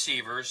Mark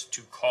Sievers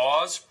to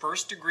cause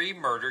first-degree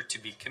murder to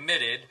be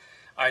committed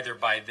either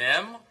by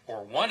them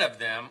or one of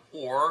them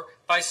or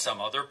by some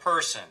other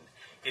person.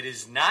 It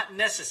is not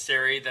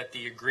necessary that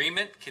the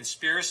agreement,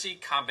 conspiracy,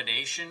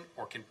 combination,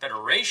 or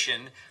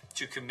confederation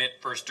to commit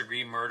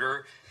first-degree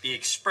murder be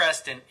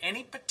expressed in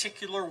any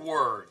particular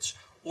words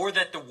or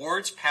that the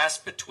words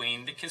passed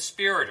between the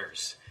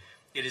conspirators.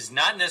 It is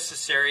not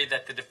necessary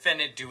that the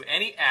defendant do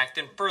any act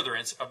in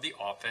furtherance of the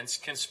offense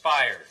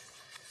conspired.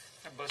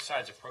 Have both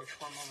sides approach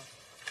for a moment.